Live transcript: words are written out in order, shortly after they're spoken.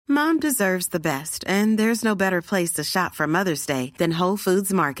Mom deserves the best, and there's no better place to shop for Mother's Day than Whole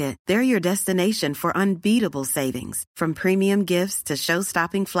Foods Market. They're your destination for unbeatable savings, from premium gifts to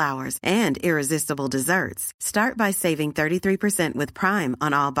show-stopping flowers and irresistible desserts. Start by saving 33% with Prime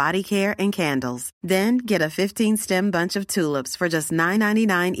on all body care and candles. Then get a 15-stem bunch of tulips for just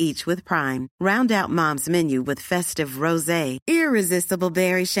 $9.99 each with Prime. Round out Mom's menu with festive rosé, irresistible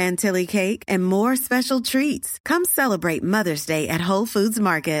berry chantilly cake, and more special treats. Come celebrate Mother's Day at Whole Foods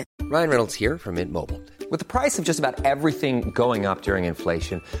Market. Ryan Reynolds here from Mint Mobile. With the price of just about everything going up during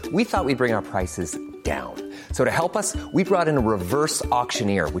inflation, we thought we'd bring our prices down. So to help us, we brought in a reverse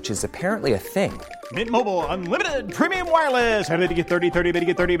auctioneer, which is apparently a thing. Mint Mobile Unlimited Premium Wireless. How to get 30, 30, bit to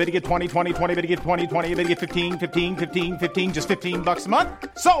get 30, bit to get 20, 20, 20, bit to get 20, 20, bit to get 15, 15, 15, 15, just $15 a month?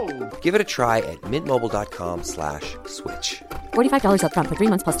 Sold! Give it a try at mintmobile.com/switch. $45 up front for 3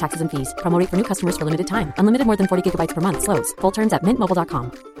 months plus taxes and fees. Promo rate for new customers for limited time. Unlimited more than 40 gigabytes per month. Slows full terms at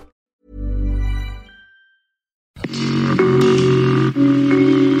mintmobile.com.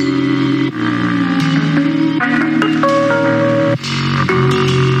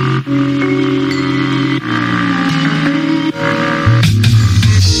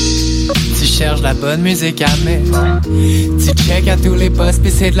 Tu cherches la bonne musique à mettre. Tu check à tous les postes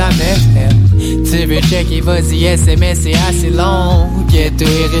pis c'est de la merde. Tu veux checker, vas-y, SMS, c'est assez long. Ghetto,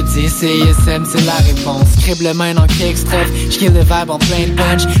 Erudit, CSM, c'est la réponse. Scribe le main dans quelques stress. J'kill le vibe en plein de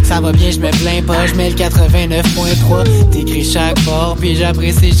punch. Ça va bien, j'me plains pas, j'mets le 89.3. T'écris chaque bord, pis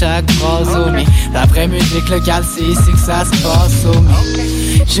j'apprécie chaque phrase. Oh, mais la vraie musique locale, c'est ici que ça se passe. Oh, mais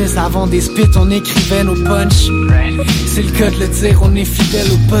juste avant des spits, on écrivait nos punch. C'est le cas de le dire, on est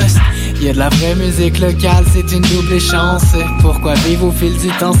fidèle au poste. Y'a de la vraie musique locale, c'est une double chance. Pourquoi vivre au fil du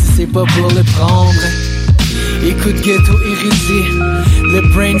temps si c'est pas pour le prendre? Écoute Ghetto Érudit, le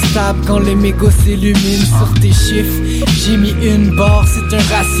brain stab quand les mégots s'illuminent sur tes chiffres. J'ai mis une barre, c'est un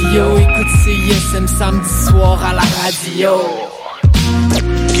ratio. Écoute CISM samedi soir à la radio.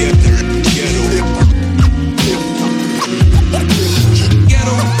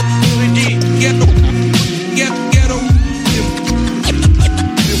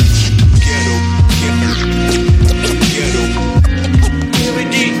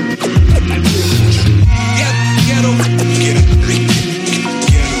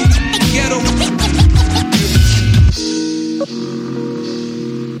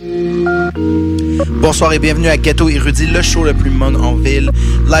 Bonsoir et bienvenue à Ghetto Erudit, le show le plus mon en ville,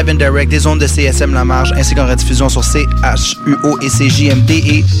 live and direct des ondes de CSM La Marge, ainsi qu'en rediffusion sur CHUO et CJMD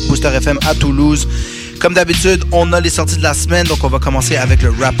et Booster FM à Toulouse. Comme d'habitude, on a les sorties de la semaine, donc on va commencer avec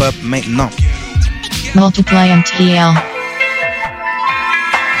le wrap-up maintenant. Multiply MTL.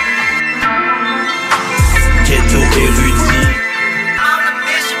 Ghetto Erudit.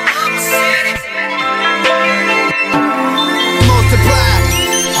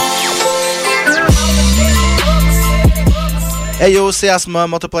 Hey yo, c'est Asma,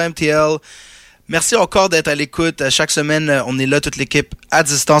 Multiply MTL. Merci encore d'être à l'écoute. Chaque semaine, on est là, toute l'équipe à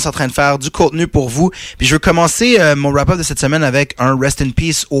distance, en train de faire du contenu pour vous. Puis je veux commencer mon wrap-up de cette semaine avec un Rest in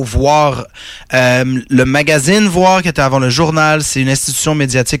Peace au Voir. Le magazine Voir, qui était avant le journal, c'est une institution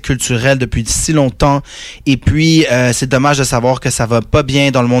médiatique culturelle depuis si longtemps. Et puis, c'est dommage de savoir que ça va pas bien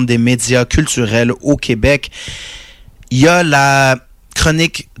dans le monde des médias culturels au Québec. Il y a la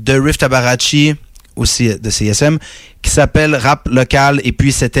chronique de Riff Tabarachi, aussi de CSM, qui s'appelle Rap local, et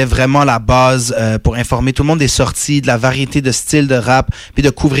puis c'était vraiment la base pour informer tout le monde des sorties, de la variété de styles de rap, puis de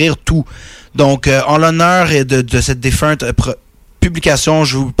couvrir tout. Donc, en l'honneur de cette défunte publication,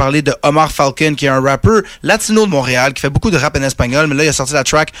 je vais vous parler de Omar Falcon, qui est un rappeur latino de Montréal, qui fait beaucoup de rap en espagnol, mais là, il a sorti la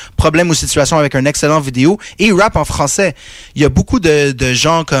track Problème ou situation avec un excellent vidéo, et il rappe en français. Il y a beaucoup de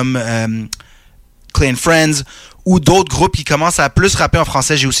gens comme Clean Friends, ou d'autres groupes qui commencent à plus rapper en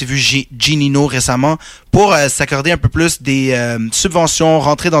français. J'ai aussi vu Ginino récemment pour s'accorder un peu plus des subventions,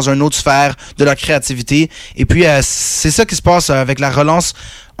 rentrer dans une autre sphère de leur créativité. Et puis, c'est ça qui se passe avec la relance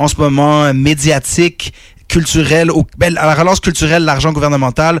en ce moment médiatique, culturelle, à la relance culturelle, l'argent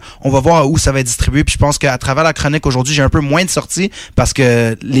gouvernemental. On va voir où ça va être distribué. Puis je pense qu'à travers la chronique aujourd'hui, j'ai un peu moins de sorties parce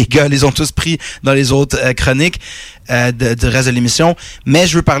que les gars les ont tous pris dans les autres chroniques de reste de l'émission. Mais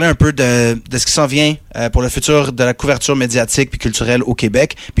je veux parler un peu de ce qui s'en vient pour le futur de la couverture médiatique puis culturelle au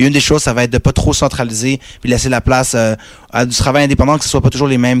Québec. Puis une des choses, ça va être de pas trop centraliser puis laisser la place à du travail indépendant, que ce soit pas toujours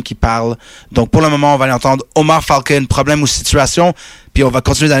les mêmes qui parlent. Donc pour le moment, on va aller entendre Omar Falcon, Problème ou situation. Puis on va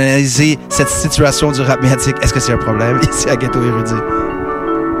continuer d'analyser cette situation du rap médiatique. Est-ce que c'est un problème? Ici à Ghetto Erudit.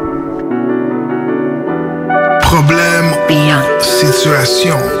 Problème,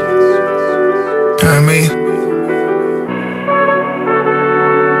 situation. Mais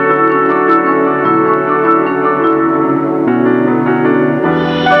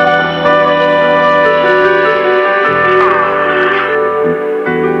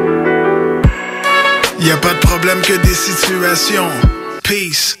Y'a pas de problème que des situations.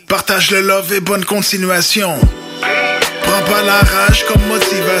 Peace, partage le love et bonne continuation. Prends pas la rage comme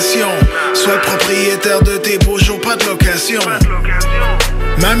motivation. Sois le propriétaire de tes beaux jours, pas de location.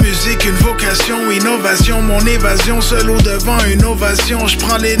 Ma musique, une vocation, innovation. Mon évasion, seul au devant, une ovation. Je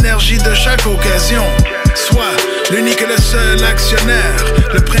prends l'énergie de chaque occasion. Sois l'unique et le seul actionnaire,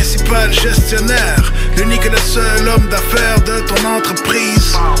 le principal gestionnaire, l'unique et le seul homme d'affaires de ton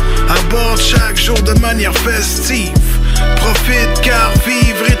entreprise. Aborde chaque jour de manière festive. Profite car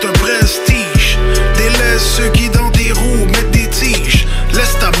vivre est un prestige. Délaisse ceux qui dans tes roues mettent des tiges.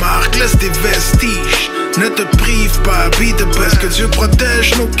 Laisse ta marque, laisse des vestiges. Ne te prive pas, be the best. Que Dieu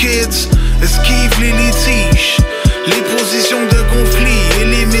protège nos kids. Esquive les litiges. Les positions de conflit.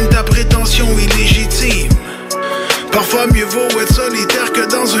 Élimine ta prétention illégitime. Parfois mieux vaut être solitaire que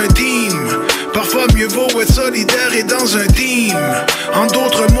dans un team. Parfois mieux vaut être solidaire et dans un team. En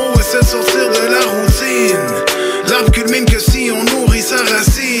d'autres mots, essaie de sortir de la routine. L'arbre culmine que si on nourrit sa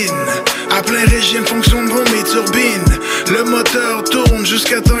racine. À plein régime fonctionneront mes turbines. Le moteur tourne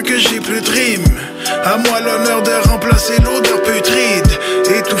jusqu'à temps que j'ai plus de rime. À moi l'honneur de remplacer l'odeur putride.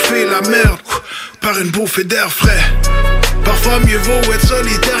 Étouffer la merde par une bouffée d'air frais. Parfois mieux vaut être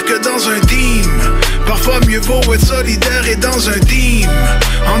solitaire que dans un team. Parfois mieux vaut être solidaire et dans un team.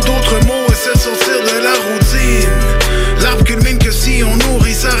 En d'autres mots, essaie de sortir de la routine. L'arbre culmine que si on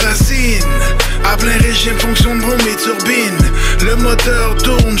nourrit sa racine. À plein régime fonctionneront mes turbines. Le moteur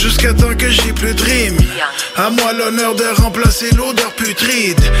tourne jusqu'à temps que j'ai plus de rime. À moi l'honneur de remplacer l'odeur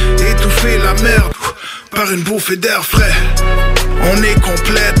putride. Étouffer la merde par une bouffée d'air frais. On est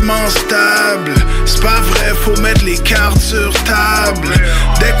complètement stable. C'est pas vrai, faut mettre les cartes sur table.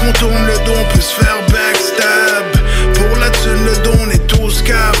 Dès qu'on tourne le dos, on peut se faire backstab. Pour la thune, le dos, on est tous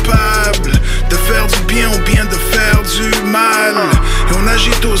capables de faire du bien ou bien de faire du mal. Et on agit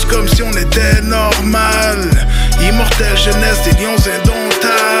tous comme si on était normal. Immortelle jeunesse des lions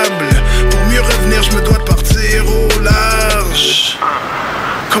indomptables. Pour mieux revenir, je me dois de partir au large.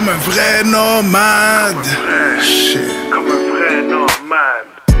 Comme un vrai nomade. Comme un vrai nomade.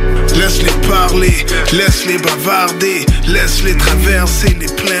 Laisse-les parler, laisse-les bavarder. Laisse-les traverser les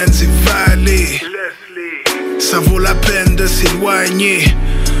plaines et vallées. Ça vaut la peine de s'éloigner.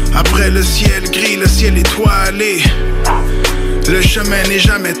 Après le ciel gris, le ciel étoilé. Le chemin n'est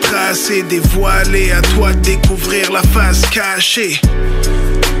jamais tracé, dévoilé. À toi de découvrir la face cachée.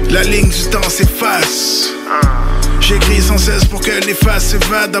 La ligne du temps s'efface. J'écris sans cesse pour que les faces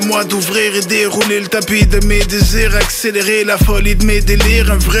s'évadent. À moi d'ouvrir et dérouler le tapis de mes désirs. Accélérer la folie de mes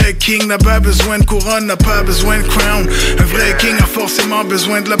délires. Un vrai king n'a pas besoin de couronne, n'a pas besoin de crown. Un vrai king a forcément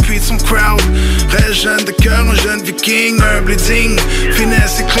besoin de l'appui de son crowd. Reste jeune de cœur, un jeune viking. Humble et digne,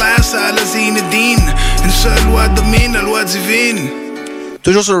 finesse et classe à la Zinedine. Une seule loi domine, la loi divine.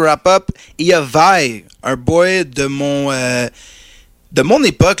 Toujours sur le wrap-up, il y a Vi, un boy de mon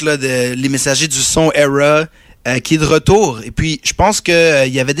époque, là, les messagers du son era, qui est de retour. Et puis, je pense qu'il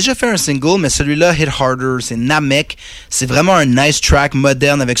avait déjà fait un single, mais celui-là, Hit Harder, c'est Namek. C'est vraiment un nice track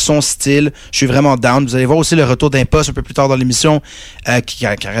moderne avec son style. Je suis vraiment down. Vous allez voir aussi le retour d'Impost un peu plus tard dans l'émission, qui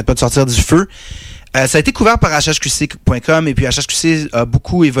arrête pas de sortir du feu. Ça a été couvert par hhqc.com et puis HHQC a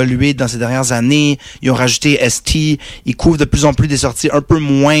beaucoup évolué dans ces dernières années. Ils ont rajouté ST. Ils couvrent de plus en plus des sorties un peu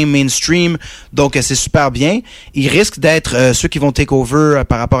moins mainstream. Donc, c'est super bien. Ils risquent d'être ceux qui vont take over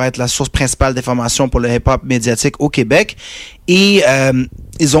par rapport à être la source principale d'information pour le hip-hop médiatique au Québec. Et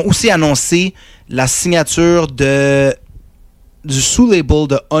ils ont aussi annoncé la signature du sous-label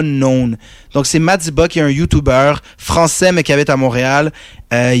de Unknown. Donc, c'est Madiba qui est un YouTuber français, mais qui habite à Montréal.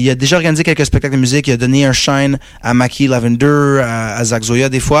 Il a déjà organisé quelques spectacles de musique. Il a donné un shine à Maki Lavender, à Zach Zoya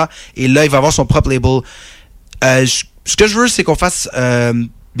des fois. Et là, il va avoir son propre label. Ce que je veux, c'est qu'on fasse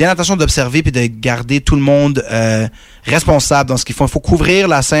bien attention d'observer puis de garder tout le monde responsable dans ce qu'ils font. Il faut couvrir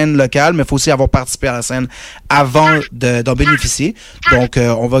la scène locale, mais il faut aussi avoir participé à la scène avant d'en bénéficier. Donc,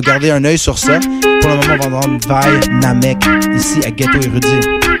 on va garder un œil sur ça. Pour le moment, on va entendre Vi Namek ici à Ghetto Erudit.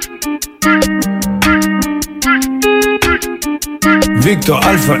 Victor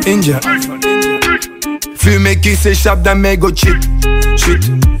Alpha India. Fumée qui s'échappe d'un mégot chip.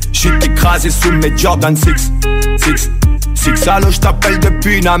 Shit écrasé sous mes Jordan 6 allo, j't'appelle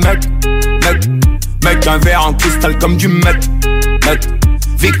depuis Namek. Mec, un verre en cristal comme du Met.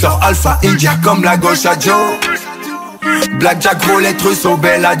 Victor Alpha India comme la gauche à Joe. Blackjack roulette russe au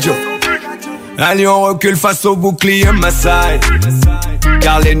Bellagio. Un lion recule face au bouclier Maasai.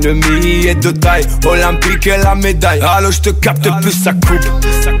 Car l'ennemi est de taille. Olympique et la médaille. Allo, j'te capte, plus ça coupe.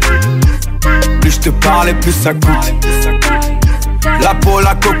 Plus j'te parle et plus ça coûte. La peau,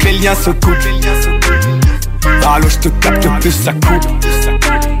 la coque, les liens se coupent. Allo, j'te capte, plus ça coupe.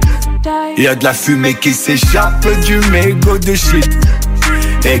 Y'a de la fumée qui s'échappe du mégot de shit.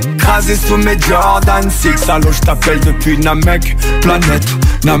 Écrasé sous mes Jordan 6. Allô, j't'appelle depuis Namek, planète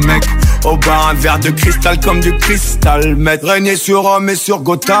Namek. Au bar un verre de cristal comme du cristal. Mettre régner sur Rome et sur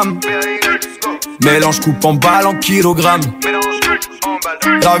Gotham. Mélange coupe en balle en kilogrammes.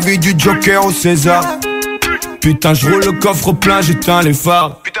 La vie du Joker au César. Putain, je roule le coffre plein, j'éteins les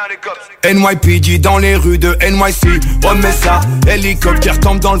phares. NYPD dans les rues de NYC. Remets ça, hélicoptère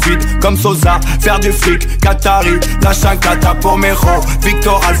tombe dans le vide comme Sosa. Faire du fric, Qatari, lâche un kata pour mes ros.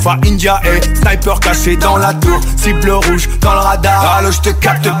 Victor Alpha, India et sniper caché dans la tour. Cible rouge dans le radar. Allô, je te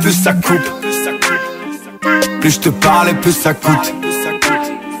capte, plus ça coupe. Plus je te parle et plus ça coûte.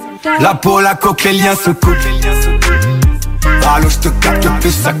 La peau, la coque, les liens se coupent. Allô, je te capte,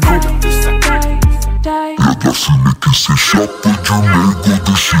 plus ça coupe. Y'a de la fumée qui s'échappe du mégot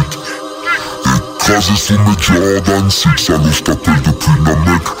de shit. Écrasé sous mes Jordan 6. Allô, j't'appelle depuis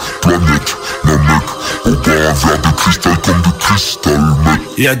Namek, planète Namek. Au bar un verre de cristal comme du cristal, mec.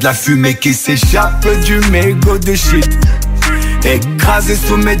 Y'a de la fumée qui s'échappe du mégot de shit. Écrasé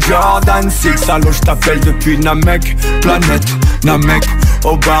sous mes Jordan 6. Allô, j't'appelle depuis Namek, planète Namek.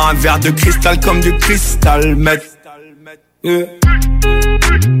 Au bar un verre de cristal comme du cristal, mec. Yeah.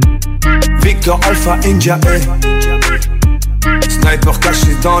 Victor Alpha India et sniper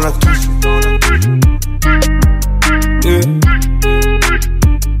caché dans la touche. Yeah.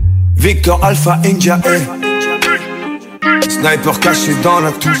 Victor Alpha India et sniper caché dans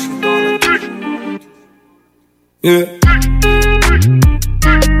la touche. Yeah.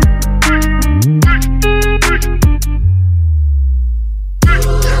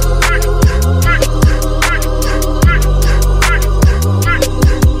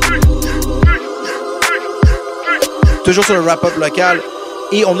 Toujours sur le wrap-up local.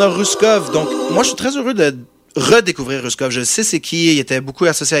 Et on a Ruskov. Donc, moi, je suis très heureux de redécouvrir Ruskov. Je sais c'est qui. Il était beaucoup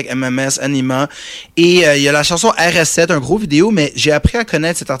associé avec MMS, Anima. Et il y a la chanson RS7, un gros vidéo, mais j'ai appris à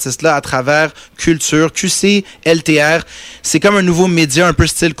connaître cet artiste-là à travers Culture, QC, LTR. C'est comme un nouveau média un peu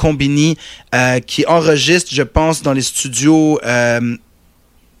style Combini qui enregistre, je pense, dans les studios...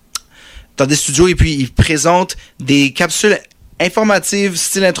 dans des studios et puis il présente des capsules informative,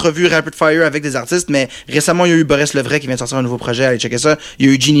 style interview, rapid fire avec des artistes, mais récemment, il y a eu Boris Levray qui vient de sortir un nouveau projet, allez checker ça. Il y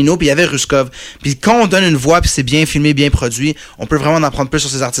a eu Ginino, puis il y avait Ruskov. Puis quand on donne une voix, puis c'est bien filmé, bien produit, on peut vraiment en apprendre plus sur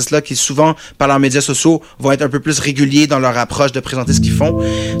ces artistes-là qui, souvent, par leurs médias sociaux, vont être un peu plus réguliers dans leur approche de présenter ce qu'ils font.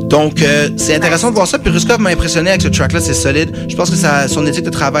 Donc, c'est intéressant de voir ça. Puis Ruskov m'a impressionné avec ce track-là, c'est solide. Je pense que son éthique de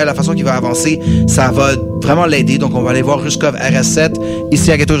travail, la façon qu'il va avancer, ça va vraiment l'aider. Donc, on va aller voir Ruskov RS7,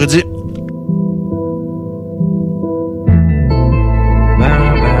 ici à Ghetto Erudit.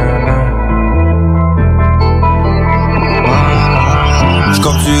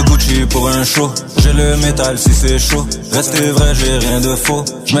 Pour un show, j'ai le métal si c'est chaud. Restez vrai, j'ai rien de faux.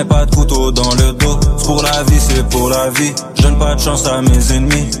 Je mets pas de couteau dans le dos. C'est pour la vie, c'est pour la vie. Je donne pas de chance à mes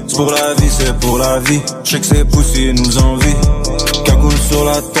ennemis. C'est pour la vie, c'est pour la vie. Je sais que ces poussies nous envient. Cagoule sur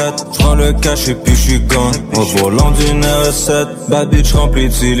la tête, je prends le cash et puis je suis gone. Au volant d'une R7, bad bitch remplie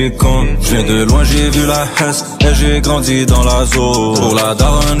de silicone. Je viens de loin, j'ai vu la Hesse et j'ai grandi dans la zone. Pour la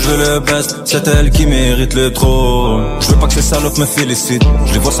daronne, je veux le best, c'est elle qui mérite le trône. Je veux pas que ces salopes me félicitent,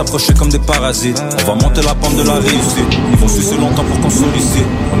 je les vois s'approcher comme des parasites. On va monter la pente de la réussite, ils vont sucer longtemps pour qu'on sollicite.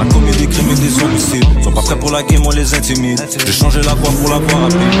 On a commis des crimes et des homicides, ils sont pas prêts pour la game, on les intimide. J'ai changé la voie pour la voie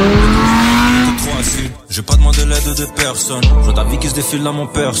rapide. J'ai pas demandé l'aide de personne. Je vois ta vie qui se défile dans mon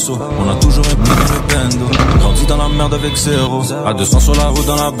perso. On a toujours un pied dans le bendo. Grandi dans la merde avec zéro. À 200 sur la route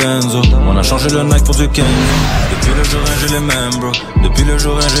dans la benzo. On a changé le Nike pour du Kenzo. Depuis le jour 1 j'ai les mêmes bro. Depuis le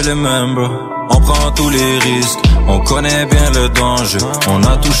jour 1 j'ai les mêmes bro. On prend tous les risques, on connaît bien le danger. On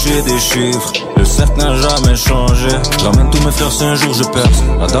a touché des chiffres, le cercle n'a jamais changé. J'emmène tous mes frères si un jour je perce.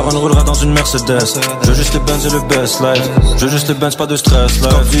 La daronne roulera dans une Mercedes. Je veux juste les Benz et le best life. Je veux juste les Benz, pas de stress life.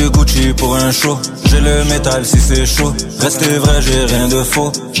 Comme du Gucci pour un show. J'ai le métal si c'est chaud. Restez vrai, j'ai rien de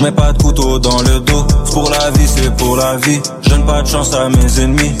faux. Je mets pas de couteau dans le dos. C'est pour la vie, c'est pour la vie. Je donne pas de chance à mes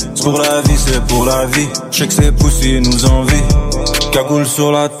ennemis. C'est pour la vie, c'est pour la vie. Je sais que ces poussies nous envient. Cagoule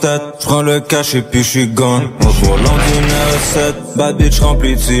sur la tête, j'prends le cash et puis j'suis gone. Au volant d'une R7, bad bitch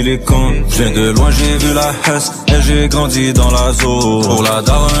remplie de silicone. J'viens de loin, j'ai vu la Hesse et j'ai grandi dans la zone. Pour la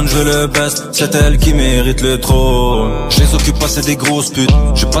daronne, je veux le best, c'est elle qui mérite le trône. J'les occupe pas, c'est des grosses putes.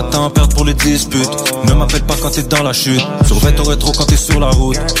 J'ai pas de temps à perdre pour les disputes. Ne m'appelle pas quand t'es dans la chute. Surveille ton rétro quand t'es sur la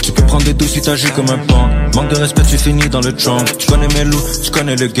route. Tu peux prendre des douces si t'agis comme un pan. Manque de respect, tu finis dans le trunk. Tu connais mes loups, tu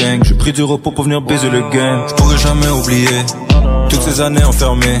connais le gang. J'ai pris du repos pour venir baiser le game. J'pourrais jamais oublier Toutes ces années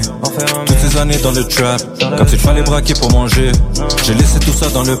enfermées, toutes ces années dans le trap. Quand il fallait braquer pour manger, j'ai laissé tout ça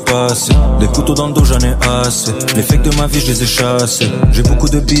dans le passé. Les couteaux dans le dos, j'en ai assez. Les fakes de ma vie, je les ai chassés. J'ai beaucoup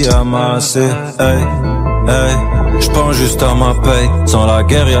de billets à amasser. Hey, hey, j'pense juste à ma paye. Sans la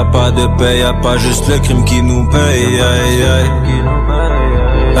guerre, y'a pas de paye. Y'a pas juste le crime qui nous paye. Hey, hey,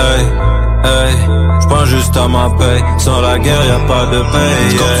 hey, hey. J'pense juste à ma paye. Sans la guerre, y'a pas de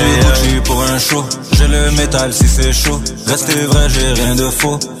paye. Quand tu Gucci pour un show, j'ai le métal si c'est chaud. Restez vrai, j'ai rien de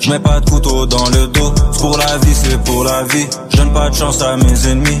faux. J'mets pas de couteau dans le dos. C'est pour la vie, c'est pour la vie. Je donne pas de chance à mes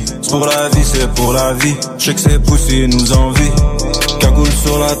ennemis. C'est pour la vie, c'est pour la vie. J'sais que ces poussés nous envient. Cagoule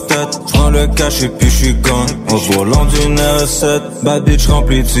sur la tête, j'prends le cash et puis j'suis gone. Au volant d'une R7, bad bitch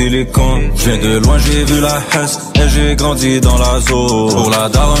remplie de silicone. J'viens de loin, j'ai vu la Hesse et j'ai grandi dans la zone. Pour la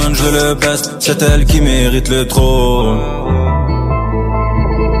daronne, je le best, c'est elle qui mérite le trône.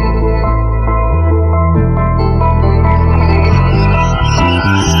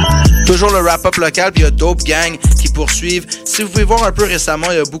 Toujours le wrap-up local, puis il y a Dope Gang qui poursuivent. Si vous pouvez voir un peu récemment,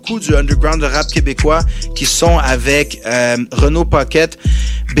 il y a beaucoup du underground de rap québécois qui sont avec Renaud Pocket.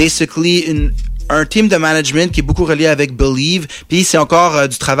 Basically, un team de management qui est beaucoup relié avec Believe, puis c'est encore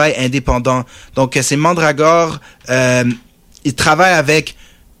du travail indépendant. Donc, c'est Mandragore, il travaille avec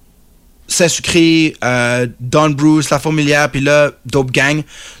Saint-Sucré, Don Bruce, La Fourmilière, puis là, Dope Gang.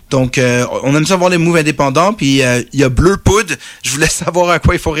 Donc, on aime ça voir les moves indépendants, puis il y a Bleu Poudre. Je voulais savoir à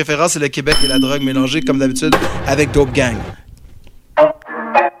quoi ils font référence. C'est le Québec et la drogue mélangée, comme d'habitude, avec Dope Gang.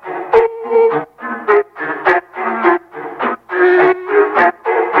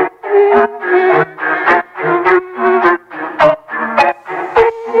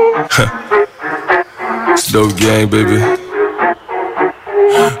 It's Dope Gang, baby.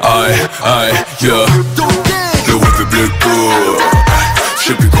 Aïe, yeah. Le whip est bleu pour.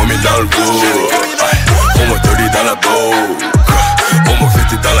 J'sais plus combien dans le bout. On m'a dirty dans la boue. On m'a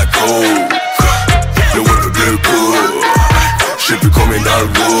fêté dans la coke. Le whip est bleu pour. J'sais plus combien dans le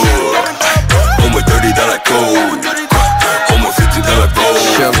bout. On m'a dirty dans la coke. On m'a fêté dans la boue.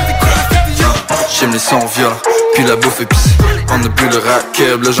 J'aime les sons violents, puis la bouffe épicée. On a plus le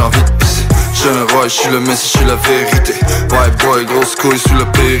rackeb, là j'ai envie de pisser. J'suis un roi, j'suis le messie, j'suis la vérité. White boy, grosse couille sous le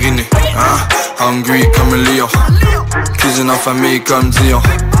périnée. Hungry comme un lion. Cuisine en famille comme Dion.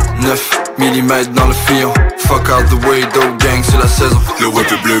 9 mm dans le fillon. Fuck out the way, Dope Gang, c'est la saison. Le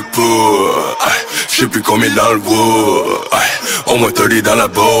whip est bleu pour. J'sais plus combien dans le wood. On m'a dirty dans la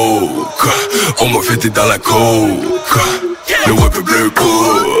boue. On m'a fêté dans la coke. Le whip est bleu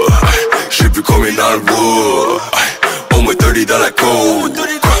pour. J'sais plus combien dans le wood. On m'a dirty dans la coke.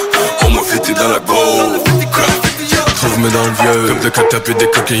 On m'a fêté dans la boue. Trouve-moi dans le vieux, comme de catap et des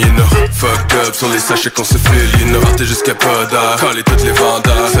cocaïnes. Fucked up sur les sachets qu'on se féline. Parté jusqu'à pas d'art, caler toutes les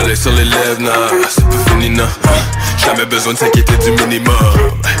vendeurs. Soleil sur les lèvres, nah, c'est pas fini, non. Jamais besoin de s'inquiéter du minimum.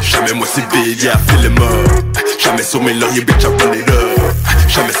 Jamais moi si big, yeah, feel it up. Jamais sur mes lauriers, bitch, I run it up.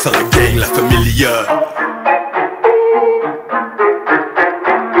 Jamais sans la gang, la familia.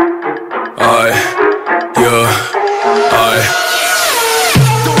 Aïe, yeah, aïe.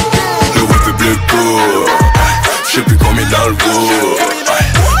 Le whip est bleu pour. J'sais plus combien dans le bout.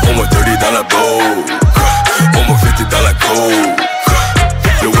 On m'a dirty dans la boue. On m'a fêté dans la coke.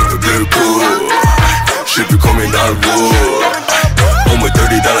 Le whip est bleu pour. J'sais plus combien dans le bout. On m'a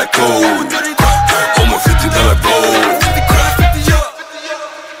dirty dans la coke. On m'a fêté dans la boue.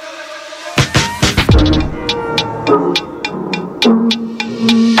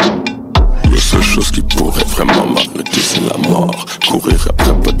 La seule chose qui pourrait vraiment m'arrêter, c'est la mort. Courir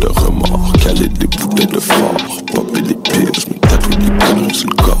après pas de remords. Caler des bouteilles de fort. Popper des pills, me tatouer des conneries sur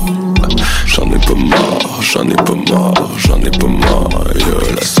le corps. J'en ai pas marre, j'en ai pas marre, j'en ai pas marre.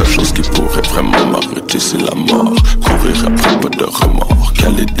 La seule chose qui pourrait vraiment m'arrêter, c'est la mort. Courir après pas de remords.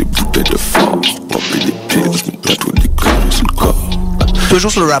 Caler des bouteilles de fort. Popper des pills, me tatouer des conneries sur le corps.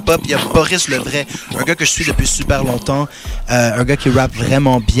 Toujours sur le wrap-up, il y a Boris le Vrai, un gars que je suis depuis super longtemps, un gars qui rappe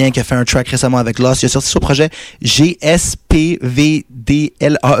vraiment bien, qui a fait un track récemment avec Lost. Il a sorti son projet GSPVDLAEVC.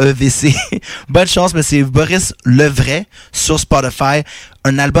 Bonne chance, mais c'est Boris le Vrai sur Spotify.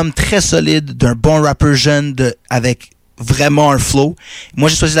 Un album très solide d'un bon rappeur jeune avec vraiment un flow. Moi,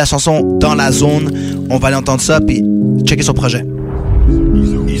 j'ai choisi la chanson Dans la zone. On va aller entendre ça puis checker son projet.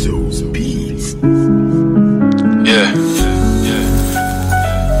 Yeah.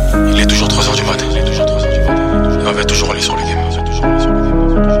 Il est toujours 3h du matin. On va toujours aller sur le game.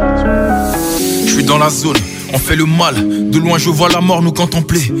 Je suis dans la zone, On fait le mal, de loin je vois la mort nous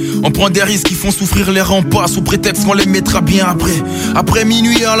contempler. On prend des risques qui font souffrir les remparts sous prétexte qu'on les mettra bien après. Après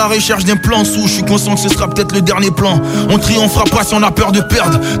minuit à la recherche d'un plan sous, je suis conscient que ce sera peut-être le dernier plan. On triomphera pas si on a peur de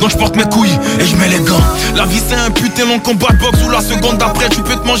perdre, donc je porte mes couilles et je mets les gants. La vie c'est un putain long combat de boxe où la seconde d'après tu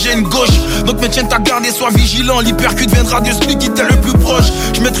peux te manger une gauche. Donc maintiens ta garde et sois vigilant, l'hypercute viendra de celui qui t'est le plus proche.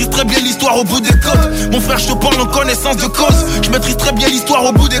 Je maîtrise très bien l'histoire au bout des côtes. Mon frère je te parle en connaissance de cause. Je maîtrise très bien l'histoire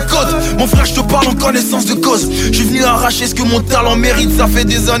au bout des côtes. Mon frère je te parle en connaissance de cause. Je suis venu arracher ce que mon talent mérite. Ça fait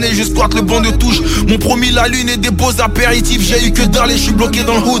des années je squatte le banc de touche. Mon promis la lune et des beaux apéritifs. J'ai eu que dalle et je suis bloqué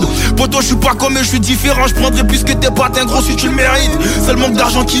dans le hood. Poto je suis pas comme eux, je suis différent. Je prendrai plus que tes patins gros si tu le mérites. C'est le manque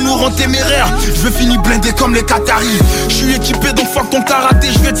d'argent qui nous rend téméraires. Je vais finir blindé comme les Qataris. Je suis équipé donc fuck ton karaté.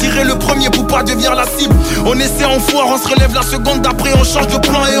 Je vais tirer le premier pour pas devenir la cible. On essaie en foire, on se relève la seconde d'après. On change de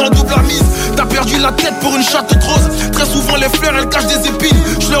plan et on double la mise. T'as perdu la tête pour une chatte rose. Très souvent les fleurs elles cachent des épines.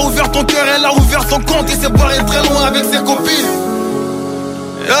 Je l'ai ouvert ton cœur, elle a ouvert son compte. Et c'est barré très loin avec ses copines.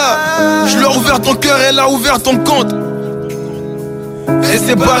 Je lui ai ouvert ton cœur, elle a ouvert ton compte. Et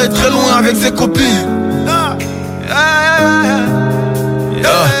c'est barré très loin avec ses copines.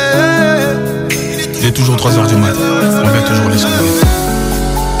 Il est toujours 3h du mat. On va toujours les sauver.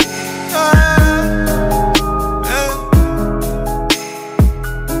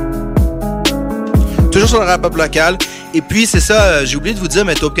 Toujours sur le rap-up local. Et puis, c'est ça, j'ai oublié de vous dire,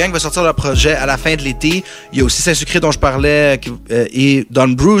 mais Dope Gang va sortir leur projet à la fin de l'été. Il y a aussi Saint-Sucré dont je parlais et Don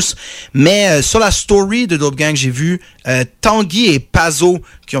Bruce. Mais sur la story de Dope Gang, j'ai vu Tanguy et Pazo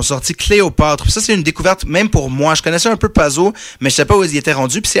qui ont sorti Cléopâtre. Puis ça, c'est une découverte même pour moi. Je connaissais un peu Pazo, mais je ne savais pas où ils étaient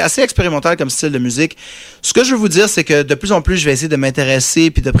rendus. Puis c'est assez expérimental comme style de musique. Ce que je veux vous dire, c'est que de plus en plus, je vais essayer de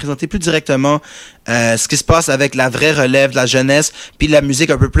m'intéresser puis de présenter plus directement ce qui se passe avec la vraie relève de la jeunesse puis la musique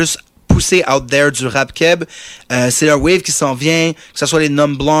un peu plus poussé out there du rap keb. C'est la wave qui s'en vient, que ce soit les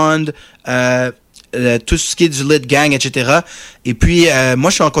Numb Blondes, tout ce qui est du Lit Gang, etc. Et puis, moi,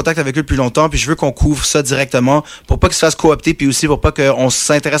 je suis en contact avec eux depuis longtemps, puis je veux qu'on couvre ça directement pour pas qu'ils se fassent coopter, puis aussi pour pas qu'on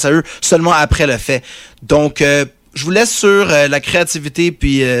s'intéresse à eux seulement après le fait. Donc, je vous laisse sur la créativité,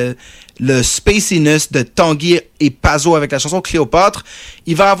 puis le spaciness de Tanguy et Pazo avec la chanson Cléopâtre.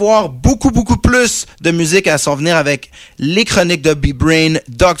 Il va avoir beaucoup plus de musique à s'en venir avec les chroniques de B-Brain,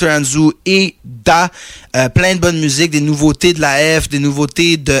 Dr. Anzu et Da. Plein de bonne musique, des nouveautés de la F, des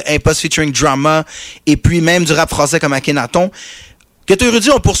nouveautés de Impost featuring Drama, et puis même du rap français comme Akhenaton. Ghetto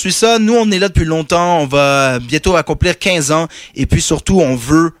Erudit, on poursuit ça. Nous, on est là depuis longtemps. On va bientôt accomplir 15 ans. Et puis surtout, on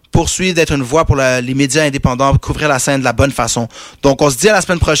veut poursuivre d'être une voix pour les médias indépendants, couvrir la scène de la bonne façon. Donc, on se dit à la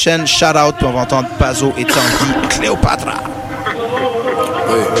semaine prochaine. Shout out, puis on va entendre Pazo et Tanguy Cléopâtre.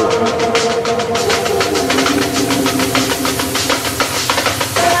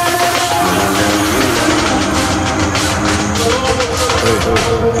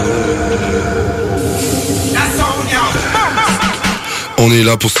 On est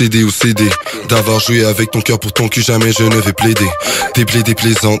là pour céder ou céder, d'avoir joué avec ton cœur pour ton cul, jamais je ne vais plaider. Déplaider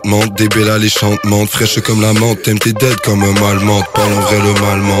plaisantement, des belles alléchantes, menthe, fraîche comme la menthe, t'aimes tes dead comme un mal menthe, parle en vrai le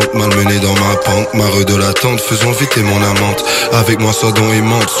mal menthe, malmené dans ma pente, marre de l'attente, faisons vite t'es mon amante, avec moi sois donc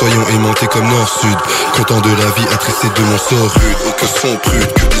aimante, soyons aimantés comme nord-sud, content de la vie, attristé de mon sort rude, oh que sont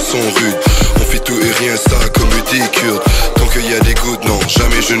prudes, que des sons rudes, on fait tout et rien ça comme des Kurdes, tant qu'il y a des gouttes, non,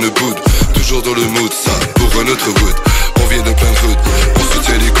 jamais je ne boude, toujours dans le mood, ça, pour un autre wood. On vient de plein de routes, on se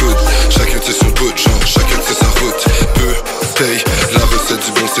tient les coudes. Chacun sait son bout, genre chacun sait sa route. Peu, paye, la recette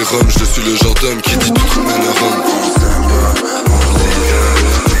du bon sérum. Je suis le genre d'homme qui dit tout mène à Rome.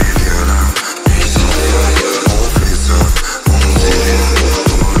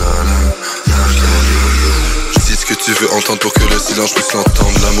 Tu veux entendre pour que le silence puisse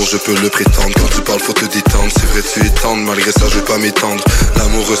l'entendre. L'amour je peux le prétendre, quand tu parles faut te détendre. C'est vrai tu es tendre, malgré ça je vais pas m'étendre.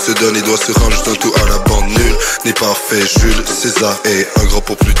 L'amour se donne et doit se rendre, je donne tout à la bande. Nul n'est parfait, Jules César est un grand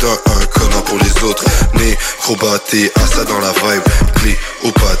pour plus d'un, un connard pour les autres. Né, gros batté, à ça dans la vibe. Clé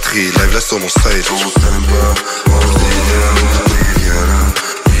au patrie, live là sur mon side. On s'aime pas, on se dit viens là,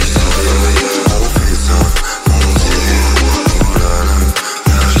 on fait ça, on dit oh là là.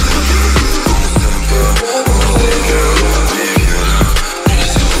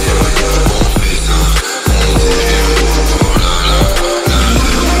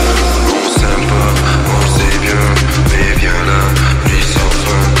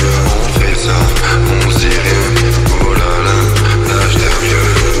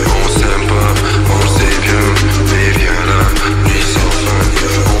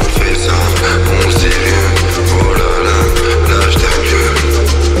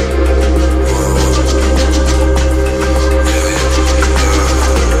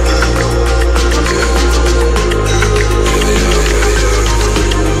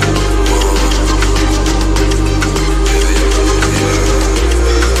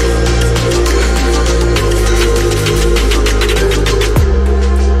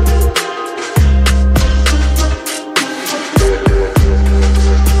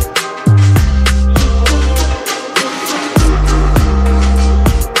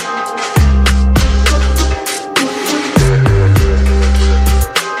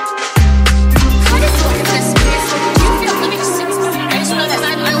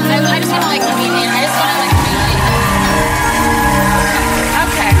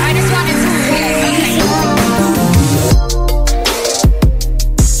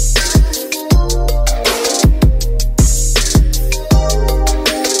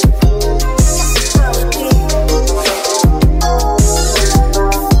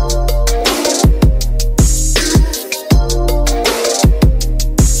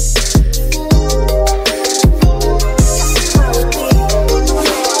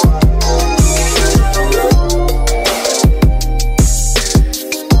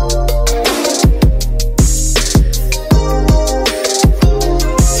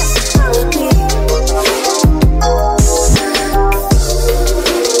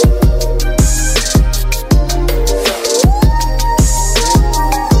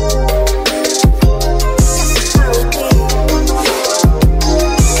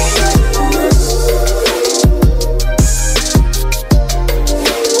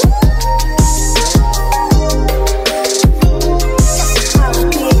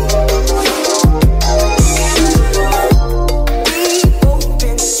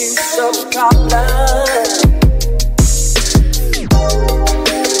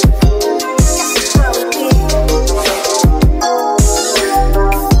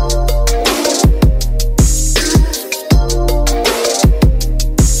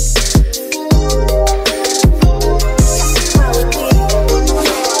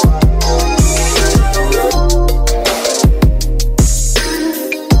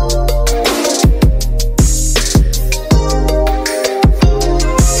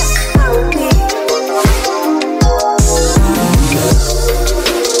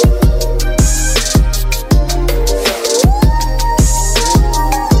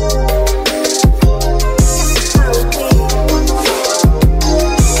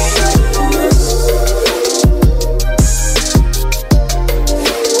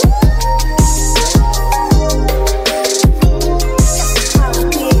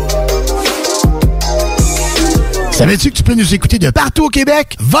 Savais-tu que tu peux nous écouter de partout au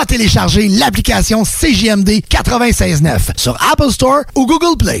Québec? Va télécharger l'application CJMD 96.9 sur Apple Store ou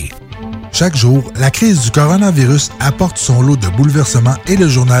Google Play. Chaque jour, la crise du coronavirus apporte son lot de bouleversements et le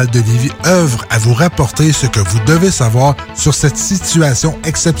Journal de Lévis œuvre à vous rapporter ce que vous devez savoir sur cette situation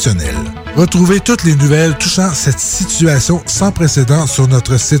exceptionnelle. Retrouvez toutes les nouvelles touchant cette situation sans précédent sur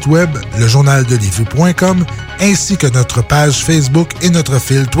notre site web, lejournaldelévis.com, ainsi que notre page Facebook et notre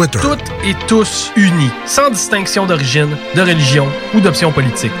fil Twitter. Toutes et tous unis, sans distinction d'origine, de religion ou d'option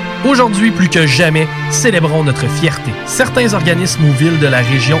politique. Aujourd'hui, plus que jamais, célébrons notre fierté. Certains organismes ou villes de la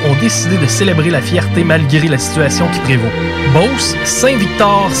région ont décidé de célébrer la fierté malgré la situation qui prévaut. Beauce,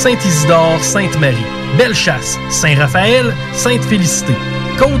 Saint-Victor, Saint-Isidore, Sainte-Marie. Bellechasse, Saint-Raphaël, Sainte-Félicité.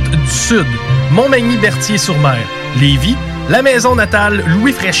 Côte-du-Sud, Montmagny-Berthier-sur-Mer. Lévis, la maison natale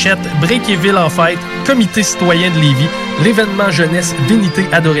Louis Fréchette, Bréquéville-en-Fête, Comité citoyen de Lévis, l'événement jeunesse Vénité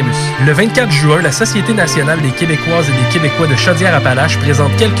Adoremus. Le 24 juin, la Société nationale des Québécoises et des Québécois de Chaudière-Appalaches présente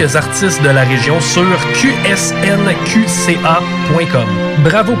quelques artistes de la région sur qsnqca.com.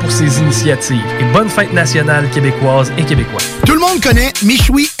 Bravo pour ces initiatives et bonne fête nationale québécoise et québécois. Tout le monde connaît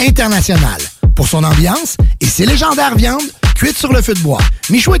Michoui International pour son ambiance et ses légendaires viandes cuites sur le feu de bois.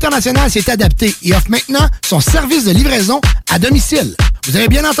 Michoui International s'est adapté et offre maintenant son service de livraison à domicile. Vous avez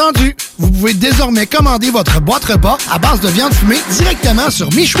bien entendu, vous pouvez désormais commander votre boîte repas à base de viande fumée directement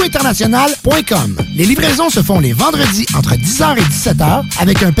sur michouinternational.com. Les livraisons se font les vendredis entre 10h et 17h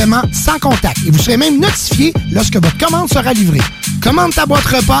avec un paiement sans contact et vous serez même notifié lorsque votre commande sera livrée. Commande ta boîte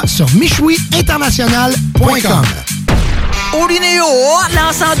repas sur michouinternational.com. Olinéo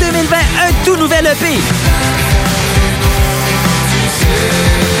lance en 2020 un tout nouvel EP.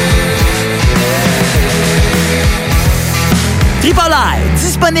 Tripolaire,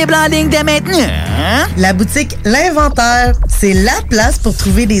 disponible en ligne dès maintenant. La boutique L'Inventaire, c'est la place pour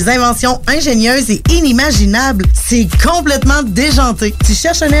trouver des inventions ingénieuses et inimaginables. C'est complètement déjanté. Tu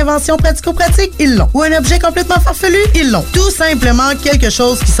cherches une invention pratico-pratique? Ils l'ont. Ou un objet complètement farfelu? Ils l'ont. Tout simplement quelque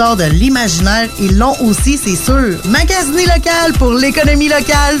chose qui sort de l'imaginaire? Ils l'ont aussi, c'est sûr. Magasiner local pour l'économie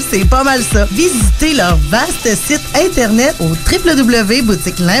locale, c'est pas mal ça. Visitez leur vaste site internet au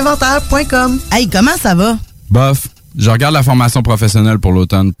www.boutiquelinventaire.com. Hey, comment ça va? Bof. Je regarde la formation professionnelle pour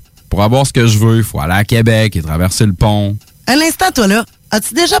l'automne. Pour avoir ce que je veux, il faut aller à Québec et traverser le pont. Un instant, toi là.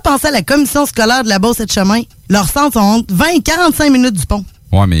 As-tu déjà pensé à la commission scolaire de la Beauce et de Chemin? Leurs centres sont entre 20 et 45 minutes du pont.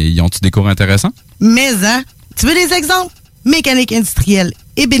 Ouais, mais ils ont-tu des cours intéressants? Mais, hein? Tu veux des exemples? Mécanique industrielle,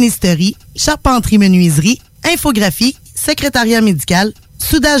 ébénisterie, charpenterie-menuiserie, infographie, secrétariat médical,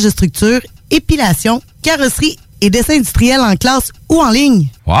 soudage de structure, épilation, carrosserie et dessin industriel en classe ou en ligne.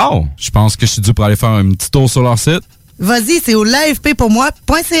 Wow! Je pense que je suis dû pour aller faire un petit tour sur leur site. Vas-y, c'est au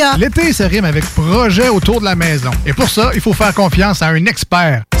l'afppourmoi.ca. L'été se rime avec projet autour de la maison. Et pour ça, il faut faire confiance à un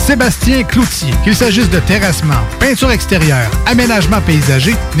expert, Sébastien Cloutier. Qu'il s'agisse de terrassement, peinture extérieure, aménagement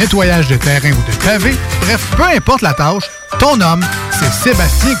paysager, nettoyage de terrain ou de pavé, bref, peu importe la tâche, ton homme, c'est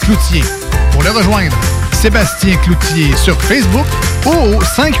Sébastien Cloutier. Pour le rejoindre, Sébastien Cloutier sur Facebook ou au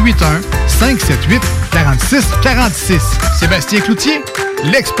 581-578-4646. Sébastien Cloutier,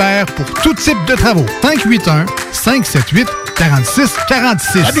 l'expert pour tout type de travaux.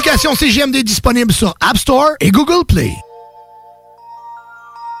 581-578-4646. L'application CJMD est disponible sur App Store et Google Play.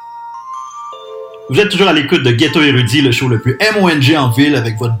 Vous êtes toujours à l'écoute de Ghetto Erudit, le show le plus MONG en ville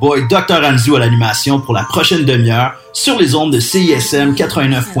avec votre boy Dr. Anzu à l'animation pour la prochaine demi-heure sur les ondes de CISM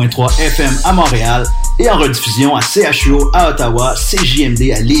 89.3 FM à Montréal et en rediffusion à CHO à Ottawa,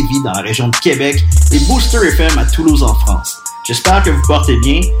 CJMD à Lévis dans la région de Québec et Booster FM à Toulouse en France. J'espère que vous portez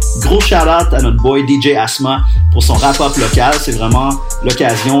bien. Gros shout-out à notre boy DJ Asma pour son rap-up local. C'est vraiment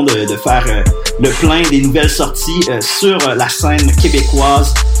l'occasion de faire le plein des nouvelles sorties sur la scène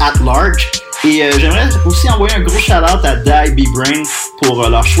québécoise at large. Et j'aimerais aussi envoyer un gros shout-out à Die B-Brain pour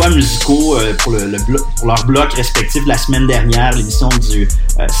leurs choix musicaux pour leur bloc respectif de la semaine dernière, l'émission du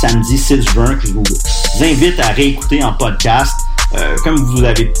samedi 6 juin, que je vous invite à réécouter en podcast. Comme vous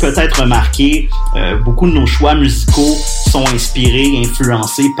l'avez peut-être remarqué, beaucoup de nos choix musicaux sont inspirés et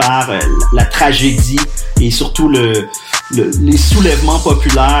influencés par la tragédie et surtout les soulèvements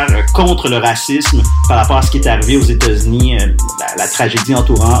populaires contre le racisme par rapport à ce qui est arrivé aux États-Unis, la tragédie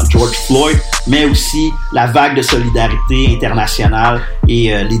entourant George Floyd, mais aussi la vague de solidarité internationale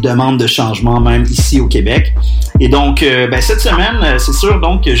et les demandes de changement même ici au Québec. Et donc, cette semaine, c'est sûr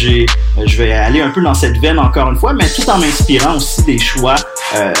donc que je vais aller un peu dans cette veine encore une fois, mais tout en m'inspirant aussi des choix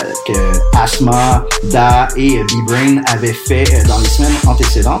que Asma, Da et B-Brain avaient fait dans les semaines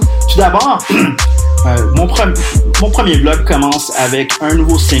antécédentes. Tout d'abord, mon premier vlog commence avec un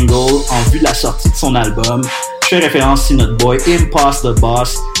nouveau single en vue de la sortie de son album. Je fais référence à notre boy Impasse the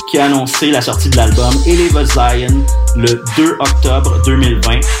Boss qui a annoncé la sortie de l'album Eleva Zion le 2 octobre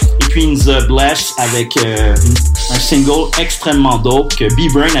 2020. Et puis il nous a blessed avec un single extrêmement dope que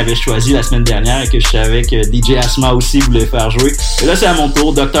B-Burn avait choisi la semaine dernière et que je savais que DJ Asma aussi voulait faire jouer. Et là c'est à mon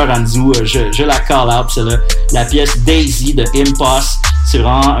tour, Dr. Anzu, je la call out, c'est la pièce Daisy de Impost. C'est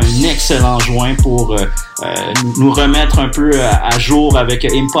vraiment un excellent joint pour nous remettre un peu à jour avec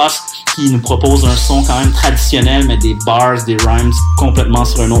Impost qui nous propose un son quand même traditionnel mais des bars, des rhymes complètement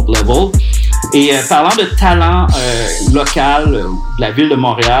sur un autre level. Et parlant de talent local de la ville de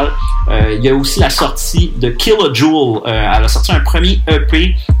Montréal, il y a aussi la sortie de Kilojoule. Elle a sorti un premier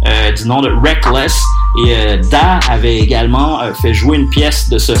EP du nom de Reckless et Da avait également fait jouer une pièce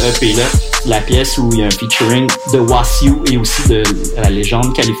de ce EP-là, la pièce où il y a un featuring de Wasiu et aussi de la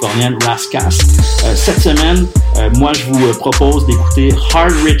légende californienne Rascas. Cette semaine, moi je vous propose d'écouter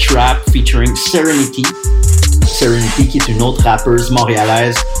Hard Rich Rap featuring Serenity, qui est une autre rappeuse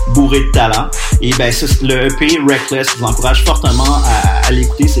montréalaise bourrée de talent. Et ben le EP Reckless, je vous encourage fortement à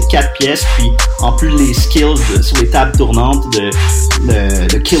l'écouter. C'est 4 pièces, puis en plus les skills sur les tables tournantes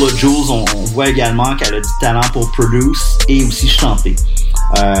de Kilojoules, on voit également qu'elle a du talent pour produce et aussi chanter.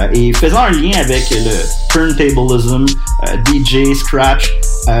 Et faisant un lien avec le turntablism, DJ, scratch,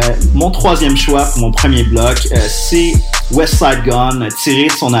 mon troisième choix pour mon premier bloc, c'est West Side Gun, tiré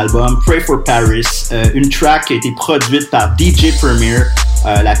de son album Pray for Paris, une track qui a été produite par DJ Premier,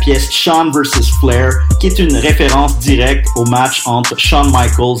 la pièce Shawn vs Flair, qui est une référence directe au match entre Shawn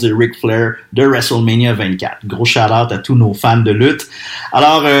Michaels et Ric Flair de WrestleMania 24. Gros shout-out à tous nos fans de lutte.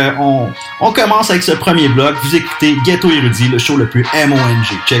 Alors, on commence avec ce premier bloc. Vous écoutez Ghetto Erudit, le show le plus MONG.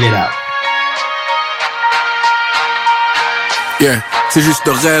 Check it out. Yeah, c'est juste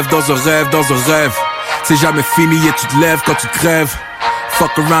un rêve dans un rêve dans un rêve. C'est jamais fini et tu te lèves quand tu crèves.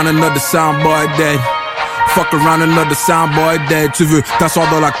 Fuck around another soundboy dead. Fuck around another soundboy dead. Tu veux t'asseoir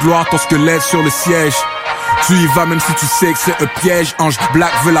dans la gloire, ton squelette sur le siège. Tu y vas même si tu sais que c'est un piège. Ange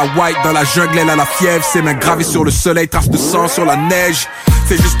black veut la white, dans la jungle elle a la fièvre. Ses mains gravées sur le soleil, traces de sang sur la neige.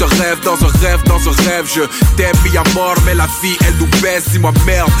 C'est juste un rêve dans un rêve dans un rêve. Je t'aime mis à mort mais la vie elle nous baisse. Dis-moi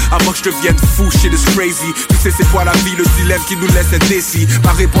merde avant que je devienne fou, shit is crazy. Tu sais c'est quoi la vie, le dilemme qui nous laisse indécis.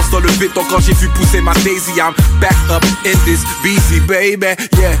 Ma réponse dans le béton quand j'ai vu pousser ma daisy. I'm back up in this busy baby.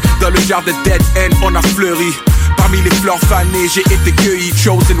 Yeah, dans le jardin dead end on a fleuri. Parmi les fleurs fanées, j'ai été cueilli.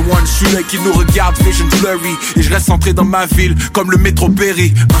 Chosen one, celui qui nous regarde, vision blurry. Et je reste centré dans ma ville, comme le métro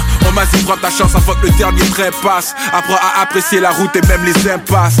Berry. On m'a dit, prends ta chance avant que le dernier train passe. Apprends à apprécier la route et même les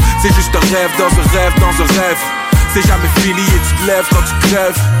impasses. C'est juste un rêve dans un rêve dans un rêve. C'est jamais fini et tu te lèves quand tu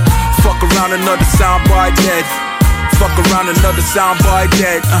crèves. Fuck around another soundboy dead. Fuck around another soundboy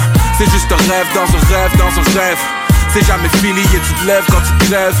dead. C'est juste un rêve dans un rêve dans un rêve. C'est jamais fini et tu te lèves quand tu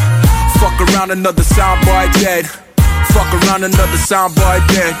crèves. Fuck around another soundboy dead. Fuck around another soundboy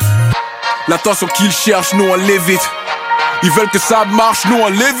dead. L'attention qu'ils cherchent, nous on l'évite. Ils veulent que ça marche, nous on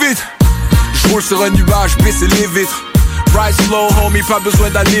l'évite. J'roule sur un nuage, baisser les vitres. Ride slow homie, pas besoin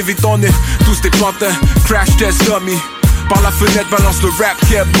d'aller vite. On est tous des pantins, crash test dummy. Par la fenêtre balance le rap,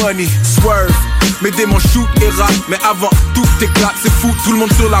 get money. Swerve, mes démons shoot et rap. Mais avant tout éclate, c'est fou. Tout le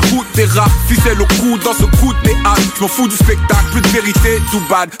monde sur la route des rap. Ficelle au cou dans ce coup de théâtre. J'm'en fous du spectacle, plus de vérité, tout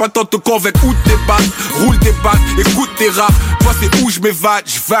bad. Pas le temps de te convaincre ou de débattre. Roule des battes, écoute tes rap. Moi c'est où j'm'évade,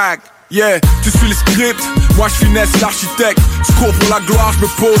 j'vague. Yeah, tu suis le script, moi je finesse l'architecte. Tu cours pour la gloire, je me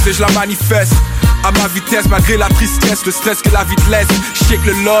pose et je la manifeste. À ma vitesse, malgré la tristesse, le stress que la vie te laisse. J'sais que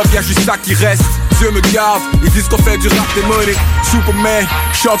le love, y'a juste ça qui reste. Dieu me garde, ils disent qu'on fait du rap démonique. Superman,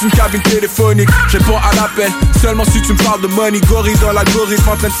 chante une cabine téléphonique. Je réponds à l'appel, seulement si tu me parles de money. Gorille dans l'algorithme,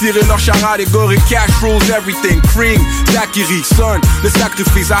 en train de tirer leur charade et gorille. Cash rules everything, cream, Zakiri, son, le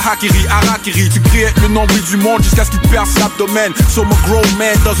sacrifice, Ahakiri, Harakiri. Tu crées le nombril du monde jusqu'à ce qu'il perce l'abdomen. Sur mon grown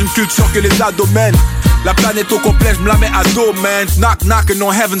man, dans une culture que les adomènent. La planète au complet, j'me la mets à dos, man. Knock, knockin'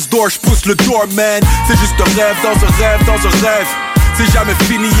 on heaven's door, j'pousse le door, man. C'est juste un rêve dans un rêve dans un rêve. C'est jamais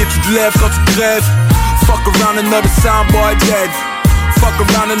fini et tu te lèves quand tu crèves. Fuck around another soundboy dead. Fuck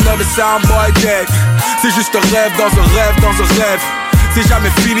around another soundboy dead. C'est juste un rêve dans un rêve dans un rêve. C'est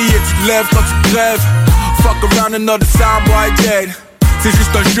jamais fini et tu te lèves quand tu crèves. Fuck around another soundboy dead. C'est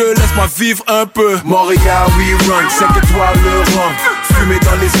juste un jeu, laisse-moi vivre un peu. Montréal, we run, 5 étoiles le rhum. Fumée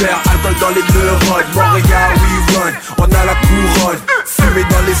dans les airs, alcool dans les neurones. Montréal, we run, on a la couronne. Fumée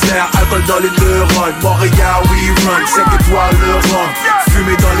dans les airs, alcool dans les neurones. Montréal, we run, 5 étoiles le rhum.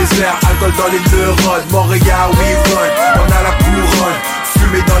 Fumée dans les airs, alcool dans les neurones. Montréal, we run, on a la couronne.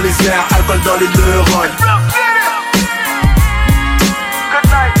 Fumée dans les airs, alcool dans les neurones.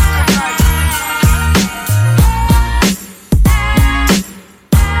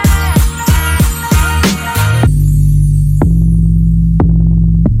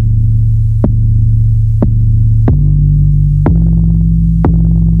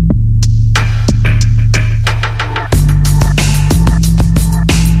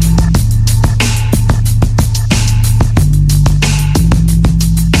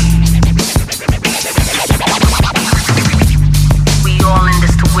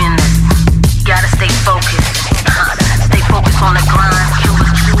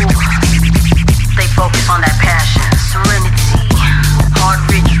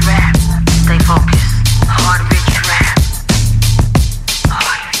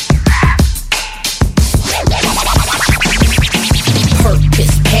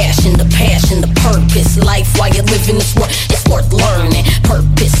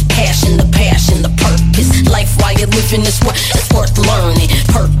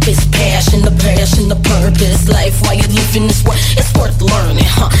 living is it's worth learning,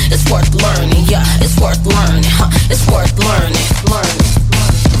 huh? It's worth learning, yeah. It's worth learning, huh? It's worth learning,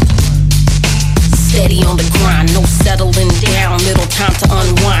 Steady on the grind, no settling down, little time to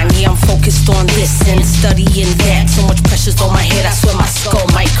unwind. Yeah, I'm focused on this and studying that. So much pressure's on my head, I swear my skull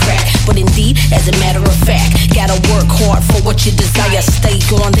might crack. But indeed, as a matter of fact, gotta work hard for what you desire. Stay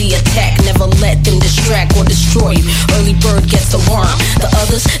on the attack, never let them distract or destroy you. Early bird gets the worm, the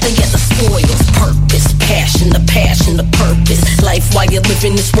others, they get the spoils. Purpose, passion, the purpose. Life while you're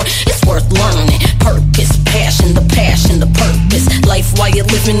living is it's worth learning. Purpose, passion, the purpose. Life while you're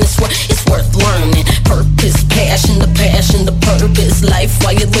living is it's worth learning. Purpose, passion, the purpose. Life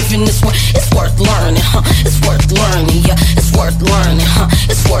while you're living this one, it's worth learning, huh? It's worth learning, yeah. It's worth learning, huh?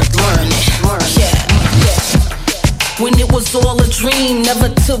 It's worth learning, yeah. When it was all a dream, never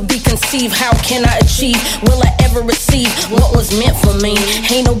to be conceived. How can I achieve? Will I ever receive what was meant for me?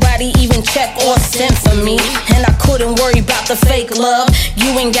 Ain't nobody even check or sent for me, and I couldn't worry about the fake love.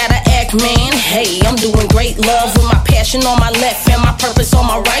 You ain't gotta act, man. Hey, I'm doing great love with my passion on my left and my purpose on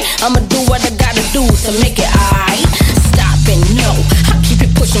my right. I'ma do what I gotta do to make it aight. Stop and no, I keep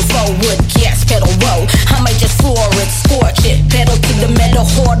it pushing forward. Gas pedal, whoa. I might just floor it, scorch it. Pedal to the metal,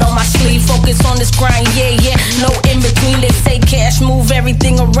 hard on my sleeve. Focus on this grind, yeah. No in between, they say cash move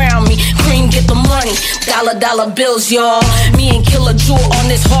everything around me. Cream, get the money, dollar bills, y'all. Me and Killer Jewel on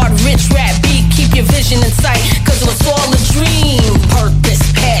this hard, rich rap beat. Keep your vision in sight, cause it was all a dream. Purpose,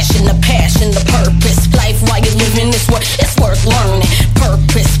 passion, the purpose. Life while you're living this way, it's worth learning.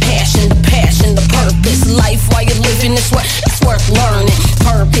 Purpose, passion, the purpose. Life while you're living this way, it's worth learning.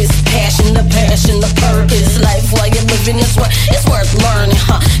 Purpose, passion, the purpose. Life while you're living this way, it's worth learning,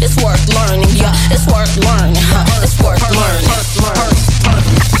 huh? It's worth learning, yeah. It's worth learning, huh? It's worth learning.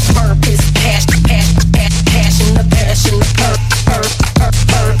 Purpose, passion, the passion, the purpose, passion, the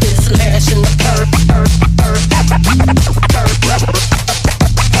purpose.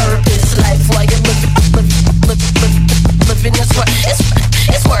 Life while you're living this way, it's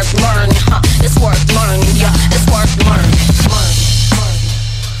worth learning, huh? It's worth learning, yeah. It's worth learning.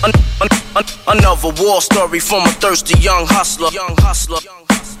 Another war story from a thirsty young hustler.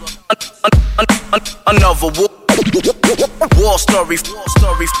 Another war story.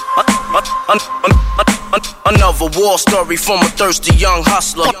 Another war story from a thirsty young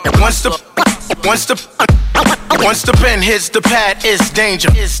hustler. Once the pen hits the pad, it's danger.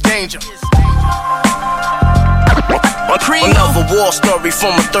 Another war story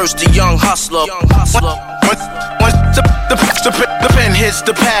from a thirsty young hustler. Once the pen hits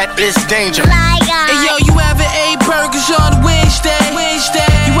the pad, it's danger. Hey yo, you ever ate burgers on Wednesday?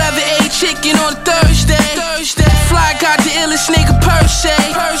 You ever ate chicken on Thursday? Fly got the illest nigga per se.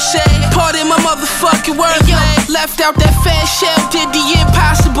 Pardon my motherfucking wordplay. Left out that fat shell, did the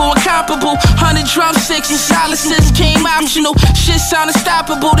impossible, incomparable. 100 drumsticks and silences came optional. Shit sound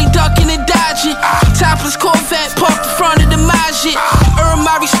unstoppable, they ducking and dodging. Topless Corvette parked in front of the Majid. Earn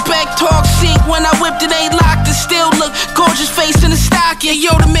my respect, talk sink. When I whipped it, ain't locked. It still look gorgeous, face in the stocking.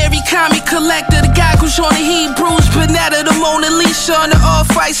 Yo, the Mary comic collector, the guy who's on the Hebrews, Panetta, the Mona Lisa on the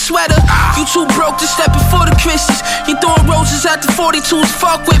off-white sweater. You too broke to step before the Christians. You throwing roses at the 42s.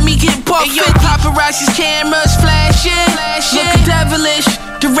 Fuck with me, get buck fit. Paparazzi's cameras flashing. Looking devilish,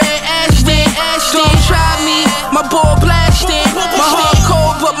 the red Ashton. Don't try me, my ball blasting. My heart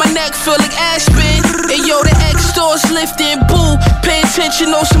cold, but my neck feel like Aspen. And yo, the X stores lifting, boo. Pay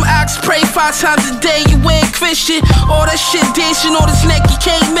attention on some ox, pray 5 times a day. You ain't Christian. All that shit dancing on his neck, you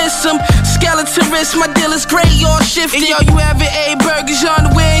can't miss him. Skeleton wrist, my dealer's great, y'all shifting. Yo, you ever ate burgers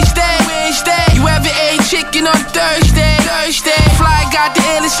on Wednesday? You ever ate chicken on Thursday? Fly got the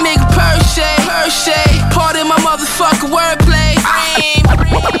illest nigga per se. Pardon my motherfucking wordplay.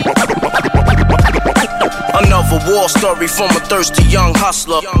 Another war story from a thirsty young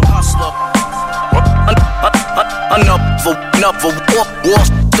hustler. Another war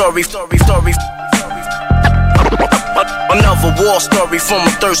story. Another war story from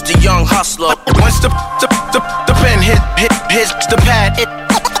a thirsty young hustler. Once the pen hits the pad,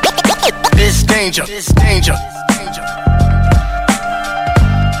 it's danger.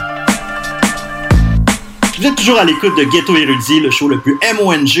 Vous êtes toujours à l'écoute de Ghetto Erudit, le show le plus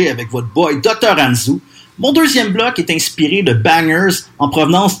MONG avec votre boy Dr. Anzu. Mon deuxième bloc est inspiré de bangers en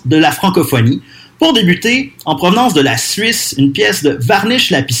provenance de la francophonie. Pour débuter, en provenance de la Suisse, une pièce de Varnish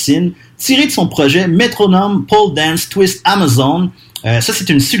la piscine, tirée de son projet Metronome Pole Dance Twist Amazon. Ça,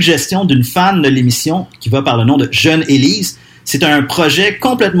 c'est une suggestion d'une fan de l'émission qui va par le nom de Jeune Élise. C'est un projet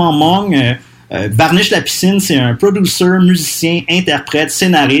complètement mong. Varnish la piscine, c'est un producer, musicien, interprète,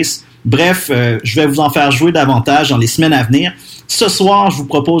 scénariste. Bref, je vais vous en faire jouer davantage dans les semaines à venir. Ce soir, je vous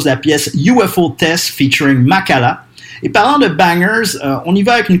propose la pièce UFO Test featuring Makala. Et parlant de bangers, on y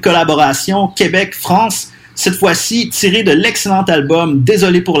va avec une collaboration Québec-France, cette fois-ci tirée de l'excellent album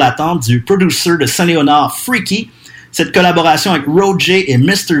Désolé pour l'attente du producer de Saint-Léonard, Freaky. Cette collaboration avec Roger et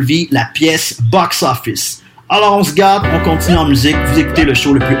Mr. V, la pièce Box Office. Alors on se garde, on continue en musique, vous écoutez le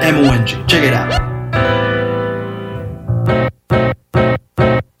show le plus MONG. Check it out.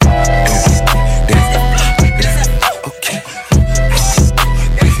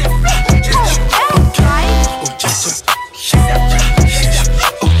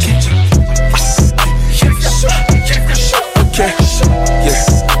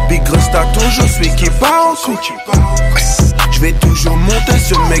 Toujours celui qui part en couille. Je vais toujours monter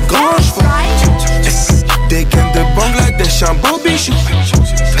sur mes grands chevaux. Des games de Bangladesh, un beau bichou.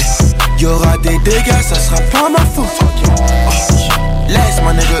 Y'aura des dégâts, ça sera pas ma faute. Laisse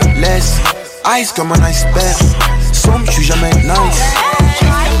ma nigga, laisse. Ice comme un iceberg. Sombre, j'suis jamais nice.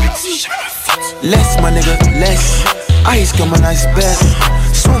 Laisse ma nigga, laisse. Ice comme un iceberg.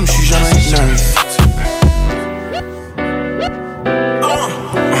 Sombre, j'suis jamais nice.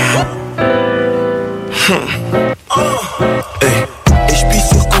 Et j'pille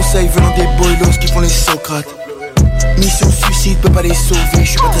sur conseil venant des boylos qui font les Socrates. Mission suicide, peut pas les sauver,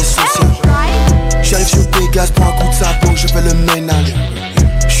 j'suis pas très social. J'arrive sur Pégase pour un coup de sabot, je fais le ménage.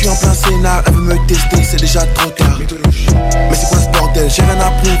 J'suis en plein scénar, elle veut me tester, c'est déjà trop tard. Mais c'est quoi ce bordel, j'ai rien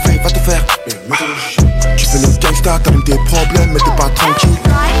à prouver, va te faire. Tu fais le gangsta, t'as même des problèmes, mais t'es pas tranquille.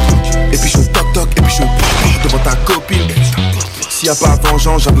 Et puis je toc toc, et puis je devant ta copine. S'il y a pas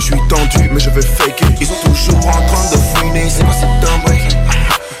vengeance, j'avoue j'suis tendu, mais je vais faker. Ils sont toujours en train de fouiner, c'est quoi cette dinguerie?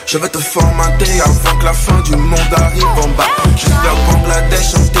 Je vais te formater avant que la fin du monde arrive en bas. J'espère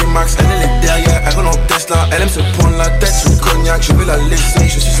Bangladesh en T-Max, elle est derrière, elle roule en Tesla. Elle aime se prendre la tête sur le cognac, je vais la laisser,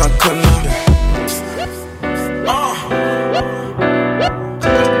 je suis un connard.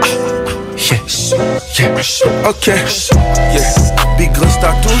 Ok, Big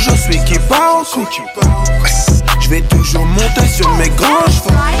Resta toujours celui qui part en couille. Je vais toujours monter sur mes grands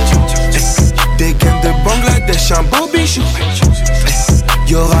chevaux. Des games de Bangladesh, un beau bichou.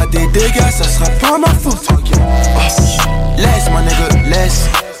 Y'aura des dégâts, ça sera pas ma faute. Laisse ma nigga, laisse.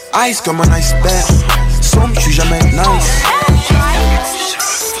 Ice comme un iceberg. Sombre, j'suis jamais nice.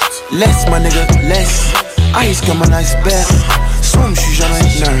 Laisse ma nigga, laisse. Ice comme un iceberg. Sombre, j'suis jamais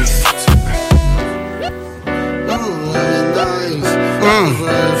nice.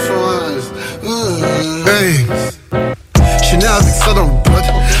 Hey, j'suis né avec ça dans le blood.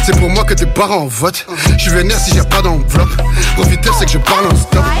 C'est pour moi que tes parents votent. J'suis vénère si j'ai pas d'enveloppe. Profiter c'est que je parle en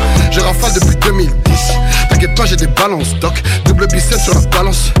stop. Je rafale depuis 2010. T'inquiète pas j'ai des balles en stock. Double biceps sur la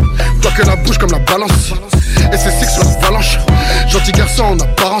balance. Toi que la bouche comme la balance. Et c'est six sur la valanche. Gentil garçon en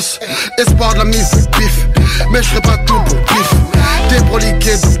apparence. Espoir de la mif et pif. Mais j'ferai pas tout pour pif. T'es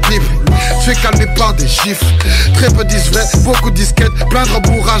broliqué dans le clip. Tu fais calmer par des gifs. Très peu disent vrai, beaucoup de disquettes. Plein de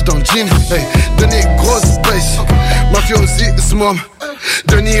rembourrage dans le jean. Hey, Denis grosse bass. Mafiosisme.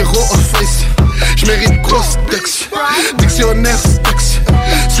 De Niro au face. J'mérite grosse texte. Dictionnaire texte.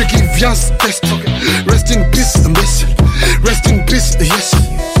 Celui qui vient se teste. Rest in peace, miss. Rest in peace, yes.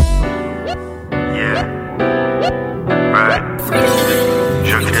 Yeah. Right.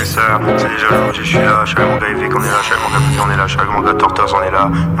 J'ai acquis les sœurs, c'est déjà là, je suis là. Chaque mon gars Evic on est là, chaque mon gars Petit on est là, chaque mon gars Tortoise on est là.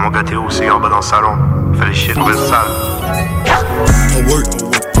 Et mon gars Théo c'est en bas dans le salon. Fallait chier, nouvelle salle. On work,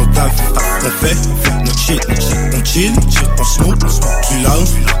 on taffe, on fait notre shit, on chill, on smoke, du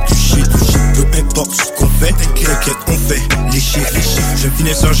lounge, du shit, peu importe ce qu'on fait, t'inquiète, on fait les shit. Je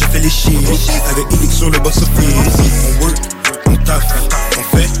finis ça, j'ai fait les shit, avec Evic sur le box office. On work, on taffe,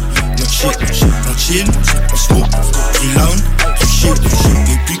 on fait notre shit, on chill, on smoke, du lounge, du shit,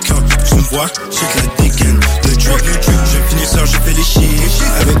 et puis quand tu me vois, check la dégaine, le drink, je finis ça, j'ai fait les shit,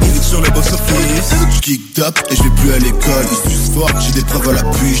 avec Evic sur le box office. Geeked up et je vais plus à l'école. Ils sont fort, j'ai des preuves à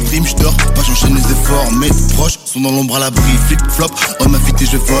l'appui. Je dream, je dors, pas j'enchaîne les efforts. Mes proches sont dans l'ombre à l'abri. Flip flop, on m'a fité,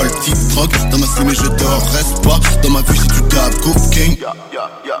 je vole. Tic drogue, dans ma sim et je dors. Reste pas dans ma vue si tu tapes. Cocaine.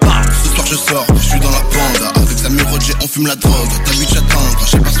 Ce soir je sors, je suis dans la bande. Avec Samuel Roger, on fume la drogue. T'as vu j'attends,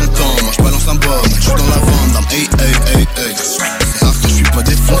 j'ai pas son temps. Moi je balance un bomb, je suis dans la vente. Hey hey hey hey. C'est rare que je suis pas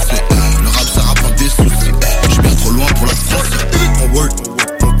défoncé. Le rap ça rapporte des soucis. Je suis bien trop loin pour la France. On work,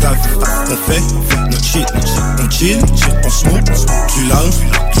 on taffe, on fait notre shit, on chill, on smoke, du lounge,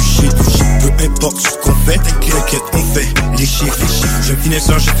 du shit, peu importe ce qu'on fait, t'inquiète, on fait les shit. Je finis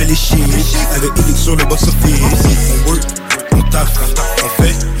ça, j'ai fait les shit, avec Evic sur le box office. On work, on taffe, on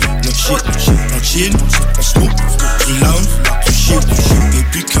fait notre shit, on chill, on smoke, du lounge, du shit, et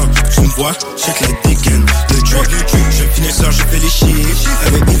puis quand tu me vois, check la dégaine, le drink, je finis ça, j'ai fait les shit,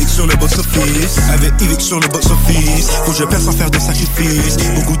 avec Evic sur le box office. box-office. Avec Yvick sur le box-office. Faut que je perce sans faire de sacrifice.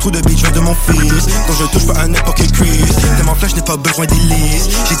 Beaucoup trop de bitch de mon fils. Donc je touche pas à n'importe quel quiz. Tellement flash, n'ai pas besoin d'hélice.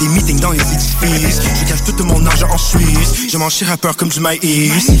 J'ai des meetings dans les édifices. Je cache tout mon argent en Suisse. Je mange chez rappeur comme du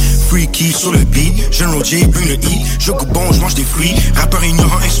maïs. Freaky sur le beat. Jeune Roger, bring le heat. Je coupe bon, je mange des fruits. Rappeur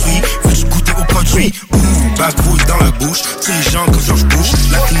ignorant instruit. Veux-tu goûter au produit? Backwood dans la bouche. Intelligent comme George Bush.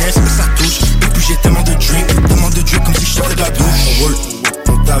 La finesse, ça touche. Et puis j'ai tellement de drink comme si je sortais de la douche. On roule,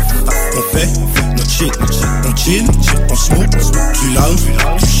 on taffe, on fait notre shit, on chill, on smoke, du loud,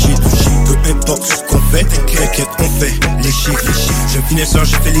 du shit, peu importe ce qu'on fait, t'inquiète, on fait les chiffres. Je finisseur,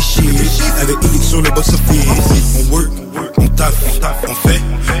 j'ai fait les chiffres, avec Yvick sur le box-office. On work, on taffe, on fait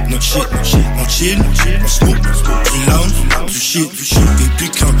notre shit, on chill, on smoke, du loud, du shit, et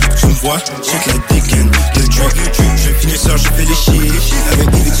puis quand tu me vois, check la dicken, le drink. Je finisseur, j'ai fait les chiffres, avec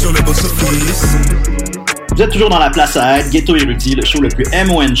Yvick sur le box-office. Vous êtes toujours dans la place à être, Ghetto Erudit, le show le plus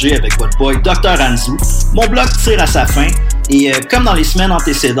MONG avec votre boy Dr. Ranzou. Mon blog tire à sa fin et comme dans les semaines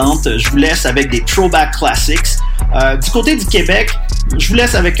antécédentes, je vous laisse avec des throwback classics. Du côté du Québec, je vous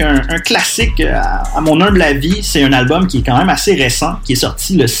laisse avec un classique à mon humble avis. C'est un album qui est quand même assez récent, qui est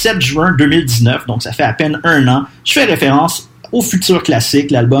sorti le 7 juin 2019, donc ça fait à peine un an. Je fais référence au futur classique,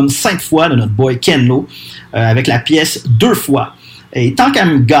 l'album 5 fois de notre boy Ken Lo, avec la pièce 2 fois. Et tant qu'à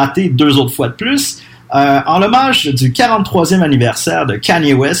me gâter 2 autres fois de plus, en l'hommage du 43e anniversaire de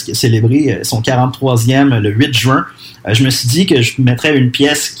Kanye West, qui a célébré son 43e le 8 juin, je me suis dit que je mettrais une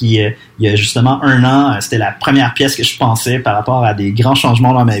pièce qui, il y a justement un an, c'était la première pièce que je pensais par rapport à des grands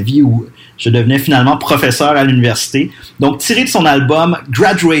changements dans ma vie où je devenais finalement professeur à l'université. Donc, tiré de son album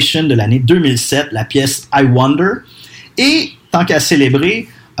Graduation de l'année 2007, la pièce I Wonder. Et, tant qu'à célébrer,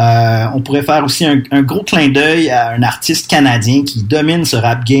 on pourrait faire aussi un gros clin d'œil à un artiste canadien qui domine ce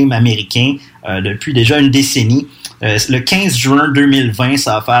rap game américain depuis déjà une décennie. Le 15 juin 2020,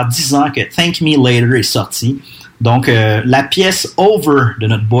 ça va faire 10 ans que Thank Me Later est sorti. Donc, la pièce Over de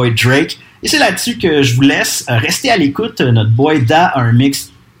notre boy Drake. Et c'est là-dessus que je vous laisse. Rester à l'écoute. Notre boy Da a un mix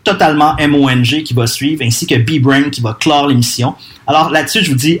totalement MONG qui va suivre, ainsi que B-Brain qui va clore l'émission. Alors là-dessus,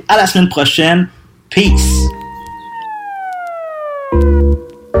 je vous dis à la semaine prochaine. Peace!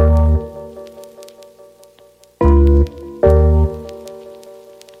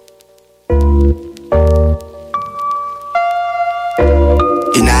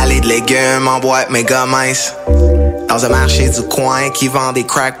 Légumes en boîte méga mince. Dans un marché du coin qui vend des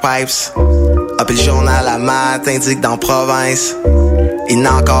crack pipes. Hop, le journal à matin indique dans province. Il y en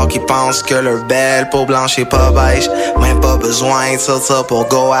a encore qui pensent que leur belle peau blanche est pas beige. Même pas besoin de ça pour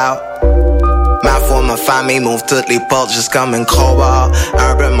go out. Ma foi, ma famille m'ouvre toutes les portes juste comme une crowbar.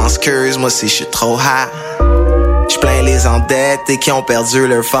 Un peu m'excuse, moi si je suis trop hot. J'plains les endettés qui ont perdu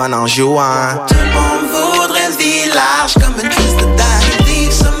leur fun en jouant. Tout le monde voudrait une vie large comme une crise de dingue.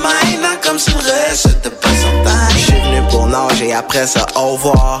 Comme si le reste de pas s'entendre. J'suis venu pour nager, après ça au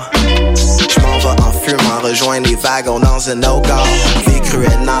revoir. J'm'en vais en fumant, rejoindre les wagons dans un no-go. Vie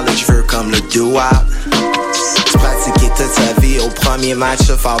cruelle, knowledge veut comme le do-out. J'pratiquais toute sa vie au premier match,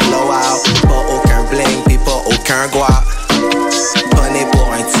 se faire blow-out. Pas aucun bling, pis pas aucun guap. Pas né pour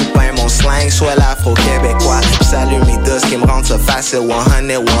un petit pain, mon slang soit l'afro-québécois. J'salue mes dos qui me rendent ça facile, 100,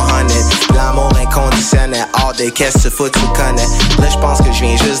 100. L'amour inconditionnel, hors des caisses, tu fous, tu connais. Là j'pense que je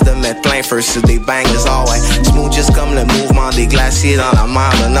viens juste de mettre plein feu sur des bangers, oh ouais. Smooth juste comme le mouvement des glaciers dans la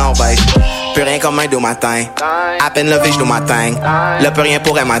mer de Norvège. Plus rien comme un dos matin. À peine levé, j'dois matin. Là plus rien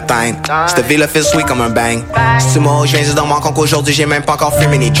pourrait m'atteindre. Cette vie le fait sweet comme un bang. C'est moi, je viens juste dans mon concours aujourd'hui, j'ai même pas encore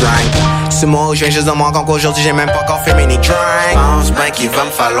fumé ni drink. C'est moi, je viens juste dans mon concours aujourd'hui, j'ai même pas encore fumé ni drink. Pense bien qu'il va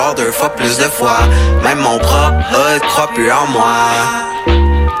me falloir 2 fois plus de fois. Même mon propre hood croit plus en moi.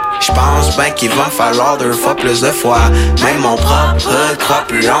 J'pense bien qu'il va me falloir 2 fois plus de fois. Même mon propre hood croit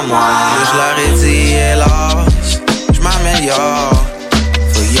plus en moi. Je leur ai dit, hélas, j'm'améliore.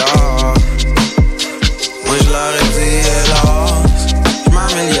 For y'all. Moi je leur ai dit, hélas,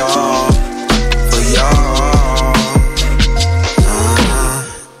 j'm'améliore. For y'all.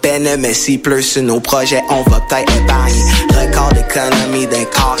 Peine mais si pleut sur nos projets, on va peut-être épargner. Record d'économie d'un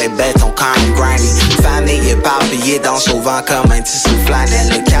corps et béton quand même grindy. Famille éparpillée dans son vent comme un tissu flanelle.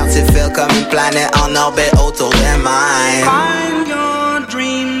 Le quartier file comme une planète en orbite autour des mines. Find your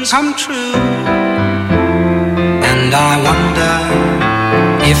dreams come true. And I wonder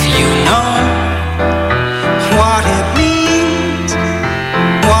if you know what it means,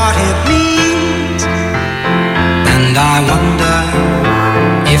 what it means. And I wonder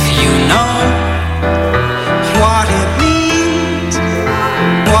if you know what it means,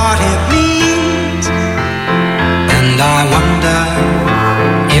 what it means. And I wonder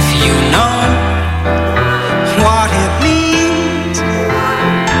if you know what it means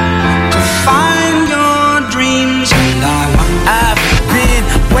to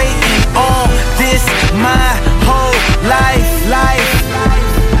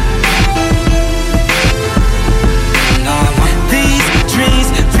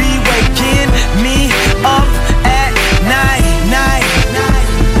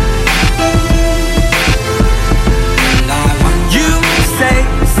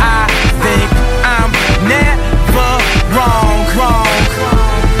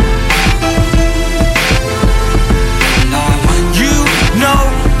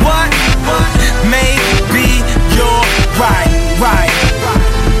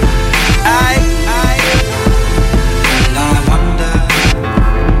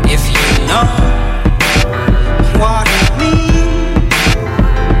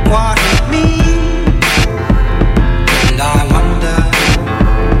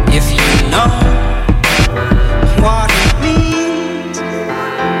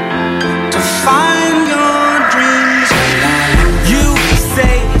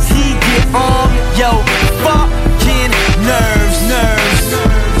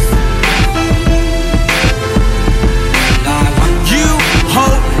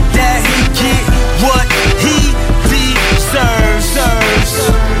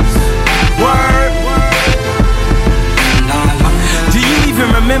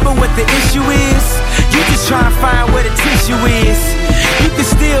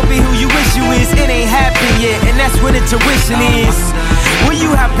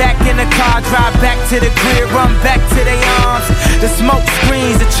drive back to the crib, run back to their arms. The smoke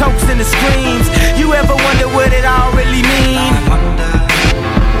screens, the chokes and the screams. You ever wonder what it all really mean? I wonder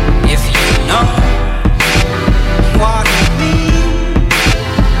if you know what it means,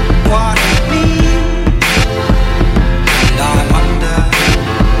 what it means. And I wonder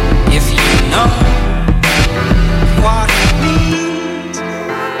if you know what it means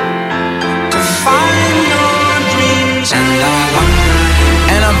to find your dreams. And I wonder.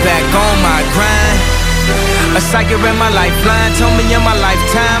 And I'm back on my grind. A psychic read my lifeline, told me in my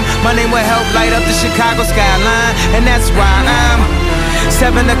lifetime my name will help light up the Chicago skyline. And that's why I'm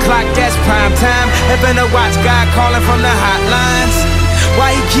 7 o'clock, that's prime time. Heaven to watch God calling from the hotlines.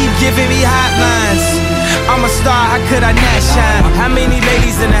 Why he keep giving me hotlines? I'm a star, how could I not shine? How many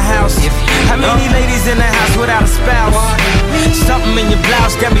ladies in the house? How many ladies in the house without a spouse? Something in your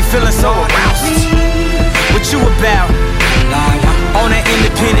blouse got me feeling so aroused. What you about? On that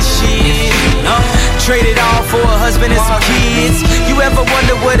independent shit, trade it all for a husband and some kids. You ever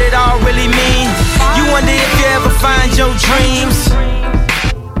wonder what it all really means? You wonder if you ever find your dreams.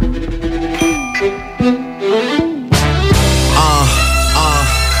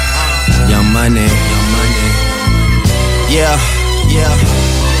 Young money, young money. Yeah, yeah.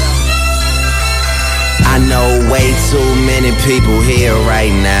 I know way too many people here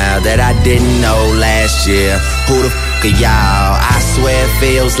right now that I didn't know last year. Who the f*** are y'all? I swear it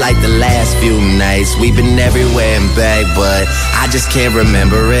feels like the last few nights. We've been everywhere and back, but I just can't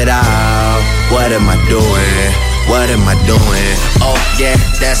remember it all. What am I doing? What am I doing? Oh yeah,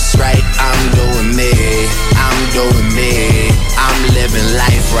 that's right, I'm doing me. I'm doing me. I'm living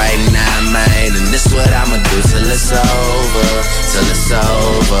life right now, man. And this what I'ma do till it's over. Till it's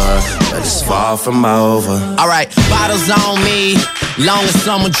over. But it's far from over. Alright, bottles on me. Long as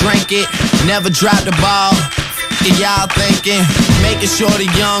someone drink it. Never drop the ball. Y'all thinking, making sure the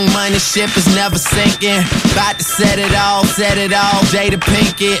young money ship is never sinking. About to set it off, Jada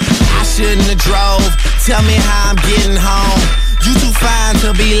Pinkett. I shouldn't have drove, tell me how I'm getting home. You too fine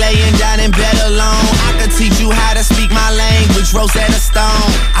to be laying down in bed alone. I could teach you how to speak my language, Rosetta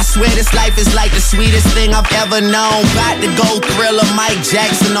Stone. I swear this life is like the sweetest thing I've ever known. About to go Thriller, Mike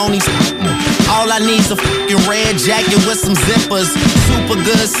Jackson on these. All I need's a fucking red jacket with some zippers. Super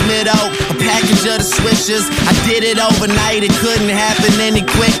good Smitto, a package of the swishers. I did it overnight, it couldn't happen any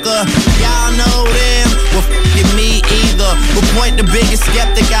quicker. Y'all know them, well fucking me either. But point the biggest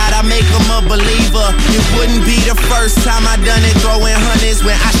skeptic out, I make him a believer. It wouldn't be the first time I done it, throwing hundreds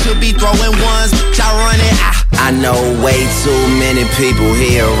when I should be throwing ones. Y'all run it, I know way too many people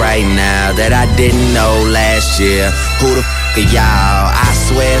here right now that I didn't know last year. Who the f*** are y'all? I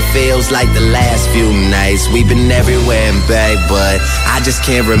swear it feels like the last few nights. We've been everywhere and back, but I just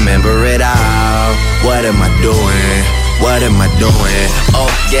can't remember it all. What am I doing? What am I doing?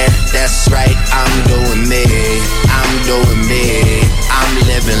 Oh yeah, that's right, I'm doing me. I'm doing me. I'm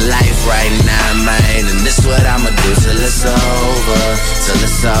living life right now, man. And this what I'ma do till it's over. Till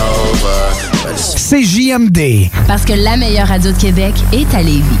it's over. C'est JMD. Parce que la meilleure radio de Québec est à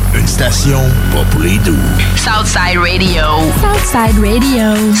Lévis. Une station pas pour les doux. Southside Radio. Southside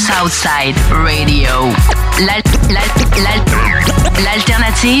Radio. Southside Radio.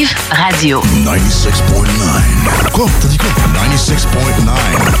 L'alternative radio. 96.9. Quoi? T'as dit quoi?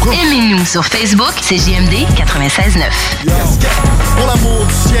 96.9. Aimez-nous sur Facebook, c'est JMD 96.9. Pour l'amour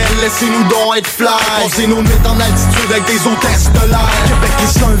du ciel, laissez-nous donc être fly. Posez-nous mettre en altitude avec des hôtesses de l'air. Québec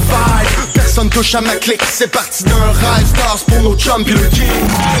est un vibe, personne touche à ma clique. C'est parti d'un rêve, stars pour nos chums pis le king.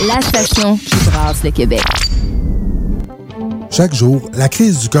 La station qui brasse le Québec. Chaque jour, la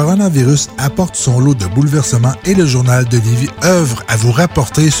crise du coronavirus apporte son lot de bouleversements et le Journal de Lévis œuvre à vous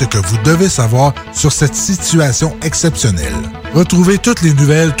rapporter ce que vous devez savoir sur cette situation exceptionnelle. Retrouvez toutes les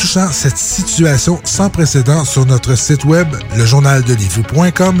nouvelles touchant cette situation sans précédent sur notre site web,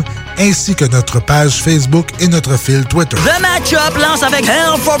 lejournaldelivie.com, ainsi que notre page Facebook et notre fil Twitter. The Match-Up lance avec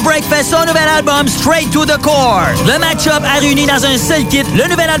Hell for Breakfast son nouvel album Straight to the Core. Le Match-Up a réuni dans un seul kit le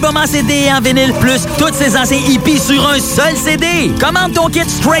nouvel album en CD et en vinyle, plus tous ses anciens hippies sur un seul CD. Commande ton kit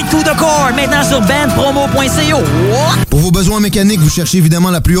Straight to the Core maintenant sur bandpromo.co. Pour vos besoins mécaniques, vous cherchez évidemment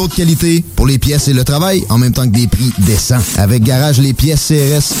la plus haute qualité pour les pièces et le travail, en même temps que des prix décents. Avec Garage les pièces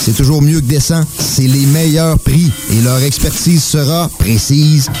CRS, c'est toujours mieux que décent. C'est les meilleurs prix et leur expertise sera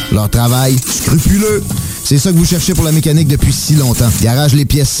précise, leur travail scrupuleux. C'est ça que vous cherchez pour la mécanique depuis si longtemps. Garage les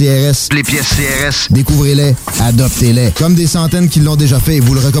pièces CRS. Les pièces CRS. Découvrez-les, adoptez-les. Comme des centaines qui l'ont déjà fait,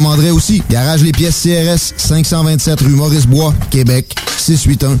 vous le recommanderez aussi. Garage les pièces CRS, 527 rue Maurice-Bois, Québec,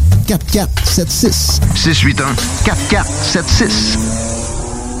 681-4476. 681-4476.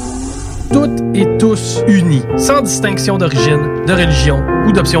 Toutes et tous unis, sans distinction d'origine, de religion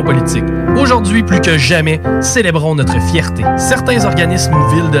ou d'option politique. Aujourd'hui, plus que jamais, célébrons notre fierté. Certains organismes ou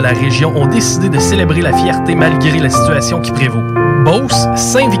villes de la région ont décidé de célébrer la fierté malgré la situation qui prévaut. Beauce,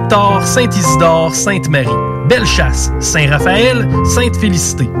 Saint-Victor, Saint-Isidore, Sainte-Marie. Bellechasse, Saint-Raphaël,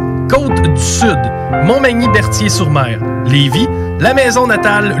 Sainte-Félicité. Côte du Sud, Montmagny-Berthier-sur-Mer. Lévis, la maison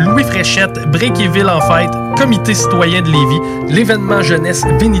natale Louis Fréchette, Bréquéville-en-Fête, Comité citoyen de Lévis, l'événement jeunesse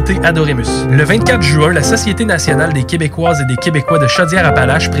Vénité Adoremus. Le 24 juin, la Société nationale des Québécoises et des Québécois de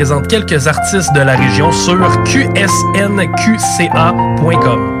Chaudière-Appalaches présente quelques artistes de la région sur qsnqca.com.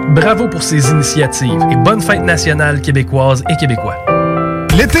 Bravo pour ces initiatives et bonne fête nationale québécoise et québécois.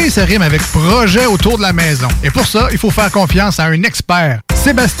 L'été se rime avec projet autour de la maison. Et pour ça, il faut faire confiance à un expert,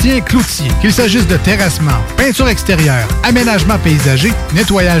 Sébastien Cloutier. Qu'il s'agisse de terrassement, peinture extérieure, aménagement paysager,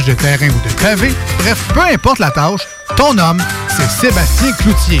 nettoyage de terrain ou de pavé, bref, peu importe la tâche, ton homme, c'est Sébastien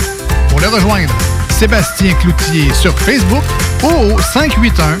Cloutier. Pour le rejoindre, Sébastien Cloutier sur Facebook ou au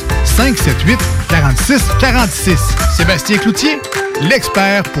 581-578-4646. Sébastien Cloutier,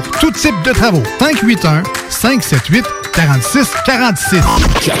 l'expert pour tout type de travaux. 581-578-4646. 4646.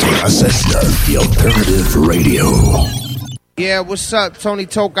 96.9, The Alternative Radio. Yeah, what's up? Tony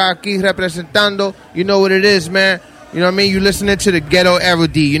Toka aquí representando. You know what it is, man. You know what I mean? You're listening to the Ghetto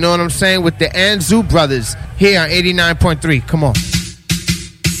Erudit. You know what I'm saying? With the Anzu Brothers here on 89.3. Come on.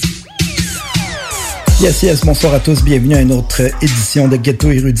 Yes, bonsoir à tous. Bienvenue à une autre édition de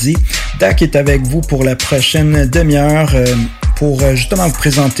Ghetto Erudit. Dak est avec vous pour la prochaine demi-heure. Pour justement vous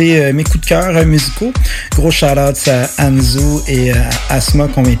présenter mes coups de cœur musicaux. Gros shout-outs à Anzu et à Asma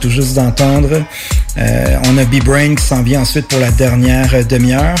qu'on vient tout juste d'entendre. On a B-Brain qui s'en vient ensuite pour la dernière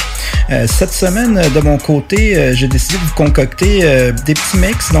demi-heure. Cette semaine, de mon côté, j'ai décidé de vous concocter des petits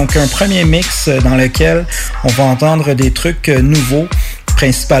mix. Donc un premier mix dans lequel on va entendre des trucs nouveaux,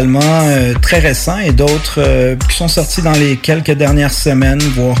 principalement très récents et d'autres qui sont sortis dans les quelques dernières semaines,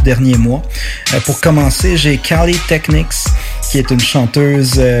 voire derniers mois. Pour commencer, j'ai Cali Technics, qui est une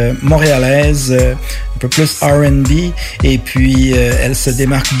chanteuse montréalaise, un peu plus R&B, et puis elle se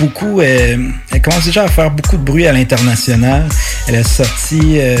démarque beaucoup. Elle commence déjà à faire beaucoup de bruit à l'international. Elle a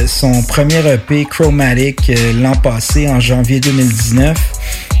sorti son premier EP Chromatic l'an passé, en janvier 2019.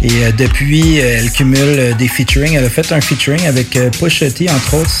 Et depuis, elle cumule des featuring. Elle a fait un featuring avec Pusha T,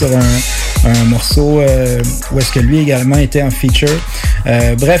 entre autres, sur un morceau où est-ce que lui également était en feature.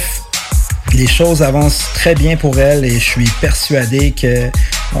 Bref, les choses avancent très bien pour elle et je suis persuadé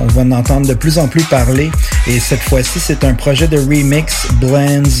qu'on va en entendre de plus en plus parler. Et cette fois-ci, c'est un projet de remix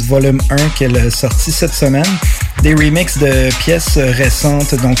Blends Volume 1 qu'elle a sorti cette semaine. Des remixes de pièces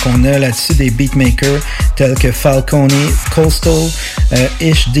récentes, donc on a là-dessus des beatmakers tels que Falcone, Coastal,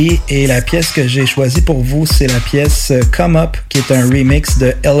 Ish D, et la pièce que j'ai choisie pour vous, c'est la pièce Come Up, qui est un remix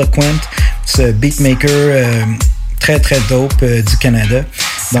de Eloquent, ce beatmaker très très dope du Canada.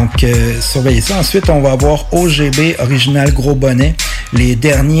 Donc surveillez ça. Ensuite, on va avoir OGB, Original Gros Bonnet, les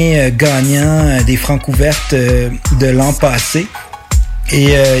derniers gagnants des Francs ouvertes de l'an passé.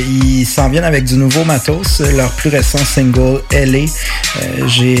 Et ils s'en viennent avec du nouveau matos, leur plus récent single LA.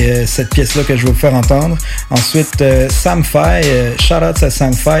 J'ai cette pièce-là que je vais vous faire entendre. Ensuite, Sam Fai, shout-out à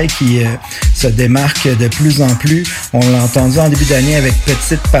Sam Fai qui se démarque de plus en plus. On l'a entendu en début d'année avec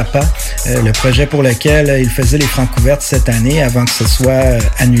Petite Papa, le projet pour lequel il faisait les francs couvertes cette année avant que ce soit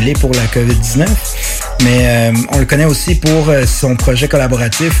annulé pour la COVID-19. Mais on le connaît aussi pour son projet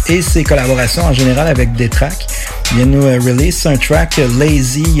collaboratif et ses collaborations en général avec des tracks. Il vient nous release un track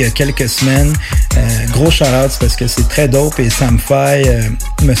Lazy il y a quelques semaines. Gros shout-outs parce que c'est très dope et Sam Fai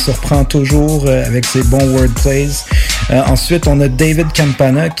me surprend toujours avec ses bons wordplays. Ensuite, on a David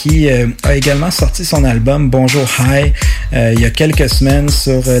Campana qui a également sorti son album Bonjour High il y a quelques semaines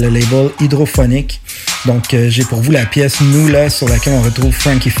sur le label Hydrophonique. Donc, j'ai pour vous la pièce Nous là sur laquelle on retrouve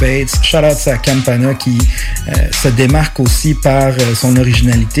Frankie Fates. Shout-outs à Campana qui se démarque aussi par son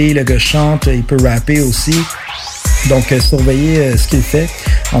originalité. Le gars chante, il peut rapper aussi. Donc, surveillez ce qu'il fait.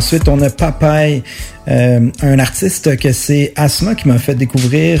 Ensuite, on a Papaye, un artiste que c'est Asma qui m'a fait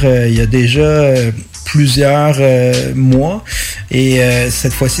découvrir il y a déjà plusieurs mois. Et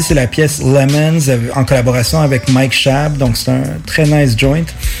cette fois-ci, c'est la pièce Lemons en collaboration avec Mike Shab. Donc, c'est un très nice joint.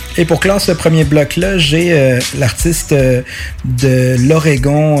 Et pour clore ce premier bloc-là, j'ai l'artiste de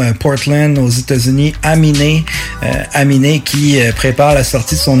l'Oregon, Portland, aux États-Unis, Aminé. Aminé qui prépare la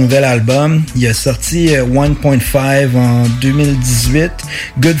sortie de son nouvel album. Il a sorti 1.5 en 2018,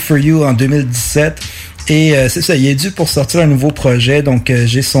 Good For You en 2017. Et c'est ça, il est dû pour sortir un nouveau projet. Donc,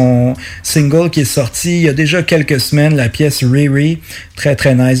 j'ai son single qui est sorti il y a déjà quelques semaines, la pièce Riri. Très,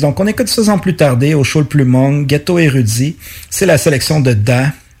 très nice. Donc, on écoute ça sans plus tarder au show le plus mong, Ghetto Erudit. C'est la sélection de Da.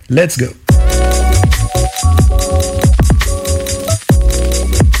 Let's go!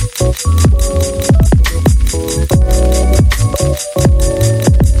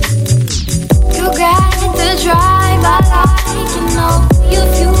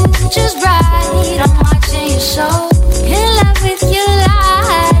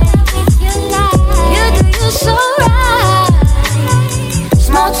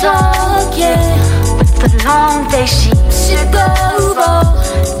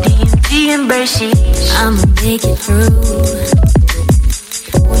 mercy. I'ma make it through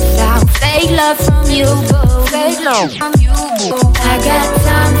without fake love from you, boo. Fake love from you, boo. I got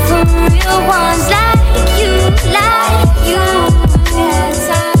time for real ones like you, like you.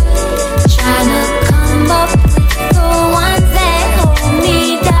 Tryna come up with the ones that hold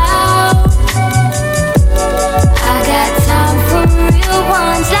me down. I got time for real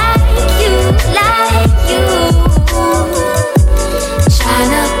ones like you, like you.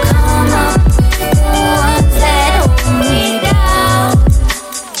 Tryna come up with the ones that hold me down.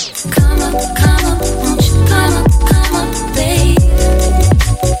 Come up, won't you come up, baby.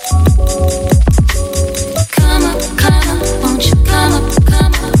 Come up, won't you come up,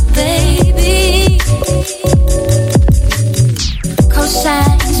 baby.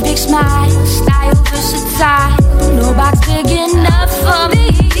 Cosigns, big smile, style versatile. No box big enough for me.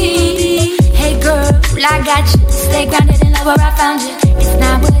 Hey girl, I got you. Stay grounded in love where I found you. It's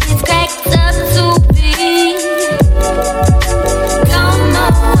not what it's cracked up to be. Don't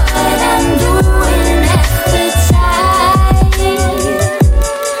know what I'm doing half the time.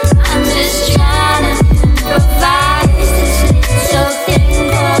 I'm just trying to improvise this little thing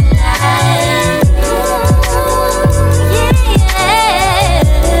called life. Yeah.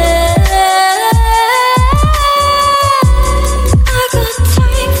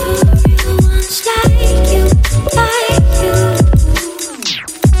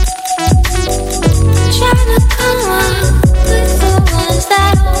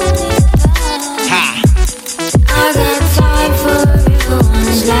 I got time for real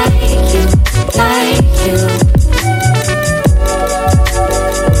ones like you, like you.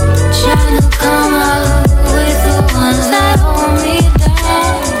 Tryna come up with the ones that hold me down. I got time for real ones like you, like you. Tryna come up with the ones that hold me down.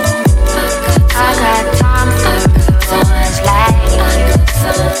 I got time for real ones like you.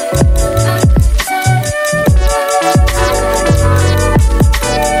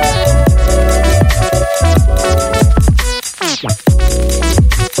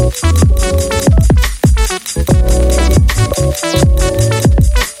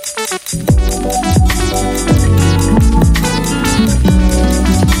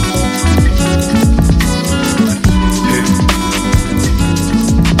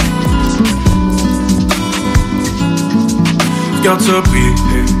 Garde ça prie,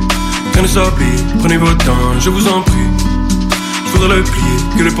 rien ne s'oublie, prenez votre temps, je vous en prie. Je voudrais le plier,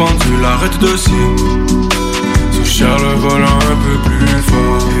 que le pendule arrête de sous cher le volant un peu plus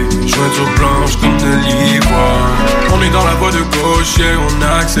fort. Jointure blanche comme de l'ivoire. On est dans la voie de gauche et on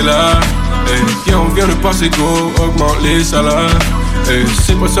accélère. Viens, on vient de passer go, augmente les salaires.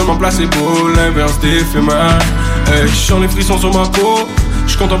 C'est pas seulement placebo, l'inverse d'éphémère. J'en les frissons sur ma peau,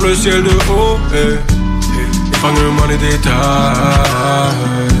 je contemple le ciel de haut. Épargne-moi les détails.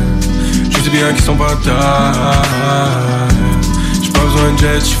 Je sais bien qu'ils sont pas tailles. J'ai pas besoin de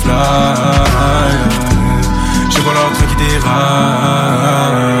jet, j'suis fly. Je vois leur train qui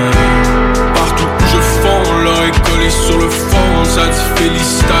déraille. Partout où je fonds, leur est collé sur le fond. Ça dit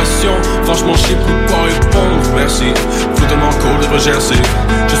félicitations. Franchement, j'sais plus quoi répondre. Merci, faut tellement cool de regercer.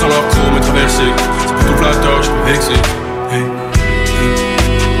 Je sens leur cours me traverser. C'est plutôt flatteur, j'peux vexer. Hey.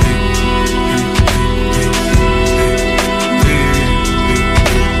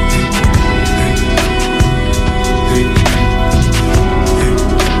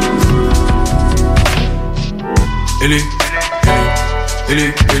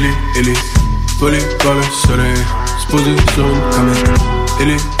 Elle est volée par le soleil, se poser sur une comète. Elle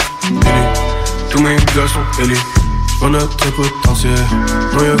est, tous mes gars sont ailés. J'vois notre potentiel,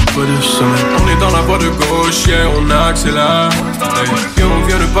 non y'a pas de sommet. On est dans la voie de gauche, yeah, on accélère. Puis on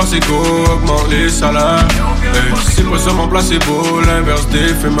vient de passer go, augmente les salaires. C'est pas seulement placebo, l'inverse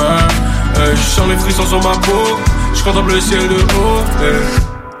d'éphémère. J'sens les frissons sur ma peau, j'contemple le ciel de haut.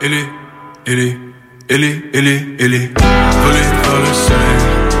 Elle est volée par le soleil,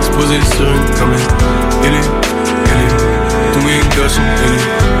 se poser sur une comète. Elle est, tous mes gars sont ailés.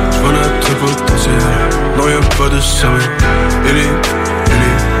 J'vois notre potentiel, non y'a pas de sommet. Elle est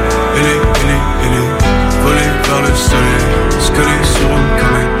volée par le soleil, se coller sur une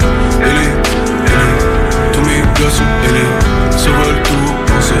comète. Elle est, tous mes gars sont ailés. Survole tout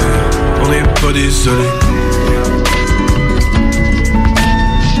penser, on n'est pas désolé.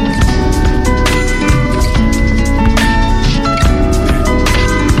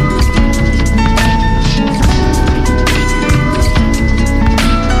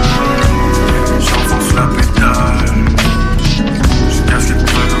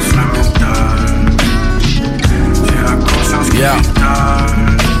 Yeah.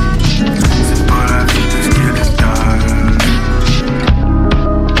 C'est pas la vitesse qui est létale.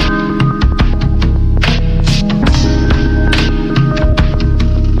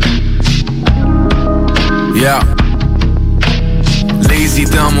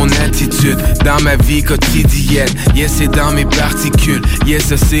 mon attitude, dans ma vie quotidienne. Yes, c'est dans mes particules, yes,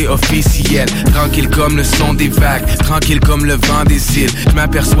 ça c'est officiel. Tranquille comme le son des vagues, tranquille comme le vent des îles. Je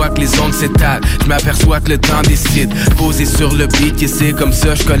m'aperçois que les ondes s'étalent, je m'aperçois que le temps décide. Posé sur le beat, yes, c'est comme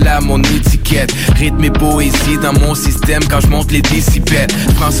ça, je colle à mon étiquette. Rythme et poésie dans mon système quand je monte les décibels.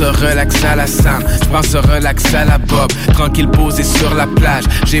 Je prends ce relax à la Sam, je prends ce relax à la Bob. Tranquille posé sur la plage,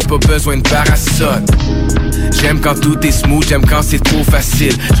 j'ai pas besoin de parasol. J'aime quand tout est smooth, j'aime quand c'est trop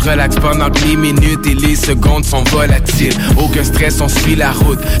facile. Je relaxe pendant que les minutes et les secondes sont volatiles. Aucun stress, on suit la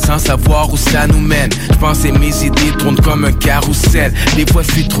route sans savoir où ça nous mène. Je pense que mes idées tournent comme un carrousel. Des fois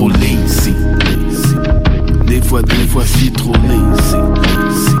je suis trop lazy. Des fois je suis trop lazy.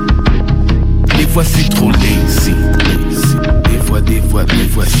 Des fois je suis trop lazy. Des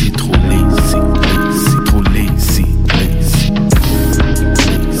fois je suis trop lazy. Trop lazy.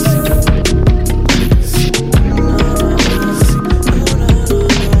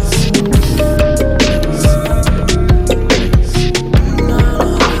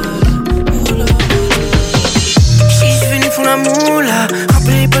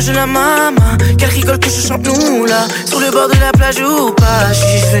 De la maman, qu'elle rigole que je chante nous là. Sur le bord de la plage ou pas, je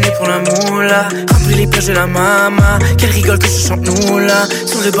suis juste venu pour la moula. Remplis les plages de la maman, qu'elle rigole que je chante nous là.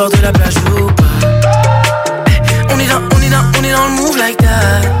 Sur le bord de la plage ou pas. On est dans le move like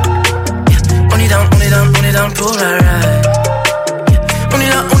that. On est down pour la ride. On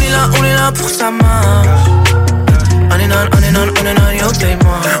est là pour sa main.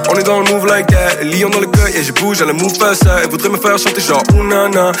 On est dans le move like that, lion dans le cœur et je bouge, elle move pas ça. Elle voudrait me faire chanter genre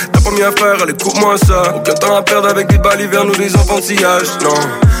ounana. T'as pas mieux à faire, allez coupe-moi ça. Aucun temps à perdre avec des balivernes ou des enfantillages, non.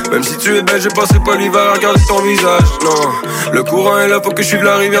 Même si tu es belle, je passerai pas l'hiver à regarder ton visage, non. Le courant est là, faut que je suive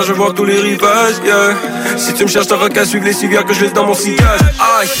la rivière, je vois tous les rivages, yeah. Si tu me cherches, t'auras qu'à suivre les civières que je laisse dans mon sillage.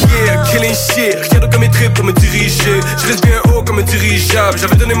 Ah yeah, killing shit, rien de comme mes tripes pour me diriger. Je reste bien haut comme un dirigeable.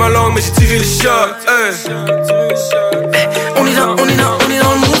 J'avais donné ma langue mais j'ai tiré le shot, hey. On est dans le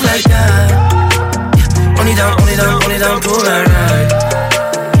move like that. On est down pour la ride.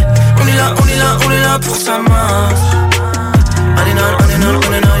 On est là pour sa marche. On est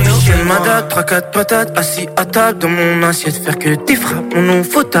dans, yo. J'ai ma date, 3-4 patates, assis à table dans mon assiette. Faire que des frappes, mon nom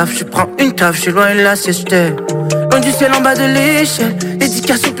faut taf. Je prends une taf, je suis loin de la sieste. Loin du ciel en bas de l'échelle.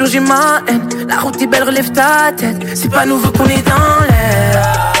 L'éducation purge ma haine. La route est belle, relève ta tête. C'est pas nouveau qu'on est dans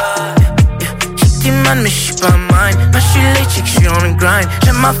l'air. Mais j'suis pas mine. Moi j'suis les chicks, j'suis on the grind.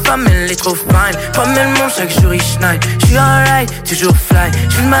 J'aime ma femme, elle est trop fine. Pas même mon chaque jour il schneid. J'suis alright, toujours fly.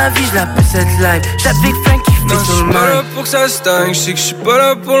 J'vis ma vie, j'lappelle cette life. J'applique Frank qui fait sur le mind. J'suis pas là pour que ça stagne. J'sais que j'suis pas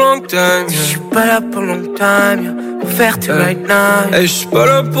là pour long time. J'suis pas là pour long time, yeah. Pour faire tout right now. Hey, j'suis pas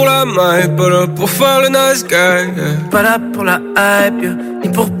là pour la maille. Pas là pour faire le nice guy, yeah. Pas là pour la hype, yeah. Ni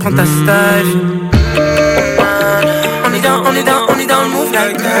pour prendre ta style. On est dans le move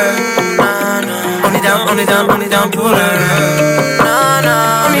like that. On est down pour la ride.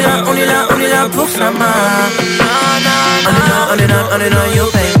 On est là pour sa main. On est down, yo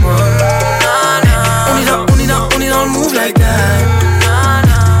pay moi. On est dans le move like that.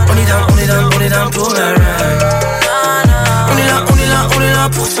 On est down pour la ride. On est là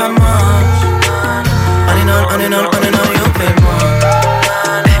pour sa main. On est down, yo pay moi.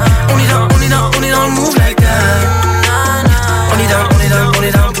 On est dans le move like that. On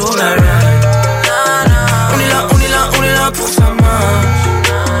est down pour la ride. Pour sa main.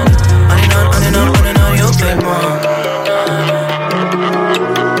 On est dans, yo pay moi.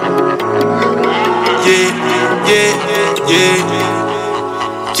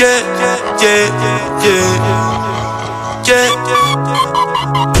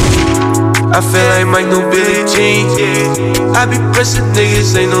 I feel like Mike, no Billie Jean. I be pressing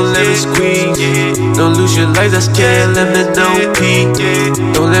niggas, ain't no lemon squeeze. Don't lose your life, that's KLM, that don't peak.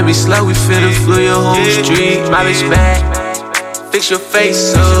 Don't let me slide, we finna flood your whole street. My bitch back, fix your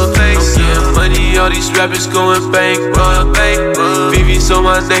face up. I'm getting money, all these rappers going bankrupt. VV's on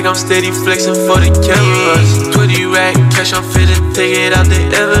my neck, I'm steady flexing for the cameras. 20 rack cash, I'm finna take it out the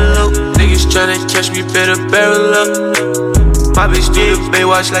envelope. Niggas tryna catch me, better barrel up. My bitch do the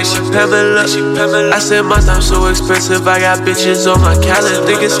Baywatch like she Pamela. I said my time so expensive, I got bitches on my calendar.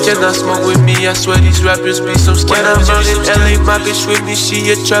 Niggas cannot smoke with me, I swear these rappers be some scammers. When I'm out in LA, my bitch with me, she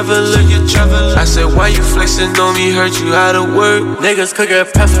a traveler. I said why you flexing on me, heard you out of work. Niggas could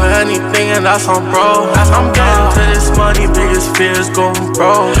get pressed for anything and that's on bro. I'm getting to this money, biggest fear is going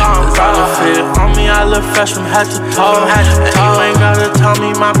broke. I'm proud of it, on me I look fresh from head to toe. And you ain't gotta tell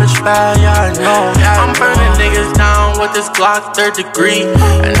me my bitch bad, yeah I know. I'm burning niggas down with this Glock. my third degree.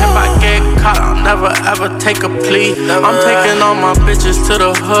 And if I get caught, I'll never ever take a plea. I'm taking all my bitches to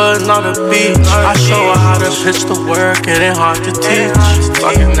the hood, not the beach. I show her how to pitch the work, it ain't hard to teach.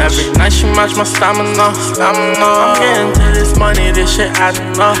 Fucking every night she match my stamina. I'm getting to this money, this shit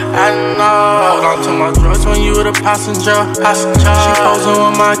adding up. Hold on to my drugs when you the passenger. She posing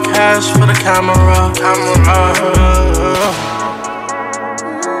with my cash for the camera.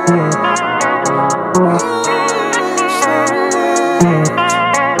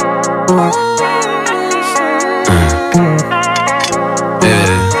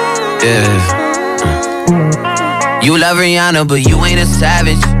 You love Rihanna, but you ain't a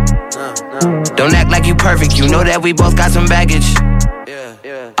savage. Don't act like you perfect, you know that we both got some baggage.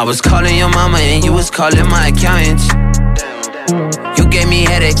 I was calling your mama and you was calling my accountant. You gave me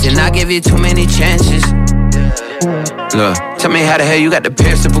headaches and I gave you too many chances. Look, tell me how the hell you got the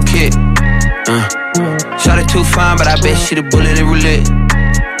perishable kid. Shot it too fine, but I bet she the bullet in roulette.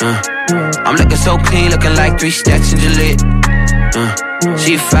 I'm looking so clean, looking like 3 stacks in Gillette.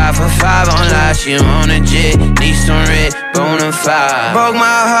 She 5 for 5 on live, she on a jet. Need some red, bonafide. Broke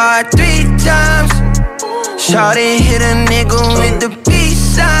my heart 3 times. Shawty hit a nigga with the peace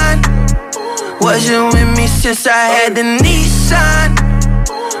sign. Wasn't with me since I had the Nissan.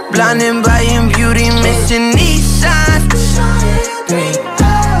 Blinded by your beauty, missing Nissan.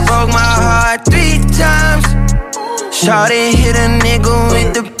 Broke my heart 3 times. Shawty hit a nigga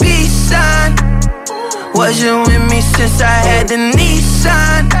with the peace sign. Wasn't with me since I had the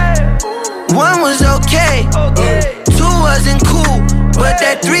Nissan. 1 was okay, 2 wasn't cool, but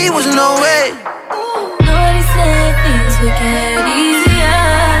that 3 was no way. Nobody said things would get easier.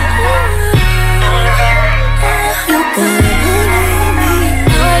 You gotta believe me.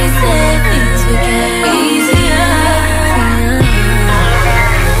 Nobody said things would get easier.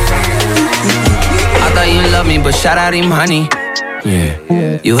 I thought you loved me, but shout out him, honey. Yeah.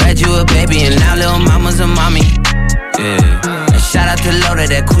 You had you a baby and now little mama's a mommy. Yeah. And shout out to Loda,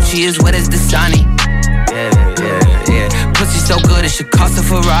 that coochie is wet as the Dasani. Yeah. Pussy so good it should cost a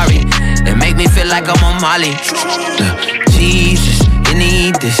Ferrari. It make me feel like I'm on Molly. Jesus, you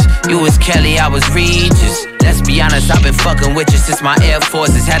need this. You was Kelly, I was Regis. Let's be honest, I've been fucking with you since my Air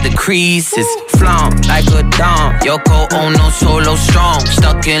Forces had the creases. Flown like a dawn. Yoko Ono solo strong.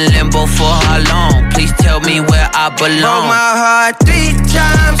 Stuck in limbo for how long? Please tell me where I belong. Broke my heart 3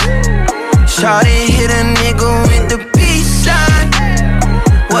 times. Shawty hit a nigga with the peace sign.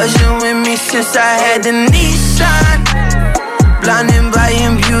 Wasn't with me since I had the Nissan. Blinded by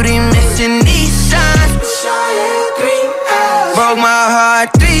your beauty, missing Nissan. Broke my heart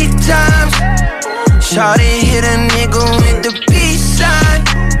 3 times. Shawty hit a nigga with the peace sign.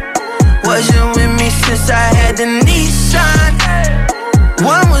 Wasn't with me since I had the Nissan.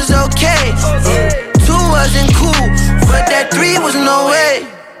 1 was okay, 2 wasn't cool, but that 3 was no way.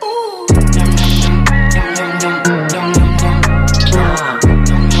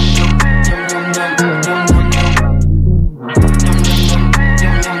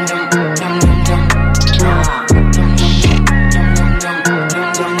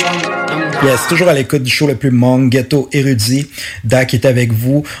 Yes, toujours à l'écoute du show le plus monde, Ghetto, Erudit. Dak est avec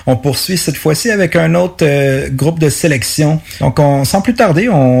vous. On poursuit cette fois-ci avec un autre groupe de sélection. Donc, sans plus tarder,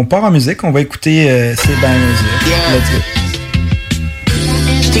 on part en musique. On va écouter C'est ben musique. Let's go.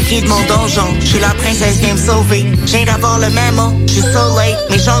 J't'écris de mon donjon, j'suis la princesse vient me sauver. J'viens d'avoir le mémo, j'suis so late.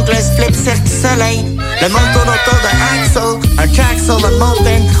 Mes jongleuses flip cirque soleil. Le monde tourne autour d'un axle, un track sur le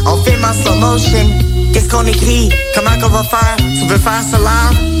mopin. On filme en slow motion. Qu'est-ce qu'on écrit? Comment qu'on va faire? Tu veux faire ça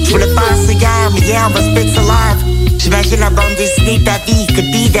live? J'voulais faire ce guerre, mais yeah, on va spit ça live. J'imagine la bande dessinée de ta vie,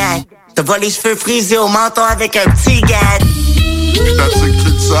 could be that. Te vois les cheveux frisés au menton avec un petit gad. That's a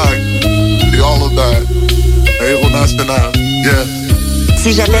kid side. Et all of that. Un héros national, yeah.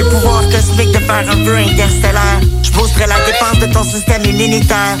 Si j'avais le pouvoir cosmique de faire un vœu interstellaire, je boosterais la défense de ton système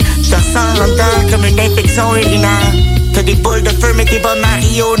immunitaire. Je te ressens en dedans comme une infection urinaire. T'as des boules de feu mais t'es pas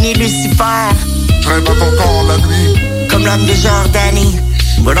Mario ni Lucifer. Je rêve à ton corps la nuit, comme l'homme de Jordanie.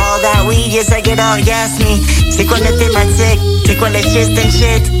 With all that weed, yes I get orgasmic. C'est quoi notre thématique? C'est quoi le gist and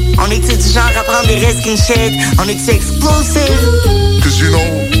shit? On est-tu du genre à prendre des risques and shit? On est-tu explosive? Cause you know,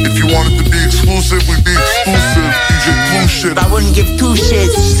 if you wanted to be exclusive, we'd be exclusive. DJ Blue shit. I wouldn't give 2 shits,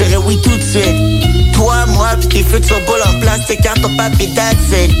 je dirais oui tout de suite. Toi, moi, pis tes futurs boules en plastique, carton papier,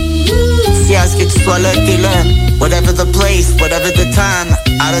 that's it. Si à ce que tu sois là, t'es là. Whatever the place, whatever the time.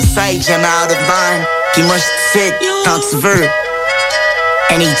 Out of sight, jamais out of mind. Pis moi je te cite quand tu veux.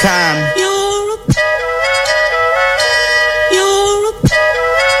 Anytime.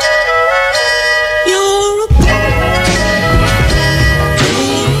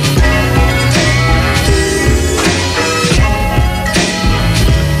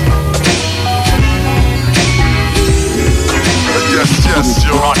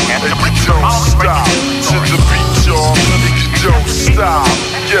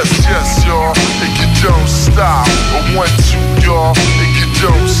 yes, y'all, and you don't stop. A 1, 2, y'all, and you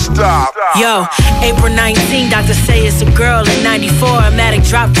don't stop. Yo, April 19, doctors say it's a girl. In 94, Matic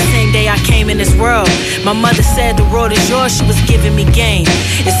dropped the same day I came in this world. My mother said the world is yours, she was giving me game.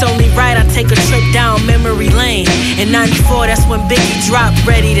 It's only right I take a trip down memory lane. In 94, that's when Biggie dropped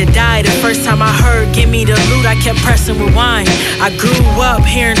Ready to Die. The first time I heard Give Me the Loot, I kept pressing rewind. I grew up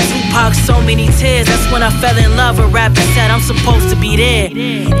hearing Tupac, So Many Tears. That's when I fell in love with rap and said I'm supposed to be there.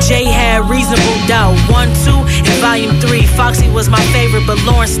 Jay had Reasonable Doubt 1, 2, and Volume 3. Foxy was my favorite, but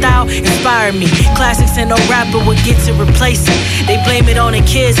Lauren's style inspired me. Classics and no rapper would get to replace it. They blame it on the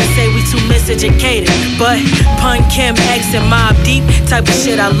kids and say we too miseducated. But Pun Kim, X, and Mobb Deep, type of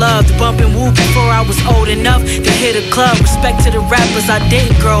shit I loved. Bumping Woo before I was old enough to hit a club. Respect to the rappers I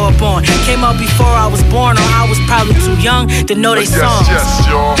didn't grow up on. Came out before I was born, or I was probably too young to know they songs. Yes,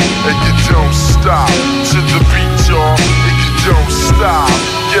 y'all, and you don't stop. To the beat, y'all, and you don't stop.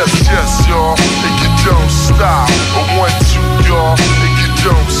 Yes, y'all, and you don't stop. A 1, 2, y'all, and you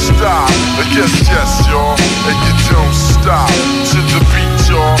don't stop. Yes, y'all, and you don't stop. To the beat,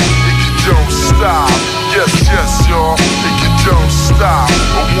 y'all, and you don't stop. Yes, y'all, and you don't stop.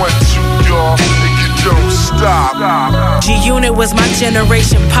 A 1, 2, y'all, and you don't stop. G-Unit was my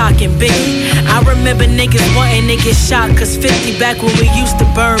generation, Pac and Biggie. I remember niggas wanting to get shot, cause 50 back when we used to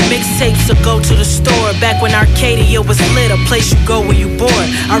burn mixtapes or go to the store. Back when Arcadia was lit, a place you go when you bored.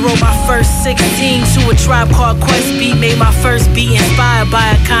 I wrote my first 16 to a Tribe Called Quest beat. Made my first beat inspired by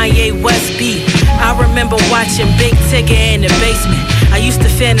a Kanye West beat. I remember watching Big Tigger in the basement. I used to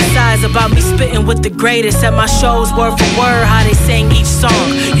fantasize about me spitting with the greatest at my shows, word for word, how they sang each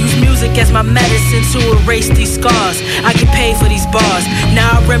song. Use music as my medicine to erase these scars. I get paid for these bars.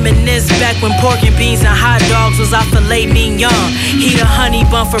 Now I reminisce back when pork and beans and hot dogs was our filet mignon. Eat a honey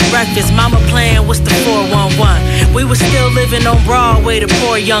bun for breakfast. Mama playing what's the 411. We was still living on Broadway, the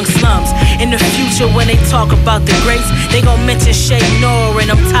poor young slums. In the future, when they talk about the greats, they gon' mention Shay Noor in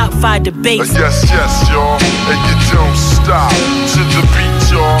them top 5 debates. Yes, y'all, and you don't stop. To the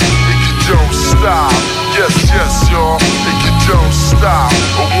beat, y'all, and you don't stop. Yes, y'all, and you don't stop.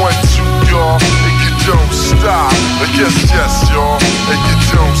 A 1, 2, y'all, and you don't stop. Yes, y'all, and you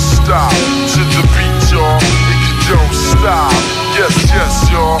don't stop. To the beat, y'all, and you don't stop. Yes,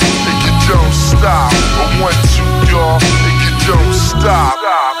 y'all, and you don't stop. A 1, 2, y'all, and you don't stop.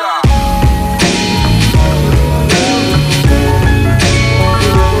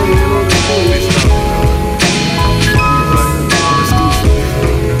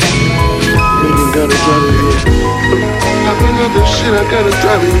 Popping up the shit, I gotta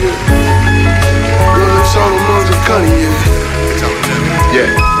drive it, yeah. Rolling Solomon's and cutting, yeah.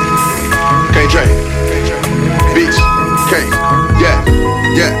 Can't drink. Bitch, can't.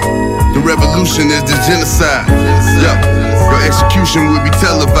 Yeah. The revolution is the genocide. Your execution will be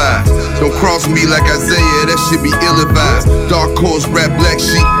televised. Don't cross me like Isaiah, that shit be ill-advised. Dark horse, rap, black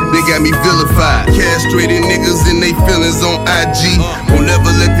sheep, they got me vilified. Castrated niggas and they feelings on IG. Won't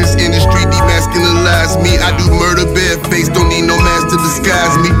never let this industry demasculinize me. I do murder bareface, don't need no mask to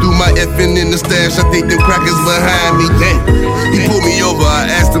disguise me. Do my effing in the stash, I think them crackers behind me. Damn, he pulled me over, I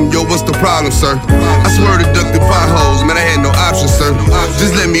asked him, yo, what's the problem, sir? I swear to duck the potholes, man, I had no option, sir.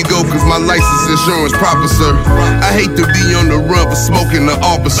 Just let me go, cause my license insurance proper, sir. I hate to be on the run for smoking the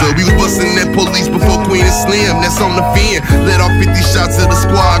officer. We was busting that police before Queen and Slim, that's on the fin. Let off 50 shots of the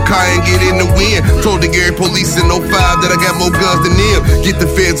squad car and get in the wind. Told the Gary police in 05 that I got more guns than them. Get the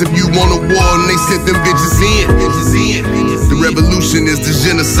feds if you want a war, and they sent them bitches in. The revolution is the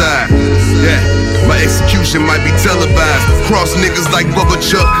genocide. Yeah, my execution might be televised. Cross niggas like Bubba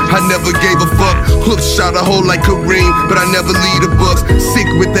Chuck, I never gave a fuck. Hook shot a hole like Kareem, but I never lead the Bucks. Sick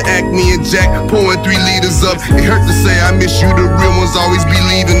with the acne and Jack, pouring 3 liters up. It hurt to say I miss you, the real ones always be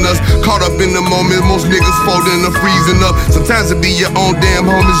leaving us. Caught up in the moment, most niggas folding or freezing up. Sometimes it be your own damn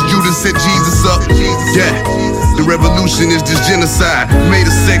homies, Judas set Jesus up. Yeah, the revolution is just genocide. Made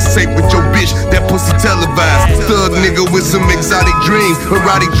a sex tape with your bitch, that pussy televised. Thug nigga with some exotic dreams,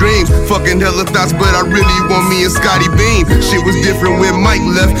 erotic dreams. Fucking hella thoughts, but I really want me and Scotty Beam. Shit was different when Mike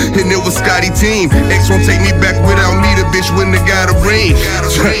left, and it was Scotty team. X won't take me back without me, the bitch wouldn't have got a ring.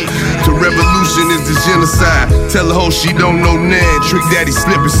 The revolution is the genocide. Tell a hoe she don't know Ned, trick daddy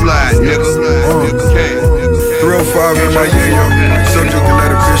slip and slide, nigga. Real 5 in my yayo. Subject to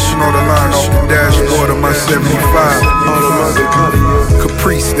let a bitch know the line off the dashboard of my 75.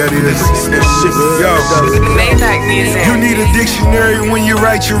 Caprice, that is. Yo, Maybach music. you need a dictionary when you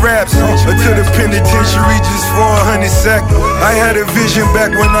write your raps. Or to the penitentiary just for 100 sack. I had a vision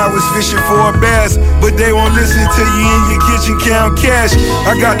back when I was fishing for a bass, but they won't listen to you in your kitchen count cash.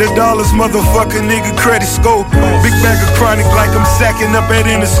 I got the dollars, motherfucker, nigga, credit scope. Big bag of chronic like I'm sacking up at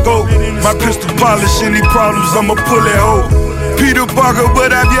Interscope. My pistol polish, any problems, I'ma pull it hoe. Peter Parker,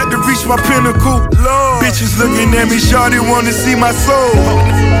 but I've yet to reach my pinnacle. Bitches looking at me, shawty wanna see my soul.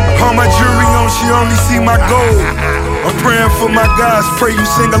 All my jewelry on, she only see my gold. I'm praying for my guys, pray you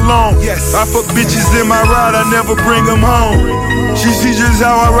sing along. Yes. I fuck bitches in my ride, I never bring them home. She see just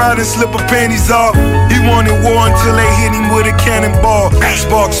how I ride and slip her panties off. He wanted war until they hit him with a cannonball.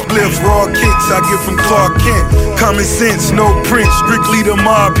 Spark spliffs, raw kicks, I get from Clark Kent. Common sense, no print, strictly the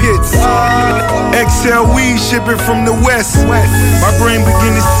mob hits. XL weed shipping from the west. My brain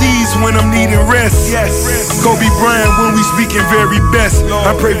begin to seize when I'm needing rest. Kobe Bryant when we speaking very best.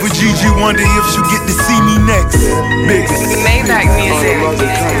 I pray for Gigi, wonder if she'll get to see me next. Maybach music.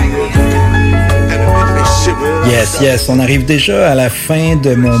 Yes, on arrive déjà à la fin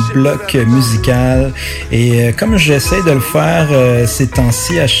de mon bloc musical et comme j'essaie de le faire ces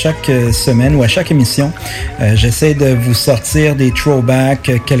temps-ci à chaque semaine ou à chaque émission, j'essaie de vous sortir des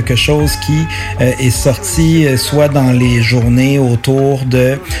throwbacks, quelque chose qui est sorti soit dans les journées autour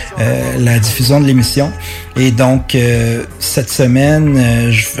de la diffusion de l'émission. Et donc, cette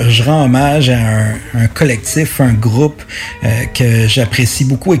semaine, je rends hommage à un collectif, un groupe que j'apprécie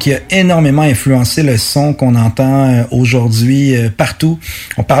beaucoup et qui a énormément influencé le son qu'on entend aujourd'hui partout.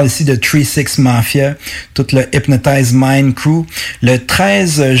 On parle ici de 3-6 Mafia, tout le Hypnotize Mind Crew. Le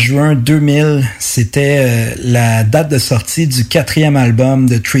 13 juin 2000, c'était la date de sortie du 4e album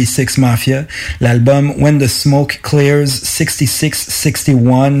de 3-6 Mafia, l'album When the Smoke Clears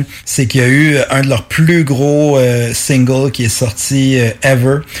 66-61. C'est qu'il y a eu un de leurs plus gros single qui est sorti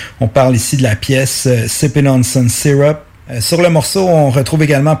ever. On parle ici de la pièce Sippin' on Sun Syrup. Sur le morceau, on retrouve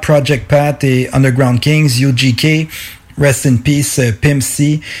également Project Pat et Underground Kings, UGK, Rest in Peace, Pimp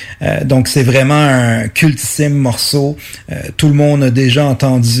C. Donc c'est vraiment un cultissime morceau. Tout le monde a déjà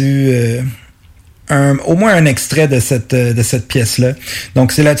entendu au moins un extrait de cette pièce-là.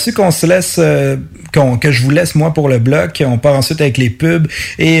 Donc c'est là-dessus qu'on se laisse, que je vous laisse moi pour le bloc. On part ensuite avec les pubs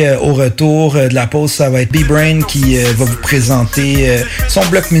et au retour de la pause, ça va être B-Brain qui va vous présenter son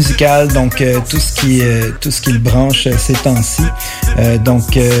bloc musical, donc tout ce qui le branche ces temps-ci.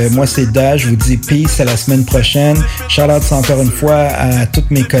 Donc moi c'est Da, je vous dis peace, à la semaine prochaine. Shout-out encore une fois à tous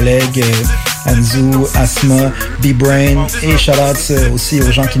mes collègues, Anzu, Asma, B-Brain, et shout-out aussi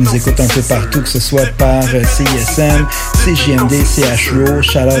aux gens qui nous écoutent un peu partout, que ce soit par CISM, CJMD, CHRO,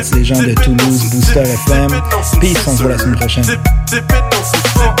 shout-out les gens de Toulouse, Booster FM. Peace, on se voit la semaine prochaine.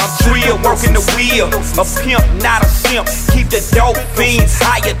 Drill, working the wheel, a pimp, not a simp. Keep the dope fiends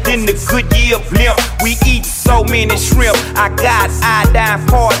higher than the Goodyear blimp. We eat so many shrimp, I got iodine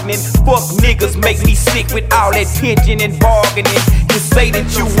poisoning. Fuck niggas make me sick with all that pinching and bargaining. You say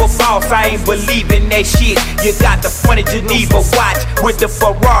that you a boss, I ain't believing that shit. You got the funny Geneva watch with the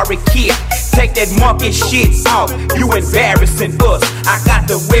Ferrari kit. Take that monkey shit off, you embarrassing us. I got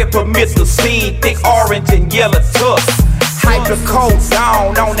the red promethazine, thick orange and yellow tusk. Hydrocodone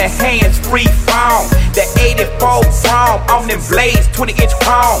down on the hands-free phone. The 84 chrome on them blades, 20-inch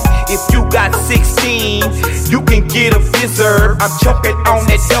chrome. If you got 16, you can get a fizzer. I'm choking on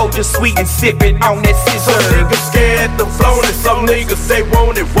that Doja sweet and sipping on that scissor. Some niggas scared to flown it, some niggas they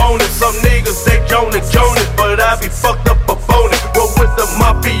want it. Some niggas they Jonas, but I be fucked up a phone it. Roll with the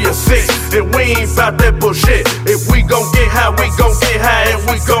Mafia 6, and we ain't bout that bullshit. If we gon' get high, we gon' get high, and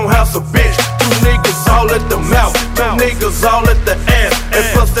we gon' house a bitch. Two niggas all at the mouth, two niggas all at the ass. And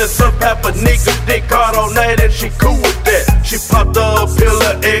plus that surf half a nigga dick hard all night, and she cool with that. She popped a pill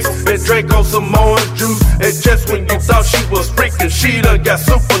of X and drank on some orange juice. And just when you thought she was freaking, she done got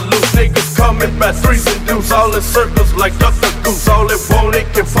super loose. Niggas coming by threes and deuce, all in circles like Dr. Goose. All it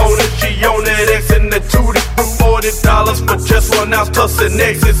wanted, can phone it, she on that X and that tootie. $40 for just 1 ounce plus an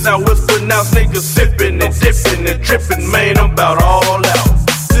X. It's how it's pronounced, niggas sipping and dipping and tripping, man, I'm about all out.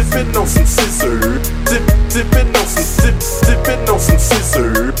 Sippin' on some scissor, dippin' on some dippin' on some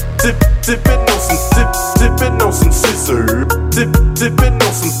scissor, dippin' on some dippin' on some scissor, dippin'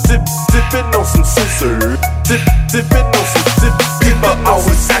 on some dippin' on some scissor, dippin' on some People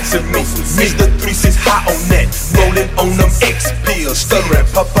always asking me, Mr. 3-6 hot on that, rollin' on them X pills, stirring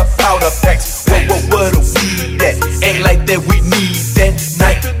powder packs. What a weed that? Ain't like that, we need that.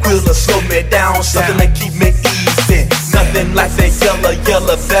 Night griller slow me down, something that keep me easy. Nothing like that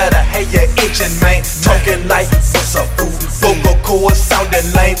yellow, better. Hey, you itching, man. Talking like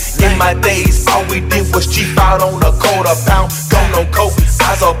was cheap out on a quarter pound. Don't no coke,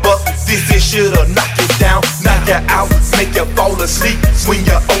 eyes are buck. This shit'll knock you down, knock you out, make you fall asleep. When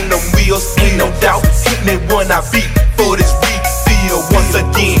you're on them wheels, ain't no doubt. Hit me when I beat for this beat. Once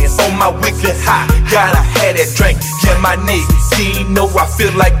again on my weekly high, gotta have that drink. Yeah, my nigga, you know I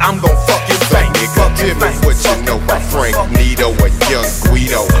feel like I'm gon' fucking bang. Nigga, tell me what you know about Frank Nito or Young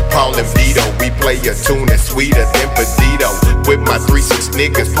Guido. Paul and Vito, we play a tune that's sweeter than Pedito. With my 3-6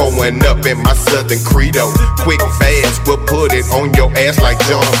 niggas pulling up in my Southern Credo. Quick, fast, we'll put it on your ass like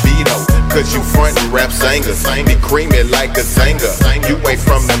John Vito. Cause you frontin' rap singers, be creamy like a singer. You ain't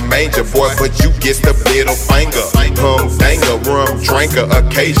from the major, boy, but you get the middle finger. Danger, rum drinker,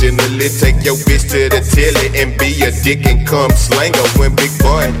 occasionally take your bitch to the telly and be a dick and come slanger. When Big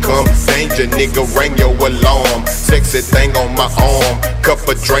Bun come, danger, nigga, ring your alarm. Sexy thing on my arm, cup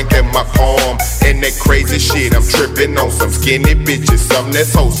of drink in my palm. And that crazy shit, I'm tripping on some skinny bitches, something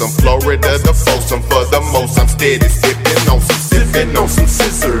that's wholesome. Florida, the foursome, for the most, I'm steady sipping on some, sipping on some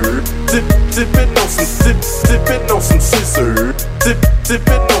scissor. Dipping on some, dipping on some scissor.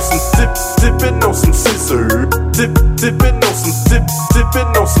 Dipping on some, dipping on some scissor. Dipping on some,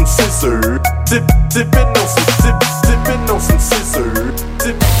 dipping on some scissor. Dipping on some, dipping on some scissor.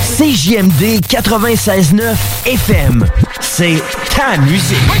 CJMD 96.9 FM, c'est ta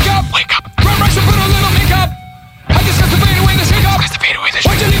musique. Wake up! Wake up! Run, rush, and put a little makeup. I discussed the fade away the shake up.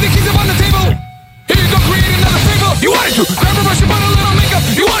 Why'd you leave the keys up on the table? Here you go, create another fable. You wanted to. Grab a brush and put a little makeup.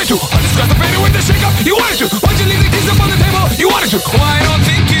 You wanted to. I discussed the fade away the shake up. You wanted to. Why'd you leave the keys up on the table? You wanted to. Why I don't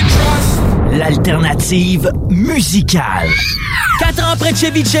think you trust. L'alternative musicale. 4 ans près de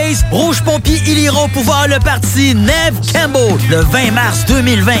Chevy Chase, Rouge Pompier, ils iront pouvoir le parti Neve Campbell le 20 mars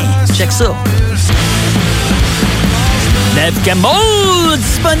 2020. Check ça. Neve Campbell,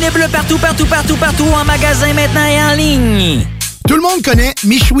 disponible partout en magasin maintenant et en ligne. Tout le monde connaît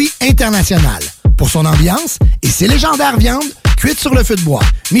Michoui International. Pour son ambiance et ses légendaires viandes cuites sur le feu de bois.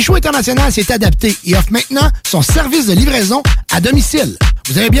 Michoui International s'est adapté et offre maintenant son service de livraison à domicile.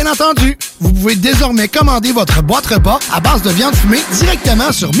 Vous avez bien entendu, vous pouvez désormais commander votre boîte repas à base de viande fumée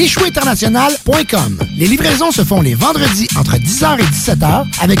directement sur michouinternational.com. Les livraisons se font les vendredis entre 10h et 17h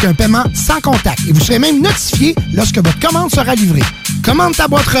avec un paiement sans contact et vous serez même notifié lorsque votre commande sera livrée. Commande ta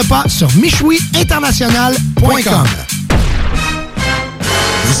boîte repas sur michouinternational.com.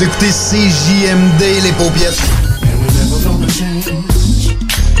 Vous écoutez CJMD, les paupiètes.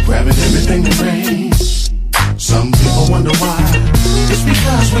 Grabbing everything in range. Some people wonder why. It's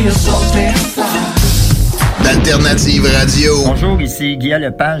because we are so damn fly. D'Alternative Radio. Bonjour, ici Guillaume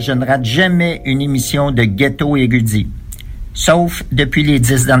Lepage. Je ne rate jamais une émission de Ghetto Erudit. Sauf depuis les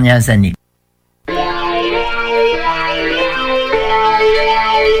 10 dernières années.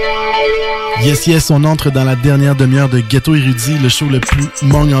 Yes, on entre dans la dernière demi-heure de Ghetto Érudit, le show le plus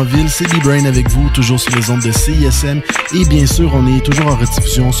mong en ville. C'est B-Brain avec vous, toujours sur les ondes de CISM. Et bien sûr, on est toujours en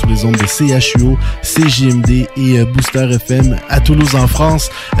rediffusion sur les ondes de CHUO, CJMD et Booster FM à Toulouse, en France.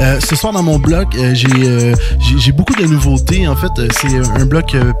 Ce soir, dans mon bloc, j'ai beaucoup de nouveautés. En fait, c'est un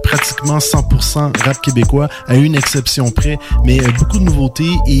bloc pratiquement 100% rap québécois, à une exception près. Mais beaucoup de nouveautés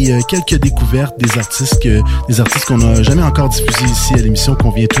et quelques découvertes des artistes qu'on n'a jamais encore diffusés ici à l'émission,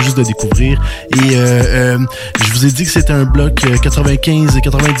 qu'on vient tout juste de découvrir. Et je vous ai dit que c'était un bloc 95 et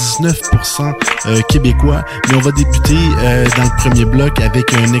 99% québécois, mais on va débuter dans le premier bloc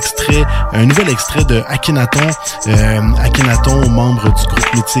avec un nouvel extrait de Akhenaton. Akhenaton, membre du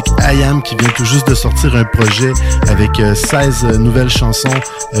groupe mythique IAM, qui vient tout juste de sortir un projet avec 16 nouvelles chansons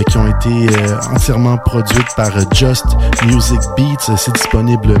qui ont été entièrement produites par Just Music Beats. C'est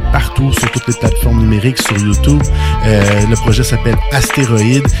disponible partout sur toutes les plateformes numériques, sur YouTube. Le projet s'appelle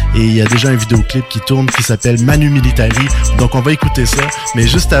Astéroïde et il y a déjà un vidéoclip qui tourne qui s'appelle Manu Militari. Donc on va écouter ça. Mais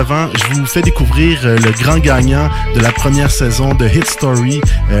juste avant, je vous fais découvrir le grand gagnant de la première saison de Hit Story.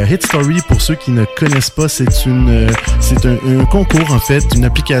 Hit Story, pour ceux qui ne connaissent pas, c'est un concours en fait, une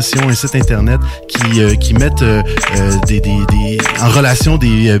application, un site internet qui mettent en relation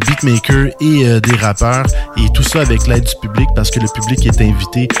des beatmakers et des rappeurs, et tout ça avec l'aide du public, parce que le public est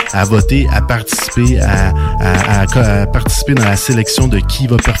invité à voter, à participer, à participer dans la sélection de qui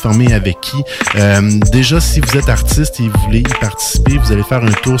va performer avec qui. Déjà, si vous êtes artiste et vous voulez y participer, vous allez faire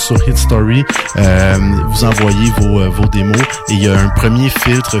un tour sur Hit Story, vous envoyez vos démos, et il y a un premier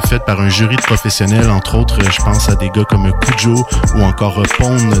filtre fait par un jury de professionnels, entre autres, je pense à des gars comme Kujo ou encore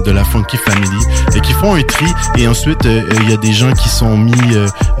Pone de la Funky Family, et qui font un tri, et ensuite il y a des gens qui sont mis,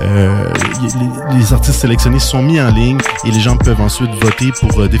 les artistes sélectionnés sont mis en ligne, et les gens peuvent ensuite voter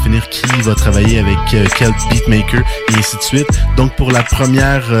pour définir qui va travailler avec quel beatmaker, et ainsi de suite. Donc pour la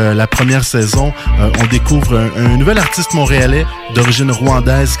première première saison, on découvre un nouvel artiste montréalais d'origine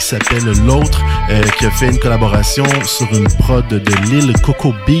rwandaise qui s'appelle L'Autre, qui a fait une collaboration sur une prod de Lil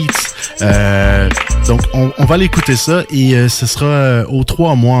Coco Beats. Donc, on va l'écouter ça et ce sera aux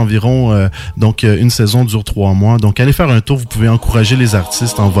 3 mois environ. Donc, une saison dure 3 mois. Donc, allez faire un tour. Vous pouvez encourager les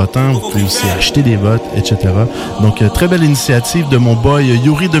artistes en votant. Vous pouvez aussi acheter des votes, etc. Donc, très belle initiative de mon boy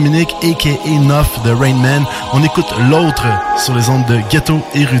Yuri Dominique, a.k.a. Nuff de Rain Man. On écoute L'Autre sur les ondes de Ghetto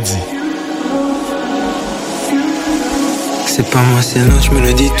Erudit. C'est pas moi, c'est l'autre, je me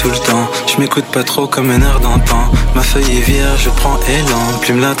le dis tout le temps. Je m'écoute pas trop comme un air d'antan. Ma feuille est vierge, je prends élan.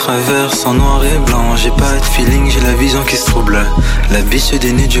 Plume la traverse en noir et blanc. J'ai pas de feeling, j'ai la vision qui se trouble. La biche se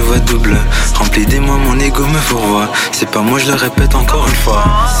dénude, je vois double. Rempli d'émoi, mon ego me fourvoie. C'est pas moi, je le répète encore une fois.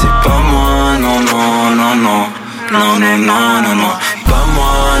 C'est pas moi, non, non, non, non. Non, non, non, non, non. Pas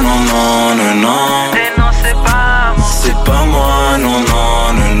moi, non, non, non, non. Et non, c'est pas moi. C'est pas moi, non,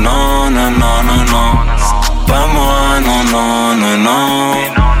 non, non, non, non, non, non, non. Pas moi, non, non, non, non.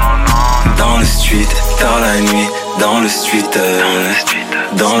 Dans le street, tard la nuit, dans le street,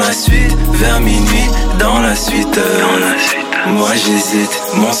 dans la suite, vers minuit, dans la suite, moi j'hésite,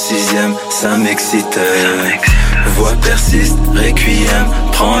 mon 6ème, ça m'excite. Voix persiste, requiem,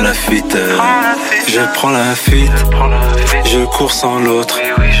 prends la fuite. Je prends la fuite, je cours sans l'autre.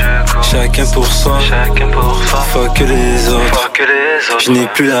 Chacun pour soi, fuck les autres. Je n'ai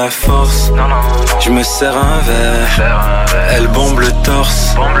plus la force, je me sers un verre. Elle bombe le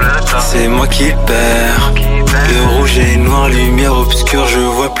torse, c'est moi qui perds. Le rouge et noir, lumière obscure, je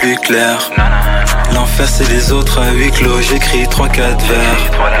vois plus clair. L'enfer c'est les autres à huis clos, j'écris 3-4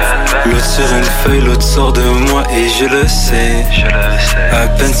 vers. L'autre sur une feuille, l'autre sort de moi et je le sais. À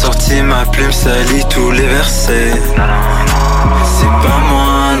peine sorti, ma plume salit tous les versets. C'est pas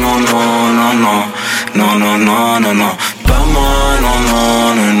moi, non, non, non, non. Non, non, non, non, non. Pas moi, non,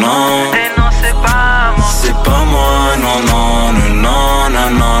 non, non, non. Et non, c'est pas moi. C'est pas moi, non, non, non, non, non,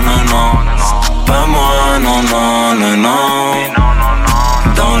 non, non, non. Pas moi, non, non, non, non.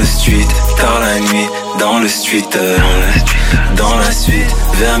 Dans le street, tard la nuit, dans le street, dans la suite,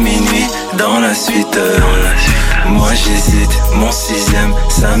 vers minuit, dans la suite, moi j'hésite, mon 6ème,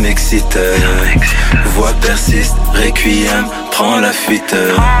 ça m'excite. Voix persiste, requiem, prends la fuite.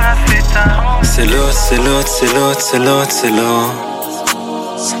 C'est l'autre, c'est l'autre, c'est l'autre, c'est l'autre, c'est l'autre.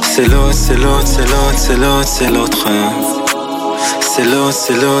 C'est l'autre, c'est l'autre, c'est l'autre, c'est l'autre, c'est l'autre. C'est l'autre,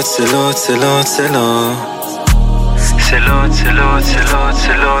 c'est l'autre, c'est l'autre, c'est l'autre, c'est l'autre. C'est l'autre, c'est l'autre, c'est l'autre,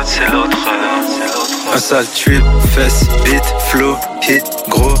 c'est l'autre, c'est l'autre. Un sale trip, fesse, beat, flow, hit,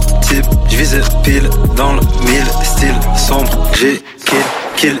 gros type. J'vise pile dans le mille, style sombre. J'ai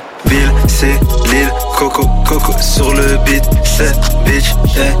kill, bill, c'est l'île. Coco, coco sur le beat. Cette bitch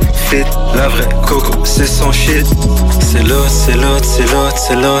est fit. La vraie coco, c'est son shit. C'est l'autre, c'est l'autre, c'est l'autre,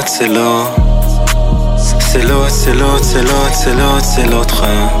 c'est l'autre, c'est l'autre. C'est l'autre, c'est l'autre, c'est l'autre, c'est l'autre, c'est l'autre.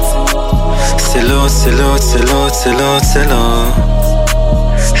 C'est l'autre, c'est l'autre, c'est l'autre, c'est l'autre, c'est l'autre.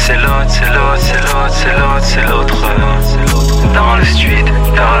 C'est l'autre, c'est l'autre, c'est l'autre, c'est l'autre, c'est l'autre. Dans le street,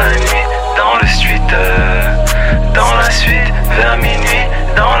 dans la nuit, dans le street, dans la suite, vers minuit,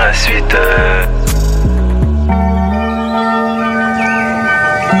 dans la suite.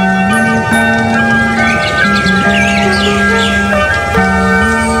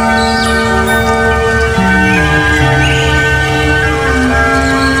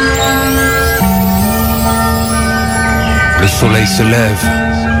 Le soleil se lève,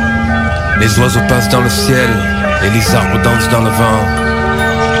 les oiseaux passent dans le ciel et les arbres dansent dans le vent.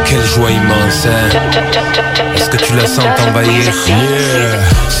 Quelle joie immense, hein? Est-ce que tu la sens t'envahir? Yeah.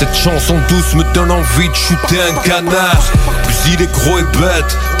 Cette chanson douce me donne envie de shooter un canard. Plus il est gros et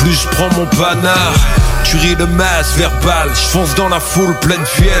bête, plus je prends mon panard. Tuerie de masse verbale, je fonce dans la foule pleine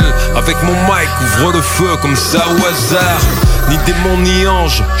fiel. Avec mon mic, ouvre le feu comme ça au hasard. Ni démon ni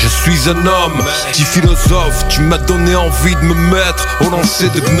ange, je suis un homme. Petit philosophe, tu m'as donné envie de me mettre au lancer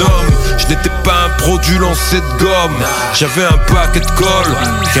de gnome. Je n'étais pas un produit lancé de gomme. J'avais un paquet de colle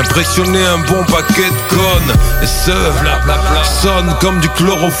qui impressionnait un bon paquet de connes. Et ce sonne comme du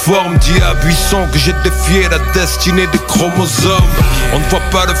chloroforme. Dit à Buisson que j'ai défié la destinée des chromosomes. On ne voit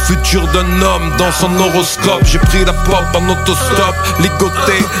pas le futur d'un homme dans son horoscope. J'ai pris la pop en autostop,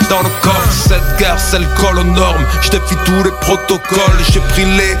 ligoté dans le coffre. Cette guerre, c'est le colle aux normes. Je défie tous les protocoles. J'ai pris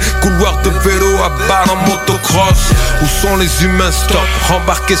les couloirs de vélo à balle en motocross. Où sont les humains? Stop,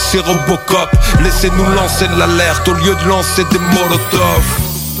 rembarquez ces Robocop. Laissez-nous lancer l'alerte au lieu de lancer des molotovs.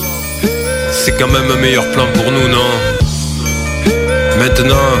 C'est quand même un meilleur plan pour nous, non?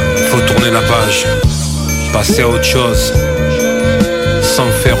 Maintenant, il faut tourner la page, passer à autre chose,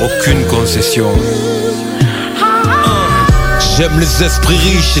 sans faire aucune concession. J'aime les esprits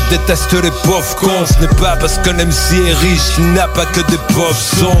riches et déteste les pauvres cons. Ce n'est pas parce qu'un MC est riche qu'il n'a pas que des pauvres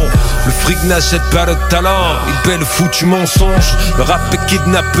sons. Le fric n'achète pas le talent, il paie le foutu mensonge. Le rap est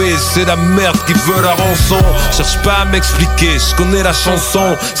kidnappé, c'est la merde qui veut la rançon. Cherche pas à m'expliquer, je connais la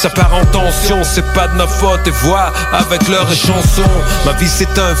chanson. Ça part en tension, c'est pas de ma faute. Et vois, avec leurs chansons, ma vie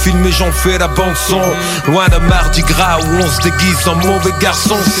c'est un film et j'en fais la bande son. Loin d'un mardi gras où on se déguise en mauvais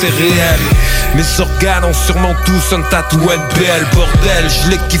garçon, c'est réel. Mes organes ont sûrement tous un tatou NPL. Bordel,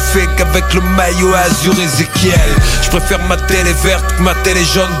 je l'ai kiffé qu'avec le maillot azur Ézéchiel. Je préfère ma télé verte que ma télé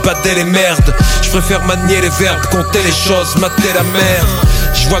jaune, batter les merdes. Je préfère manier les verbes, compter les choses, mater la merde.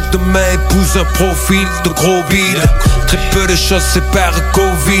 Je vois que demain épouse un profil de gros vide. Très peu de choses séparent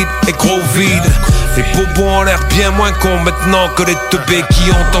Covid et gros vide. Les bobos ont l'air bien moins cons maintenant que les teubés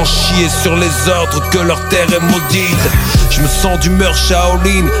qui ont en chié sur les ordres que leur terre est maudite. Je me sens d'humeur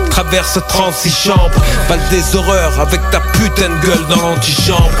Shaolin, traverse 36 chambres. Balle des horreurs avec ta putain de gueule dans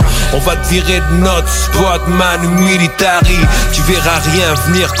l'antichambre. On va te virer de notre spot, manu militari. Tu verras rien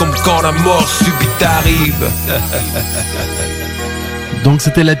venir comme quand la mort subite arrive. Donc,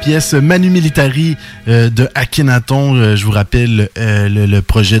 c'était la pièce Manu Militari de Akhenaton. Je vous rappelle, le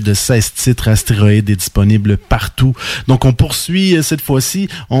projet de 16 titres Astéroïdes est disponible partout. Donc, on poursuit cette fois-ci.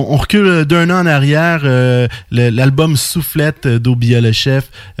 On recule d'un an en arrière. L'album Soufflette d'Obia le Chef.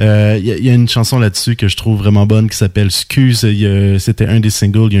 Il y a une chanson là-dessus que je trouve vraiment bonne qui s'appelle Excuse. C'était un des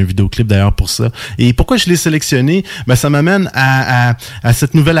singles. Il y a un vidéoclip d'ailleurs pour ça. Et pourquoi je l'ai sélectionné? Ben, ça m'amène à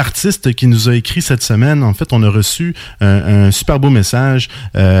cette nouvelle artiste qui nous a écrit cette semaine. En fait, on a reçu un super beau message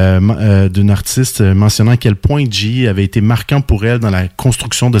d'une artiste mentionnant à quel point G avait été marquant pour elle dans la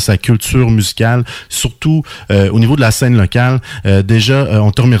construction de sa culture musicale, surtout au niveau de la scène locale. Déjà,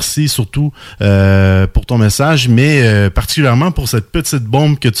 on te remercie surtout pour ton message, mais particulièrement pour cette petite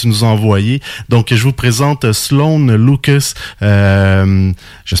bombe que tu nous as envoyée. Donc, je vous présente Sloan Lucas.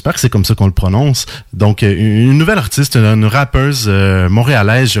 J'espère que c'est comme ça qu'on le prononce. Donc, une nouvelle artiste, une rappeuse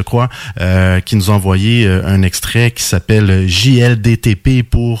montréalaise, je crois, qui nous a envoyé un extrait qui s'appelle JLDTP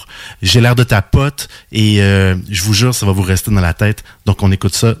pour J'ai l'air de ta pote, et je vous jure, ça va vous rester dans la tête. Donc, on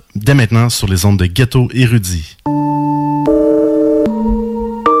écoute ça dès maintenant sur les ondes de Ghetto Erudit.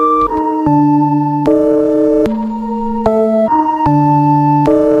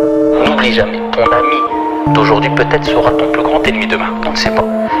 N'oublie jamais, ton ami d'aujourd'hui peut-être sera ton plus grand ennemi demain. On ne sait pas.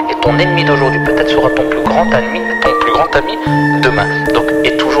 Et ton ennemi d'aujourd'hui peut-être sera ton plus grand ami demain. Donc,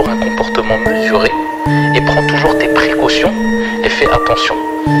 aie toujours un comportement mesuré et prends toujours tes précautions et fais attention.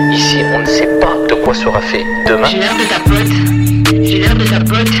 Ici, on ne sait pas de quoi sera fait demain. J'ai l'air de ta pote. J'ai l'air de ta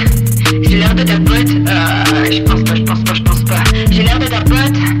pote. J'ai l'air de ta pote. Je pense pas. J'ai l'air de ta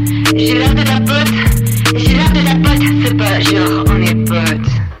pote. J'ai l'air de ta pote. J'ai l'air de ta pote. C'est pas genre on est potes.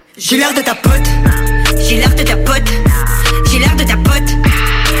 J'ai l'air de ta pote. J'ai l'air de ta pote. J'ai l'air de ta pote.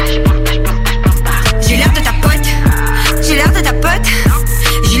 J'ai l'air de ta pote. J'ai l'air de ta pote.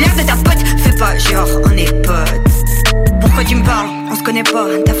 J'ai l'air de ta pote. Fais pas genre on est potes. Pourquoi tu me parles? On se connaît pas.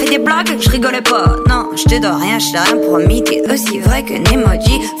 T'as fait des blagues? Je rigolais pas. Non, je te dois rien, je t'ai rien promis. T'es aussi vrai que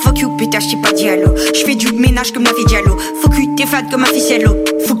Nemoji. Fuck you, putain, j'suis pas Diallo. J'fais du ménage comme la fille Diallo. Fuck you, t'es fade comme ma fille Cielo.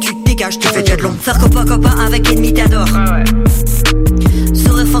 Faut que tu te dégages, tu fais déjà de long. Faire copain avec ennemi t'adore.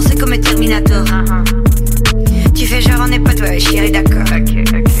 Sourire forcé comme un Terminator. Tu fais genre on est pas toi, chérie, d'accord.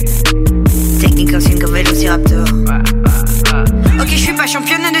 Technique ancienne comme Vélociraptor. Ok, je suis pas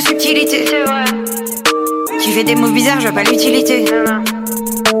championne de subtilité. C'est vrai. Tu fais des mots bizarres, je vois pas l'utilité.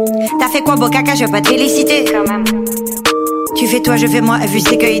 T'as fait quoi, beau caca, je veux pas te féliciter. Tu fais toi, je fais moi, vu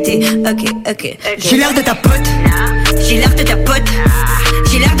ses qualités. Ok. J'ai l'air de ta pote. J'ai l'air de ta pote.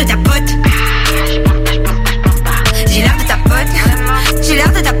 J'ai l'air de ta pote. J'ai l'air de ta pote. J'ai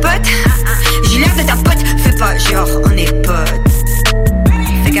l'air de ta pote. J'ai l'air de ta pote. Fais pas genre on est potes.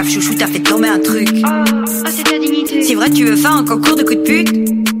 Fais gaffe chouchou, t'as fait tomber un truc. Oh, c'est ta dignité. C'est vrai, tu veux faire un concours de coups de pute?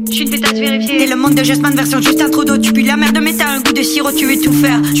 Je suis une pétasse vérifiée. T'es le monde de Jasmine version Justin Trudeau. Tu pues la merde mais t'as un goût de sirop. Tu veux tout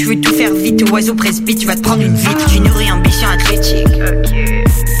faire vite. Oiseau presbyte, tu vas te prendre une vite. Tu nourris ambition athlétique.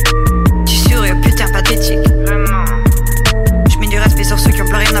 Tu souris au putain pathétique. Vraiment. Je mets du respect sur ceux qui ont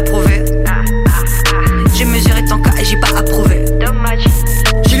plus rien à prouver. J'ai mesuré ton cas et j'ai pas approuvé. Dommage.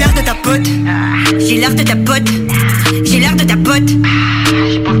 J'ai l'air de ta pote. J'ai l'air de ta pote. J'ai l'air de ta pote.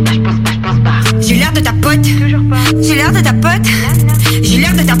 Je pense pas. J'ai l'air de ta pote. Toujours pas. J'ai l'air de ta pote. J'ai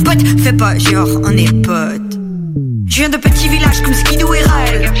l'air de ta pote. Fais pas genre on est potes. Je viens de petits villages comme Skidoo et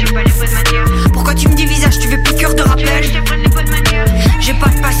Raël. Pourquoi tu me dis visage? Tu veux piqûre de rappel? J'ai pas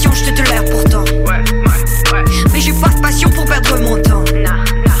de passion, je te l'air pourtant. Mais j'ai pas de passion pour perdre mon temps.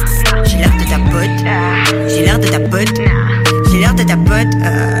 J'ai l'air de ta pote. J'ai l'air de ta pote. J'ai l'air de ta pote.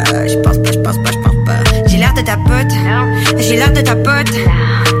 Je pense pas. J'ai l'air de ta pote. J'ai l'air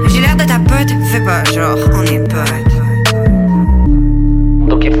J'ai l'air de ta pote, fais pas genre, on est potes.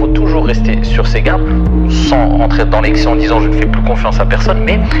 Donc il faut toujours rester sur ses gardes, sans rentrer dans l'excès en disant je ne fais plus confiance à personne,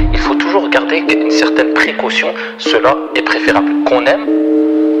 mais il faut toujours garder une certaine précaution. Cela est préférable, qu'on aime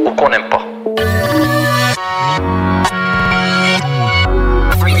ou qu'on n'aime pas.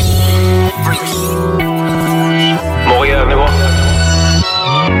 Montréal, mais bon.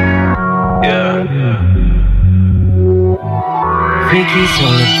 Yeah. Freaky sur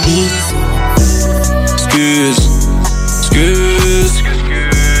le beat. Excuse.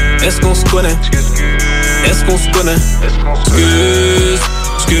 Est-ce qu'on se connaît? Est-ce qu'on se connaît?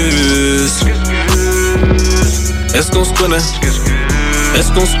 Excuse. Est-ce qu'on se connaît?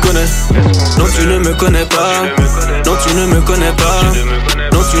 Est-ce qu'on se connaît? Non, tu ne me connais pas. Non, tu ne me connais pas.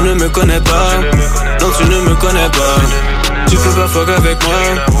 Non, tu ne me connais pas. Non, tu ne me connais pas. Tu peux pas fuck avec moi.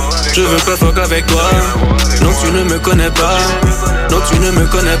 Je veux pas fuck avec toi. Non, tu ne me connais pas. Non, tu ne me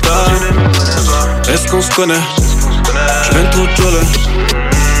connais pas. Est-ce qu'on se connaît? J'mène trop de jolie.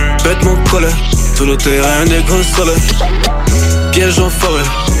 Pète mon collet. Sur le terrain des gros soleils. Piège en forêt.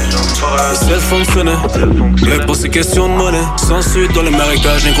 Et si elle fonctionnait, mais pour ces questions de monnaie, sans suite dans le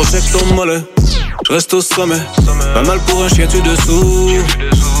marécage, négro check ton mollet. Je reste au sommet, pas mal pour un chien tu dessous.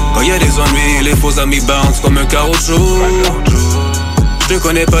 Quand y'a des ennuis, les faux amis bounce comme un caoutchouc. Je te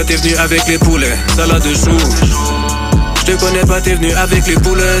connais pas, t'es venu avec les poulets, salade de choux. Je te connais pas, t'es venu avec les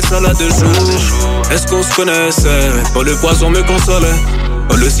poulets, salade de choux. Est-ce qu'on se connaissait? Quand le poisson me consolait,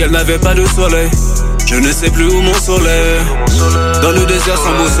 quand le ciel n'avait pas de soleil. Je ne sais plus où mon soleil. Dans le désert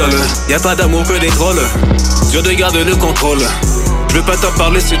sans boussole, y'a pas d'amour que des trolls. Dieu de garde le contrôle. Je veux pas t'en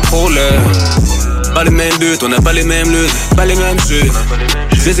parler, c'est trop laid. Pas les mêmes buts, on n'a pas les mêmes luttes, pas les mêmes chutes.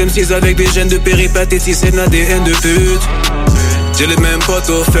 Des M6 avec des gènes de péripatétie, c'est de l'ADN de pute. J'ai les mêmes potes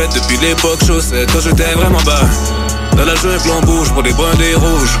au fait depuis l'époque chaussette. Quand j'étais vraiment bas, dans la joie un plan bouge pour des bruns des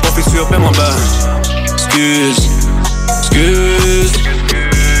rouges. Confissure, paie en bas. Excuse.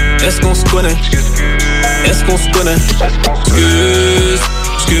 Est-ce qu'on se connaît? Est-ce qu'on se connaît?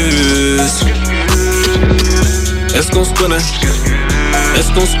 Excuse. Est-ce qu'on se connaît?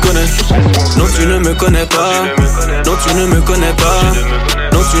 Est-ce qu'on se connaît? Non, tu ne me connais pas. Non, tu ne me connais pas.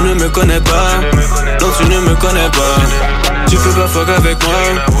 Non, tu ne me connais pas. Non, tu ne me connais pas. Tu peux pas fuck avec moi.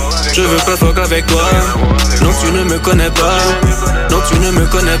 Je veux pas fuck avec toi. Non, tu ne me connais pas. Non, tu ne me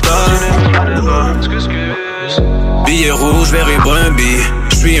connais pas. Billet rouge, vert et brun,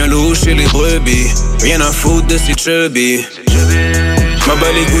 j'suis un loup chez les brebis. Rien à foutre de ces chubby. J'm'en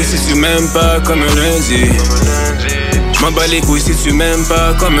bats les couilles si tu m'aimes pas comme un lundi. J'm'en bats les couilles si tu m'aimes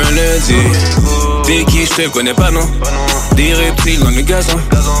pas comme un lundi. T'es qui, j'te connais pas non. Des reptiles dans le gazon.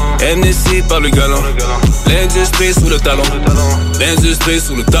 MNC par le galon. L'industrie sous le talon. L'industrie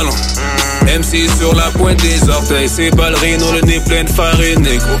sous le talon. MC sur la pointe des orteils. C'est ballerines, le nez plein de farine.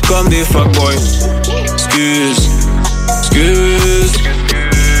 Négro comme des fuckboys. Excuse.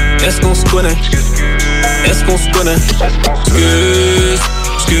 Est-ce qu'on se connaît? Est-ce qu'on se connaît?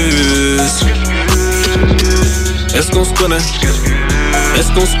 Excuse. Est-ce qu'on se connaît?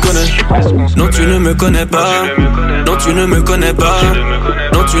 Est-ce qu'on se connaît? Non, tu ne me connais pas. Non, tu ne me connais pas.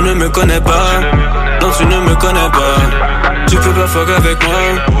 Non, tu ne me connais pas. Non, tu ne me connais pas. Tu peux pas fuck avec moi.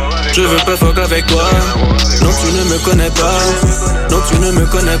 Je veux pas fuck avec toi. Non, tu ne me connais pas. Non, tu ne me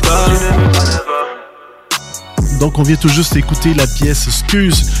connais pas. Donc, on vient tout juste écouter la pièce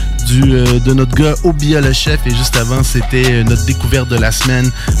Excuse de notre gars Obia le chef. Et juste avant, c'était notre découverte de la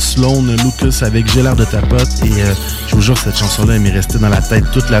semaine, Sloan Lucas avec J'ai l'air de ta pote. Et je vous jure, cette chanson-là, elle m'est restée dans la tête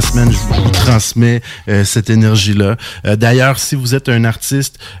toute la semaine. Je vous transmets cette énergie-là. D'ailleurs, si vous êtes un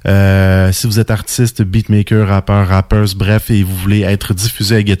artiste, beatmaker, rappeur, rappeuse, bref, et vous voulez être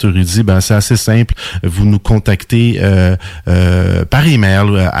diffusé à Ghetto Erudit, ben c'est assez simple. Vous nous contactez par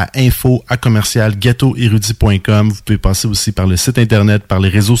email à info@ghettoerudit.com. Vous pouvez passer aussi par le site internet, par les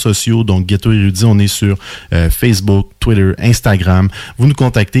réseaux sociaux. Donc, Ghetto Erudit, on est sur Facebook, Twitter, Instagram. Vous nous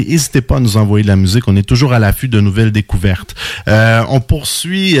contactez. N'hésitez pas à nous envoyer de la musique. On est toujours à l'affût de nouvelles découvertes. On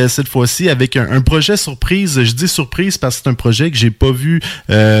poursuit cette fois-ci avec un projet surprise. Je dis surprise parce que c'est un projet que j'ai pas vu,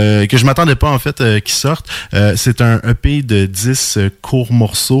 que je m'attendais pas en fait qui sorte. C'est un EP de 10 courts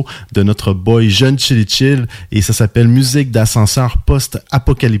morceaux de notre boy Jeune Chili Chill et ça s'appelle Musique d'ascenseur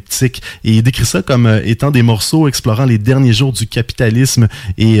post-apocalyptique. Et il décrit ça comme étant des morceaux explorant les derniers jours du capitalisme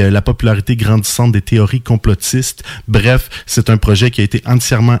et la popularité grandissante des théories complotistes. Bref, c'est un projet qui a été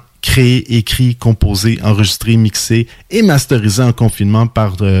entièrement créé, écrit, composé, enregistré, mixé et masterisé en confinement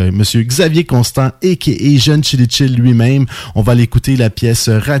par Monsieur Xavier Constant, a.k.a. Jeune Chili Chill lui-même. On va l'écouter la pièce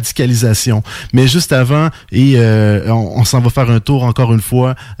Radicalisation. Mais juste avant, on s'en va faire un tour encore une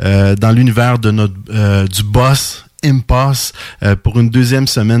fois dans l'univers de notre du boss Impasse. Pour une deuxième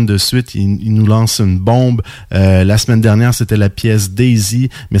semaine de suite, il nous lance une bombe. La semaine dernière, c'était la pièce Daisy,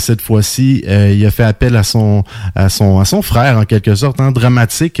 mais cette fois-ci, il a fait appel à son frère, en quelque sorte,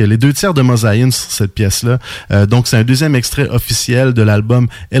 dramatique. Les 2/3 de Mosaïen sur cette pièce-là. Donc, c'est un deuxième extrait officiel de l'album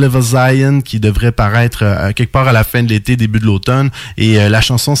Eleva Zion qui devrait paraître quelque part à la fin de l'été, début de l'automne. Et la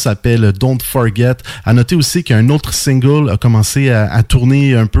chanson s'appelle Don't Forget. À noter aussi qu'un autre single a commencé à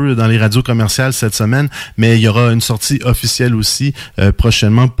tourner un peu dans les radios commerciales cette semaine, mais il y aura une sortie officielle aussi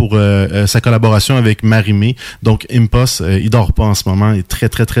prochainement pour sa collaboration avec Marimé. Donc Impulse, il dort pas en ce moment, il est très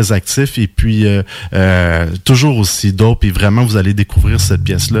très très actif et puis toujours aussi dope, et vraiment vous allez découvrir cette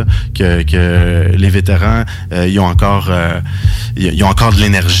pièce-là que les vétérans ils ont encore de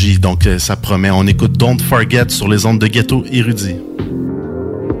l'énergie, donc ça promet. On écoute Don't Forget sur les ondes de Ghetto Erudit.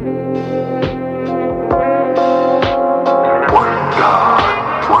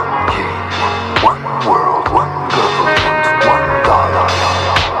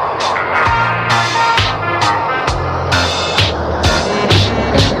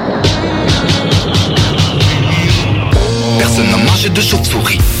 De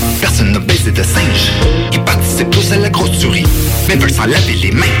chauve-souris, personne n'a baisé de singe. Ils participent tous à la grosse souris, mais veulent s'en laver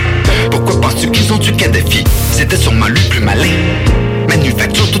les mains. Pourquoi penses-tu qu'ils ont tué Kadhafi? C'était sûrement lui plus malin.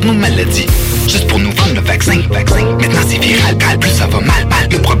 Manufacture toutes nos maladies, juste pour nous vendre le vaccin. Maintenant c'est viral, plus ça va mal.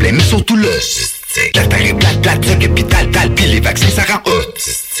 Le problème est surtout le la terre est plate, le capital, pis les vaccins ça rend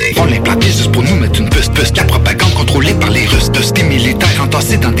autistique. On l'implanter juste pour nous mettre une puce. La propagande contrôlée par les Russes, des militaires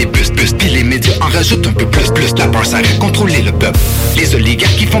entassés dans des bus. Pis les médias en rajoutent un peu plus. La peur ça rend contrôler le peuple. Les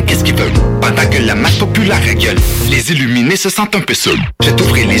oligarques qui font qu'est-ce qu'ils veulent, pendant que la masse populaire gueule. Les illuminés se sentent un peu seuls. Je vais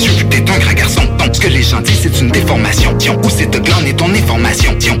t'ouvrir les yeux vu que t'es un grand garçon. Donc ce que les gens disent c'est une déformation. Ou c'est de glaner ton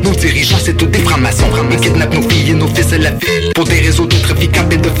information. Nos dirigeants c'est tout des francs-maçons. Ils kidnappent nos filles et nos fils à la ville pour des réseaux de trafiquants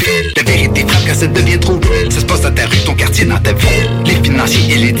pédophiles. La vérité frappe quand ça devient trop real. Ça se passe à ta rue, ton quartier, dans ta ville. Les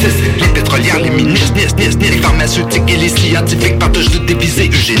financiers et les 10, les pétrolières, les ministres, les pharmaceutiques et les scientifiques partagent toutes des visées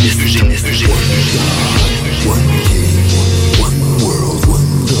eugénistes.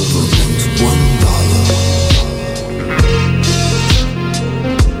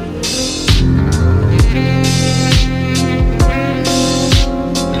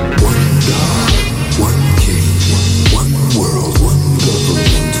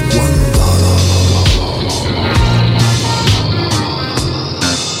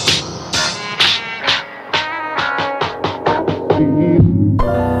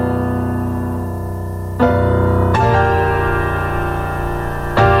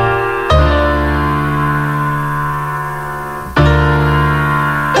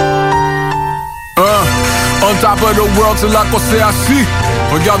 Top of the world, c'est là qu'on s'est assis.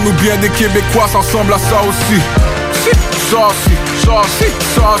 Regarde-nous bien, des Québécois s'ensemble à ça aussi. Ça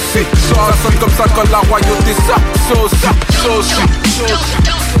sonne comme ça quand la royauté, ça aussi.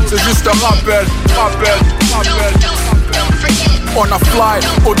 C'est juste un rappel. On a fly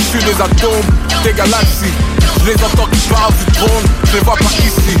au-dessus des atomes, des galaxies. Je les entends qui parlent du trône, je les vois pas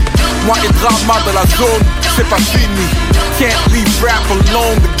ici. Moi et Drama de la zone, c'est pas fini. Can't leave rap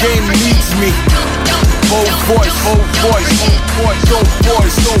alone, the game needs me. Old voice,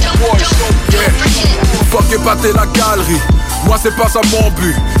 yeah. Fuck épater la galerie, moi c'est pas ça mon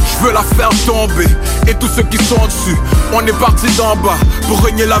but. Je veux la faire tomber, et tous ceux qui sont dessus. On est parti d'en bas, pour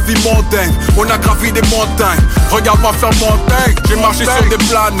régner la vie mondaine. On a gravi des montagnes, regarde-moi faire montagne. J'ai marché sur des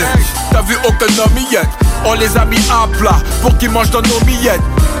planètes, t'as vu aucun homme yet. On les a mis à plat, pour qu'ils mangent dans nos miettes.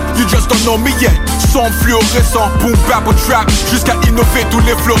 You just don't know me yet. Son fluorescent, boom bap ou trap, jusqu'à innover tous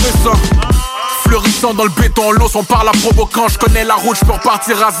les fluorescents. Fleurissant dans le béton, l'os on parle à provoquant. Je connais la route, je peux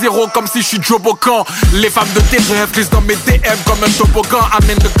repartir à zéro comme si je suis Joe Bocan. Les femmes de tes rêves glissent dans mes DM comme un toboggan. I'm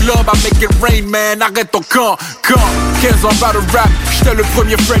in the club, I make it rain man, arrête ton camp. 15 ans battle rap, j'étais le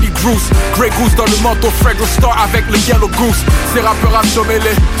premier Freddy Groose. Grey Goose dans le manteau, Fraggle Star avec le Yellow Goose. Ces rappeurs à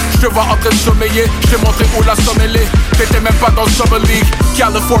sommeler, je te vois en train de sommeiller. Je t'ai montré où la somme elle est. T'étais même pas dans le Summer League.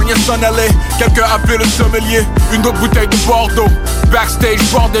 California Sun LA, quelqu'un a appelé le sommelier. Une autre bouteille de Bordeaux, backstage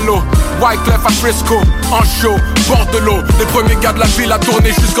Bordello, Wyclef à Frisco, en show, Bordello. Les premiers gars de la ville à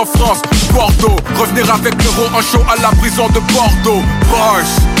tourner jusqu'en France, Bordeaux. Revenir avec l'euro en show à la prison de Bordeaux. Bars,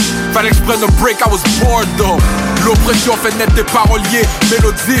 fallait que je prenne un break, I was bored though. L'oppression fait naître des paroliers,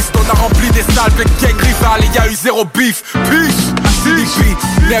 mélodistes. On a rempli des salles avec gang rival et y'a eu zéro beef. Peace, CDP,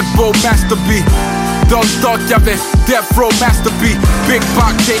 Neckbow, Master B. Dans le temps y'avait Death Row, Master B. Big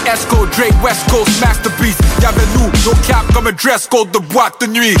Pac, J.S.Co, Drake, West Coast, Masterpiece. Y'avait nous, nos caps comme un dress code de boîte de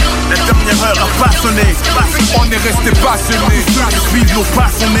nuit. La dernière heure a pas sonné. On est resté passionnés. Suivre nos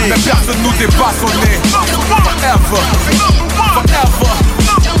passionnés. Mais personne nous dépassonnés. Forever.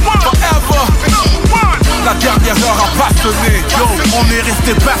 La dernière heure a pas sonné. Yo, on est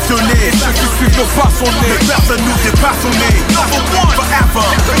resté passionnés. Et ceux qui suivent nos pas sont nés. Mais personne nous dépasse, on est number one forever.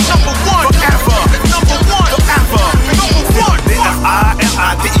 Number one forever. Number one forever. Number one.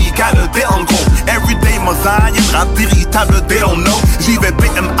 D-F-I-M-I-T-I, got le D en gros. Everyday mosaïque, rap véritable, they don't know. J'y vais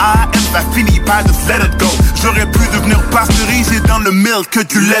B-M-A-M, ça finit pas, just let it go. J'aurais pu devenir pasteurisé dans le milk que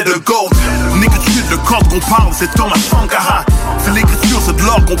du lait de goat. Nigga, tu sais, le code qu'on parle, c'est Thomas Sankara. C'est l'écriture, c'est de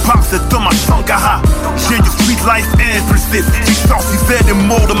l'or qu'on parle, c'est Thomas Sankara. J'ai du street life impulsif. J'exorcisais les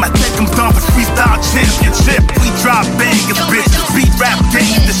mots de ma tête comme dans le freestyle championship. We drop bangers, bitches, beat rap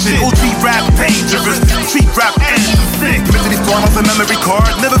dangerous shit. OG rap dangerous, street rap anthem sick. Mettez l'histoire dans un memory card.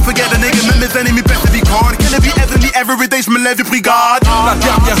 Never forget a nigga, même mes ennemis pèsent des cards. Can it be heavenly every day, j'me lève du brigade. La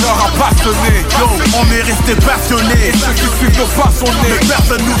dernière heure a pas sonné. Yo, on est resté passionnés. Et ceux qui suivent nos pas sont nés. Mais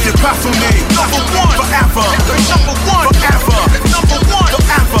personne nous dépasse, on est number one forever. Number one forever. Number one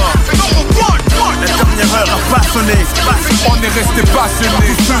forever. Number one. La dernière heure a pas sonné. On est resté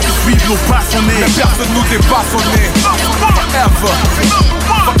passionnés. Tous ceux qui suivent nos pas sont nés. Mais personne nous dépasse, on est forever.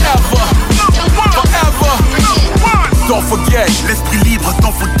 Forever. Forever. Don't forget, l'esprit libre,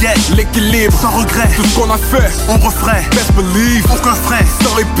 don't forget, l'équilibre, sans regret, tout ce qu'on a fait, on referait, best believe, aucun frein,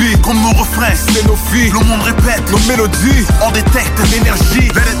 sans répit, comme nos refrains, c'est nos vies, le monde répète, nos mélodies, on détecte l'énergie,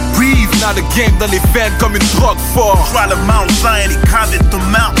 let it breathe, now the game dans les veines comme une drogue fort, try le Mount Zion, et call it the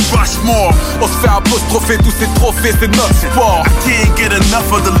Mount Rushmore, on se fait apostropher tous ces trophées, c'est notre sport, I can't get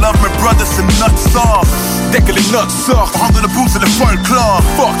enough of the love, my brother, c'est notre sauce, dès que les notes sortent, on rentre le boom, c'est le folklore,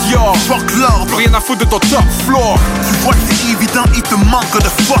 fuck y'all, fuck l'ordre, plus rien à foutre de ton top floor, tu vois que c'est évident, il te manque de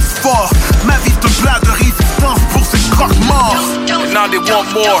phosphore. Ma vie te plat de résistance pour ces croque-morts. Now they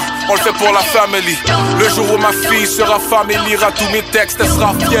want more, on le fait pour la family. Le jour où ma fille sera femme et lira tous mes textes, elle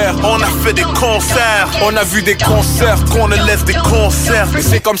sera fière. On a fait des concerts, on a vu des concerts, qu'on ne laisse des concerts. Et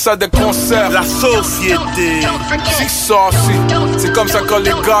c'est comme ça des concerts. La société, c'est saucy. C'est comme ça que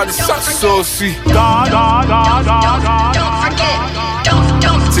les gars disent ça saucy.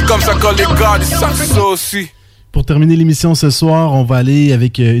 C'est comme ça que les gars disent ça saucy. Pour terminer l'émission ce soir, on va aller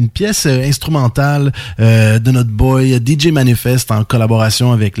avec une pièce instrumentale de notre boy DJ Manifest en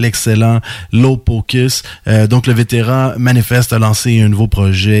collaboration avec l'excellent Low Pocus. Donc le vétéran Manifest a lancé un nouveau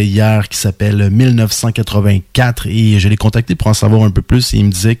projet hier qui s'appelle 1984 et je l'ai contacté pour en savoir un peu plus et il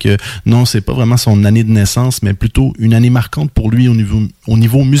me disait que non, c'est pas vraiment son année de naissance, mais plutôt une année marquante pour lui au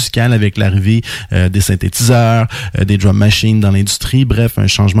niveau musical avec l'arrivée des synthétiseurs, des drum machines dans l'industrie. Bref, un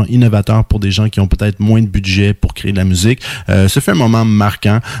changement innovateur pour des gens qui ont peut-être moins de budget pour créer de la musique. Ce fait un moment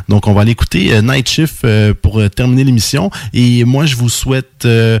marquant. Donc, on va aller écouter Night Shift pour terminer l'émission. Et moi, je vous souhaite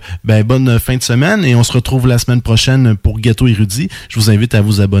bonne fin de semaine et on se retrouve la semaine prochaine pour Ghetto Erudit. Je vous invite à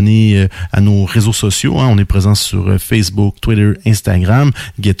vous abonner à nos réseaux sociaux. On est présent sur Facebook, Twitter, Instagram.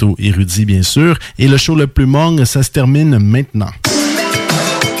 Ghetto Erudit, bien sûr. Et le show le plus mong, ça se termine maintenant.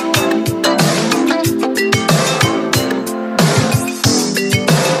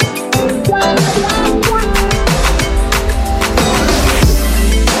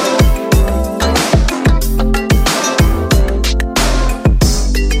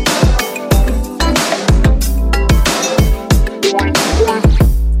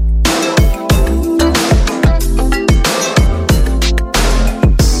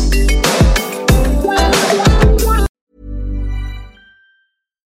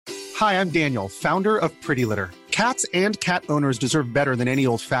 Hi, I'm Daniel, founder of Pretty Litter. Cats and cat owners deserve better than any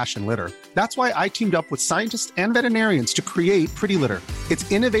old-fashioned litter. That's why I teamed up with scientists and veterinarians to create Pretty Litter.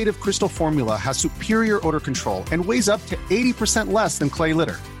 Its innovative crystal formula has superior odor control and weighs up to 80% less than clay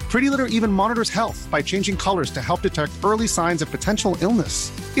litter. Pretty Litter even monitors health by changing colors to help detect early signs of potential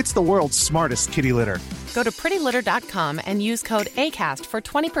illness. It's the world's smartest kitty litter. Go to prettylitter.com and use code ACAST for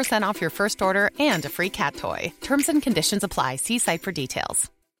 20% off your first order and a free cat toy. Terms and conditions apply. See site for details.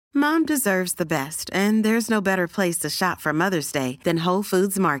 Mom deserves the best, and there's no better place to shop for Mother's Day than Whole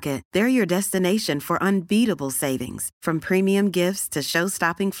Foods Market. They're your destination for unbeatable savings, from premium gifts to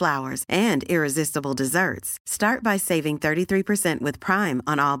show-stopping flowers and irresistible desserts. Start by saving 33% with Prime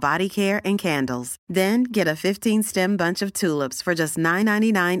on all body care and candles. Then get a 15-stem bunch of tulips for just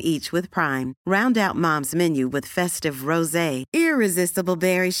 $9.99 each with Prime. Round out Mom's menu with festive rosé, irresistible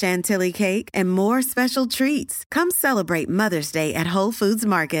berry chantilly cake, and more special treats. Come celebrate Mother's Day at Whole Foods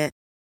Market.